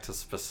getting back to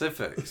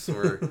specifics.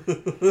 We're...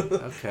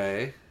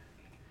 Okay.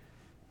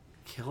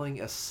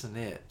 Killing a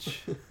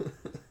snitch.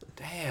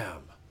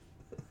 Damn.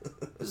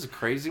 This is a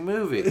crazy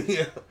movie.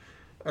 Yeah.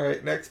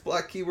 Alright, next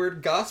plot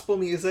keyword, gospel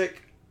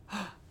music.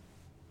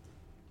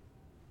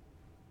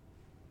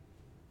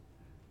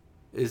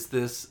 Is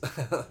this...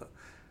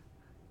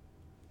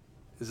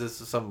 Is this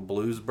some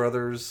Blues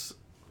Brothers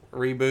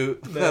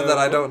reboot No. that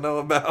I don't know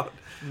about?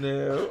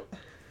 No.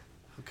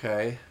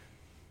 Okay.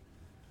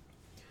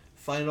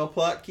 Final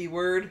plot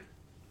keyword,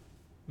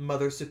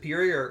 Mother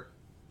Superior.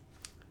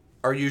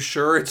 Are you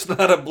sure it's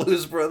not a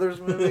Blues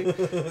Brothers movie?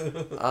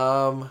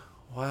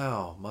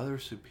 Wow. Mother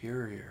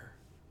Superior.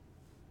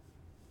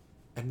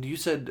 And you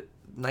said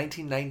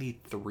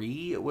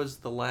 1993 was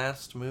the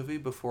last movie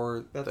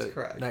before That's the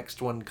correct. next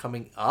one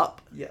coming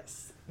up?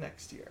 Yes,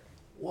 next year.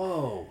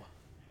 Whoa.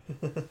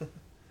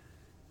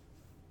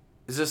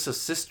 Is this a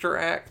sister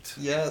act?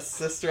 Yes,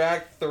 Sister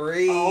Act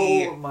 3.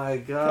 Oh my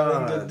Coming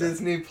to god.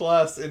 Disney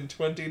Plus in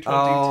 2022.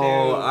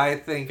 Oh, I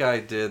think I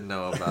did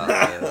know about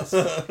this.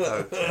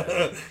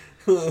 Okay.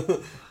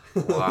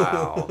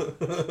 Wow.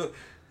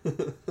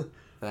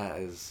 That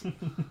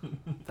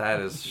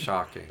is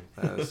shocking.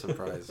 That is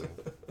surprising.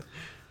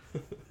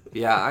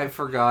 Yeah, I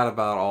forgot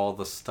about all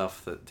the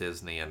stuff that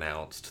Disney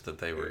announced that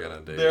they were going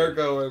to do. They're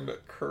going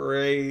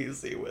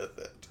crazy with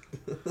it.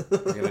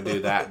 They're going to do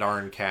That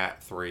Darn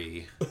Cat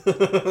 3.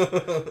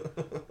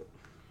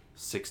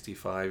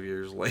 65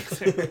 years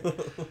later.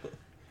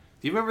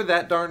 Do you remember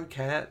That Darn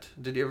Cat?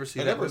 Did you ever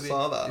see I that never movie?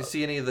 saw that. Did you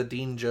see any of the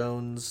Dean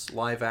Jones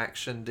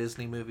live-action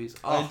Disney movies?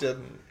 I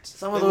didn't.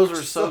 Some of It those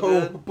looked are so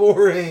good.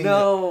 boring.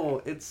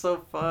 No, it's so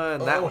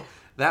fun. Oh.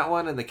 That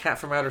one and The Cat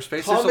from Outer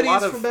Space. Comedies There's a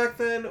lot of... from back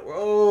then.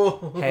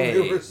 Oh, they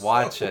Hey, were so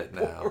watch it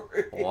now.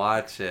 boring.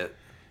 Watch it.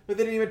 But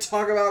they didn't even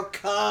talk about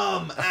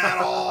cum at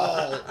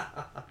all.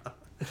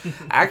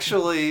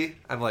 Actually,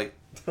 I'm like,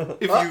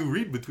 if you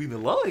read between the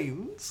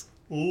lines...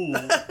 Ooh.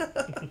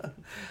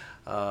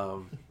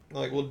 Um,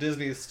 Like, well,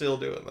 Disney's still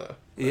doing the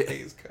Yeah.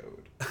 Hays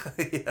Code.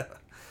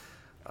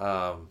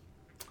 yeah.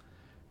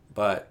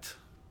 But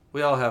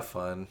we all have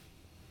fun.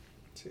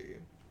 See.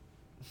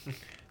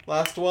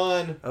 Last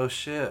one. Oh,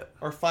 shit.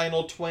 Our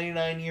final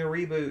 29-year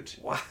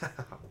reboot. Wow.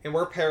 And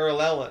we're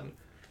paralleling.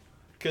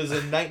 Because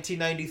in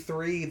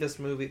 1993, this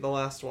movie, the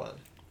last one.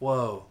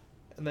 Whoa.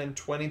 And then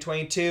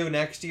 2022,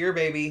 next year,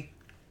 baby.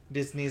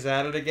 Disney's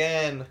at it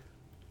again.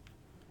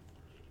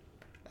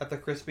 At the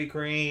Krispy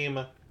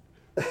Kreme.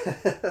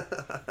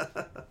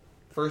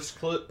 First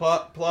clue.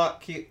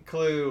 Plot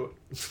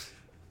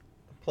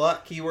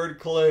keyword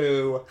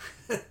clue.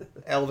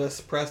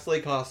 Elvis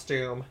Presley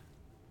costume.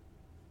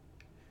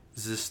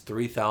 Is this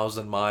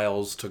 3,000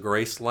 Miles to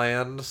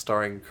Graceland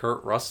starring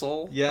Kurt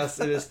Russell? Yes,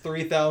 it is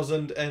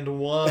 3,001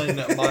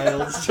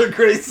 miles to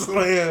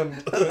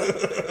Graceland.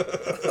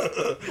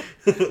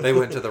 They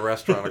went to the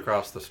restaurant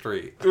across the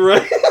street.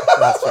 Right?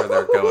 That's where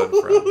they're going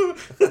from.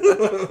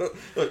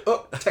 Like,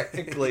 oh,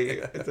 technically,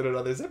 it's in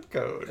another zip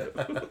code.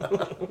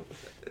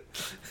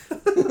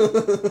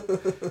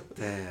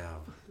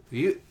 Damn.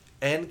 You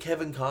and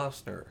Kevin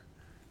Costner.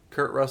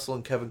 Kurt Russell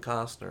and Kevin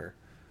Costner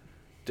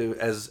do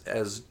as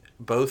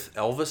both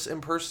Elvis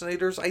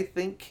impersonators, I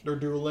think. They're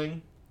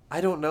dueling.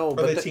 I don't know. Or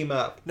but they team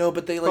up. No,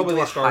 but they like Probably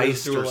do a they started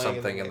heist or dueling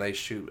something and and they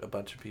shoot a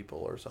bunch of people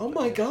or Oh something.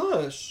 my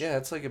gosh. Yeah,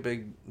 it's like a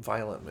big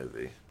violent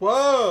movie.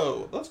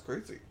 Whoa, that's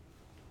crazy.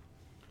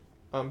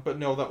 But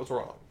no, that was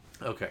wrong.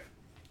 Okay.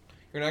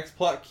 Your next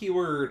plot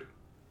keyword,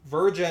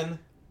 virgin.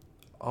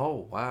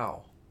 Oh,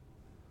 wow.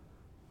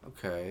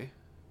 Okay.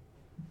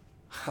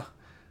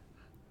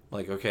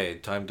 Like, okay,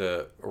 time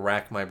to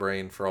rack my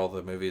brain for all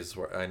the movies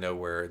where I know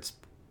where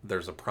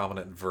there's a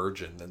prominent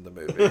virgin in the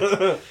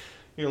movie.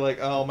 You're like,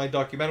 oh, my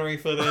documentary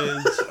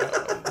footage.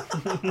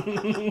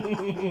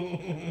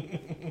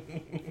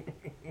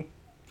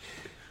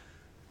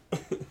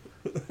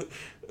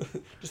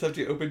 Just have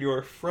to open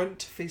your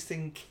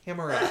front-facing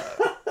camera.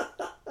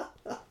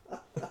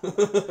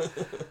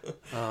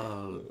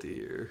 Oh,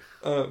 dear.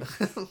 All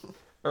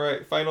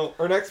right,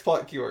 our next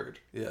plot keyword.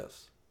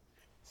 Yes.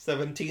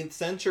 17th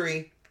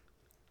century.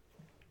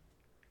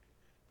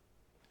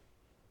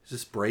 Is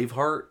this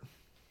Braveheart?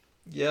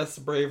 Yes,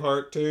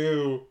 Braveheart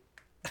too.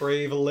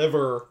 Brave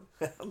liver.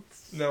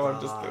 No,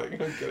 I'm just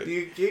kidding. I'm kidding.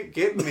 You keep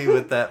getting me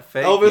with that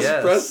fake Elvis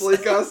yes. Presley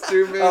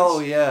costume, bitch. Oh,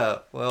 yeah.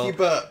 Well, Keep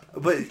up.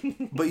 But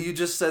you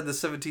just said the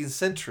 17th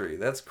century.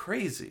 That's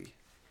crazy.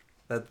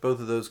 That both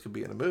of those could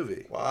be in a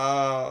movie.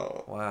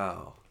 Wow.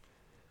 Wow.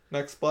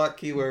 Next plot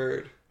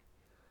keyword.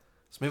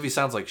 This movie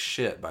sounds like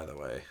shit, by the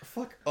way.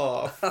 Fuck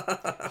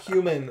off.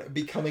 Human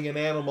becoming an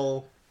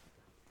animal.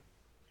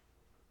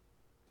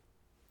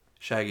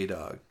 Shaggy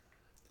Dog.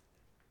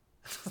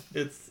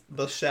 It's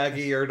the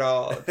shaggier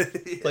dog.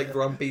 Like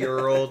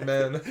grumpier old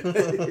men.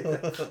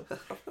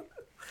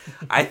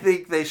 I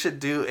think they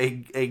should do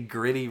a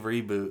gritty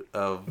reboot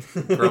of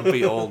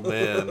Grumpy Old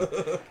Men,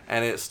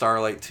 and it star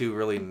like two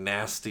really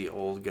nasty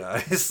old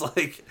guys.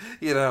 Like,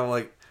 you know,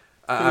 like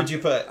Who would you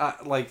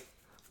put? like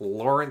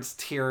Lawrence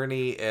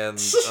Tierney and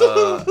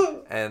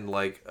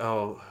like,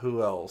 oh,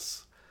 who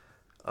else?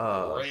 Ray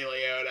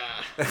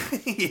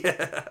Liotta.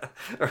 Yeah,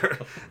 or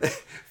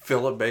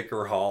Philip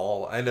Baker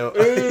Hall. I know.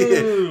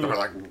 Ooh. They're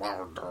like,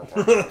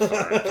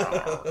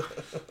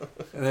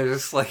 and they're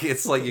just like,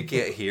 it's like you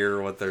can't hear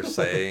what they're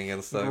saying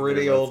and stuff.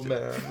 Gritty old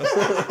man.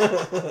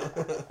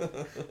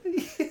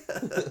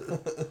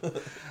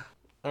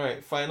 All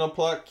right, final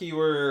plot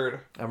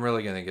keyword. I'm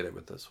really gonna get it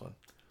with this one.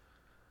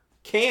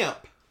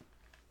 Camp.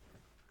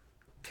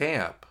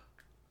 Camp.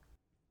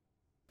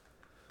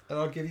 And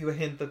I'll give you a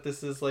hint that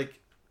this is like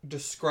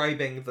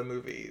describing the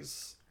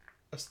movie's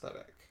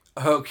aesthetic,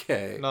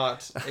 Okay.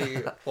 not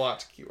a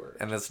plot keyword.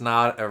 And it's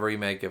not a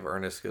remake of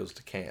Ernest Goes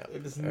to Camp.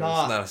 It is Or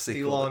not, a the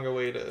sequel.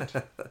 long-awaited.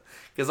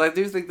 Because I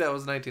do think that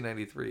was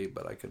 1993,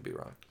 but I could be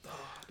wrong.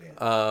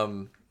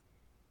 Damn.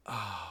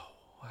 Oh,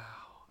 wow.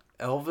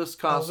 Elvis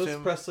costume.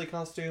 Elvis Presley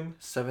costume.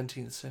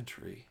 17th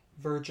century.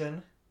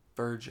 Virgin.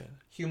 Virgin.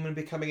 Human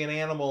becoming an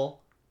animal.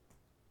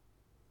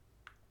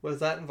 What does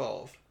that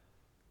involve?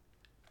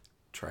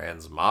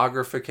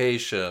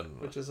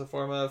 Transmogrification. Which is a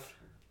form of...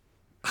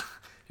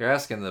 You're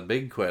asking the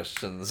big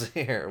questions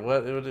here.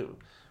 What would it...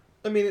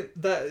 I mean,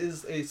 that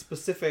is a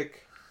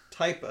specific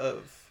type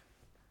of...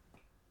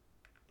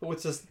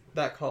 What's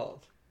that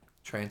called?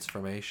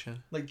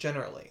 Transformation? Like,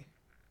 generally.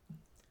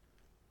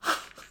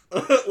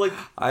 Like,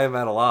 I am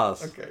at a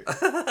loss. okay.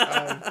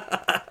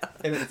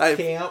 And it's I-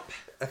 camp.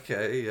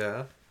 Okay,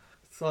 yeah.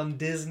 It's on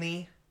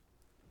Disney.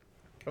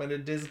 Coming to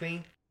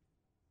Disney.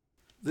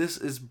 This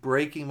is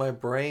breaking my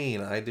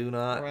brain. I do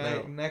not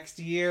Right. know. Next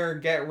year,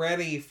 get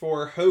ready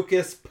for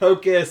Hocus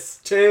Pocus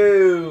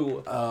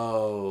 2.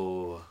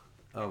 Oh,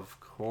 of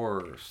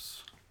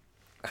course.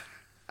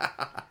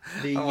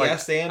 The I'm like,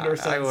 Yes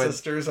Anderson I would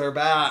sisters are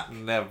back.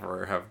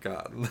 never have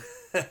gotten.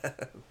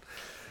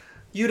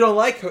 You don't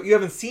like you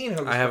haven't seen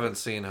Hocus I haven't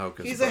seen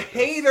Hocus He's Pocus. a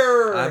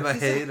hater. I'm a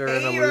He's hater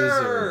and a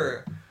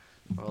loser.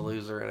 A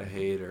loser and a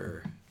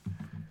hater.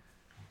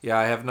 Yeah,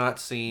 I have not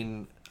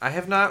seen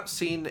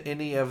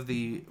any of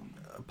the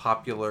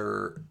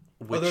popular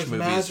witch there's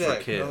movies magic. for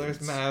kids. No,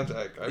 there's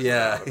magic. I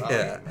Yeah, forgot about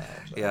yeah.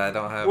 magic. Yeah, I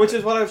don't have Which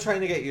is what I was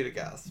trying to get you to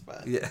guess,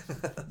 but Yeah.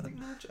 like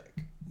magic.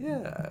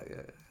 yeah.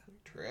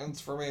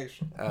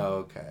 Transformation. Oh,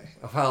 okay.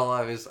 Well,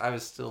 I was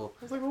still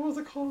I was like, what was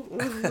it called?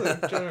 What was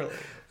it generally?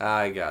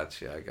 I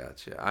got you.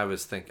 I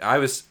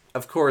was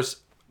of course,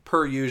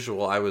 per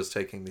usual, I was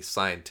taking the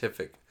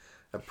scientific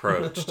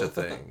approach to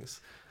things.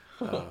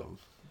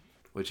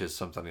 Which is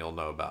something you'll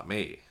know about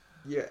me.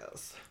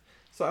 Yes.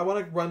 So I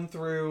want to run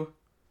through.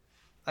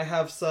 I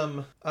have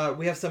some.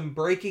 We have some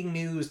breaking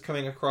news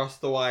coming across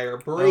the wire.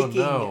 Breaking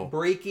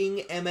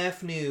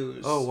MF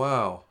news. Oh,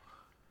 wow.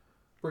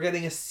 We're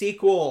getting a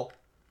sequel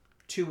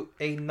to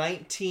a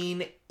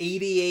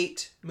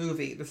 1988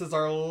 movie. This is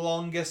our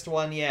longest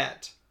one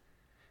yet.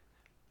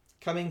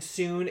 Coming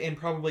soon in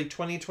probably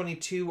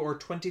 2022 or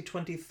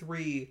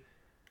 2023.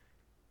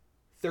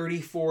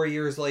 34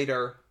 years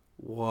later.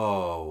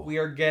 Whoa. We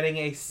are getting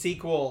a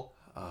sequel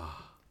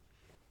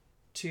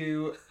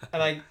to,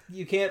 and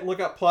you can't look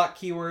up plot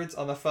keywords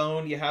on the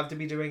phone. You have to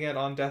be doing it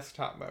on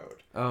desktop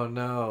mode. Oh,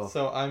 no.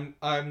 So I'm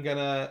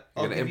gonna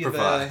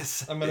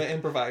improvise. I'm gonna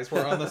improvise.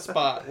 We're on the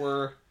spot.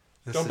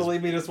 Don't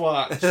believe me, just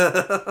watch.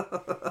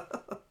 The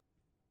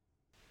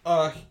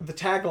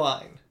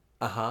tagline.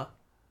 Uh-huh.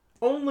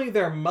 Only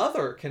their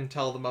mother can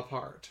tell them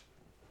apart.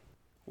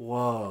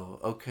 Whoa.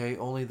 Okay,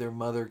 only their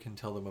mother can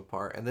tell them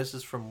apart. And this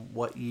is from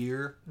what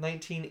year?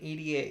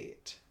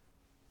 1988.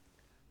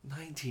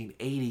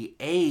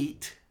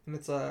 1988? And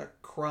it's a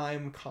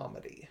crime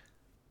comedy.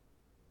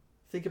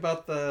 Think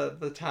about the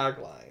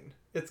tagline.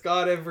 It's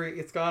got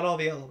all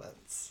the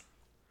elements.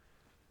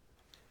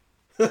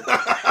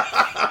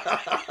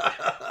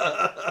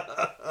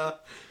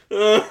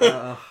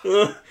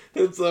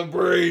 It's a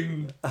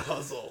brain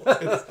puzzle.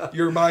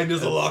 Your mind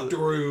is a locked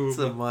room. It's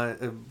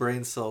a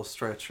brain cell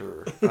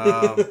stretcher.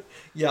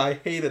 Yeah, I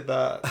hated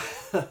that.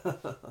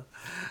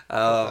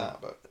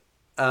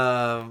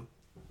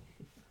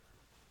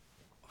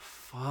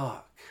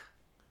 Fuck.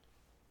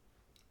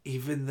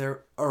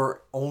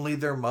 Only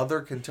their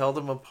mother can tell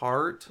them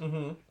apart?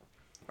 Mm-hmm.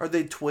 Are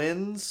they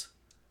twins?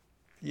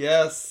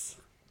 Yes.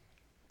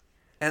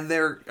 And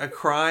they're a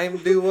crime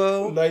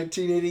duo?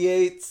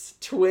 1988's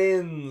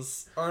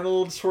Twins.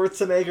 Arnold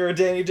Schwarzenegger,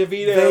 Danny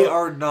DeVito. They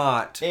are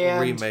not and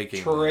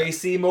remaking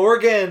Tracy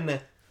Morgan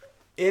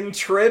in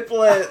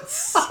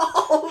triplets.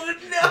 Oh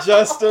no!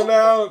 Just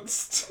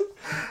announced.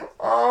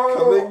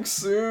 Coming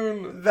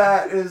soon.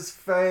 That is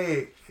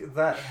fake.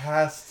 That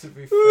has to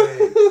be fake.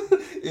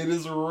 It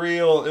is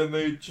real, and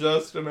they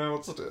just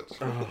announced it.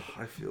 Oh,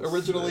 I feel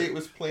Originally, sick. it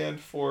was planned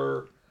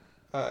for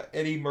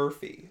Eddie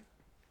Murphy.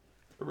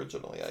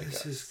 Originally, I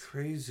guess. This is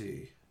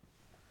crazy.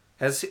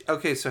 Has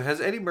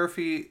Eddie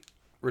Murphy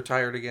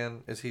retired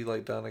again? Is he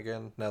done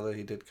again now that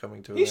he did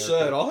Coming to He America?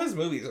 should. All his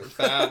movies are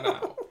bad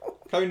now.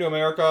 Coming to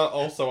America,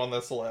 also on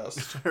this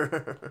list.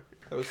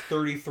 That was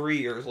 33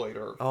 years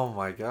later. Oh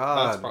my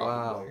god! That's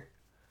probably.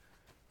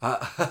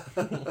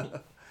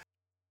 Wow.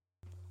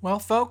 Well,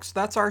 folks,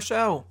 that's our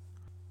show.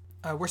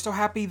 We're so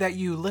happy that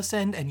you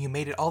listened and you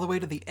made it all the way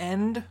to the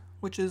end,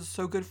 which is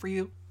so good for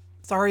you.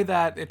 Sorry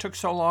that it took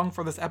so long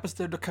for this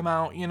episode to come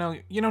out. You know,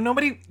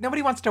 nobody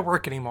wants to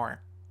work anymore.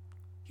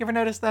 You ever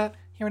notice that?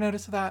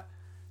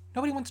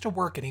 Nobody wants to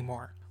work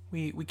anymore.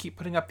 We keep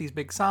putting up these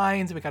big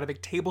signs. We got a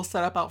big table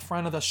set up out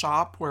front of the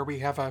shop where we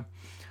have a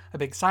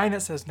big sign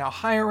that says now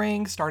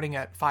hiring, starting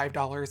at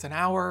 $5 an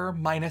hour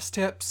minus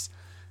tips.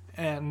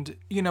 And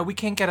we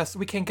can't get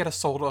a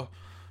soul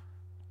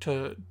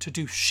to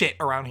do shit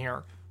around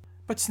here.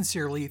 But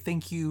sincerely,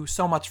 thank you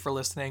so much for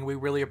listening. We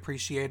really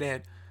appreciate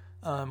it.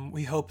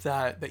 We hope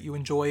that you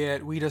enjoy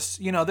it. We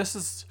just, this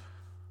is,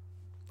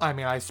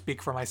 I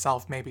speak for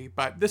myself maybe,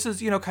 but this is,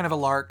 kind of a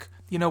lark.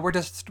 We're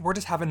just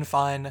having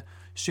fun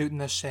shooting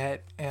this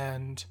shit,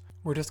 and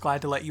we're just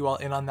glad to let you all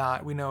in on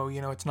that. We know,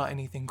 it's not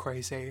anything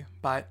crazy,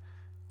 but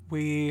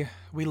we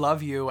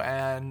love you,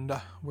 and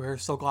we're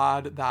so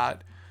glad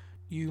that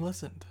you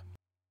listened.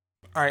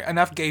 All right,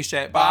 enough gay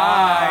shit.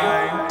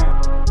 Bye.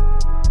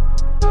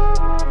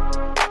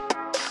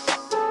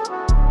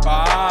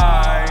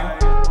 Bye.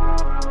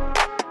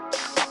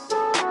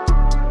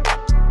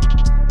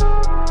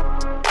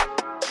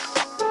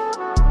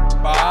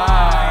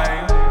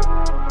 Bye.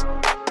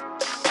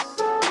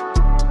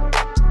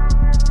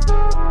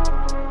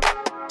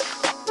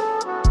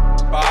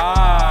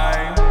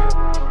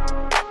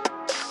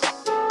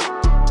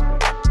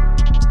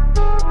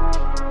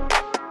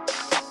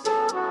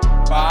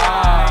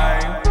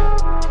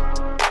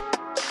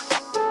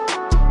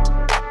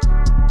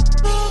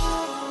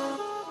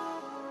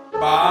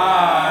 Bye.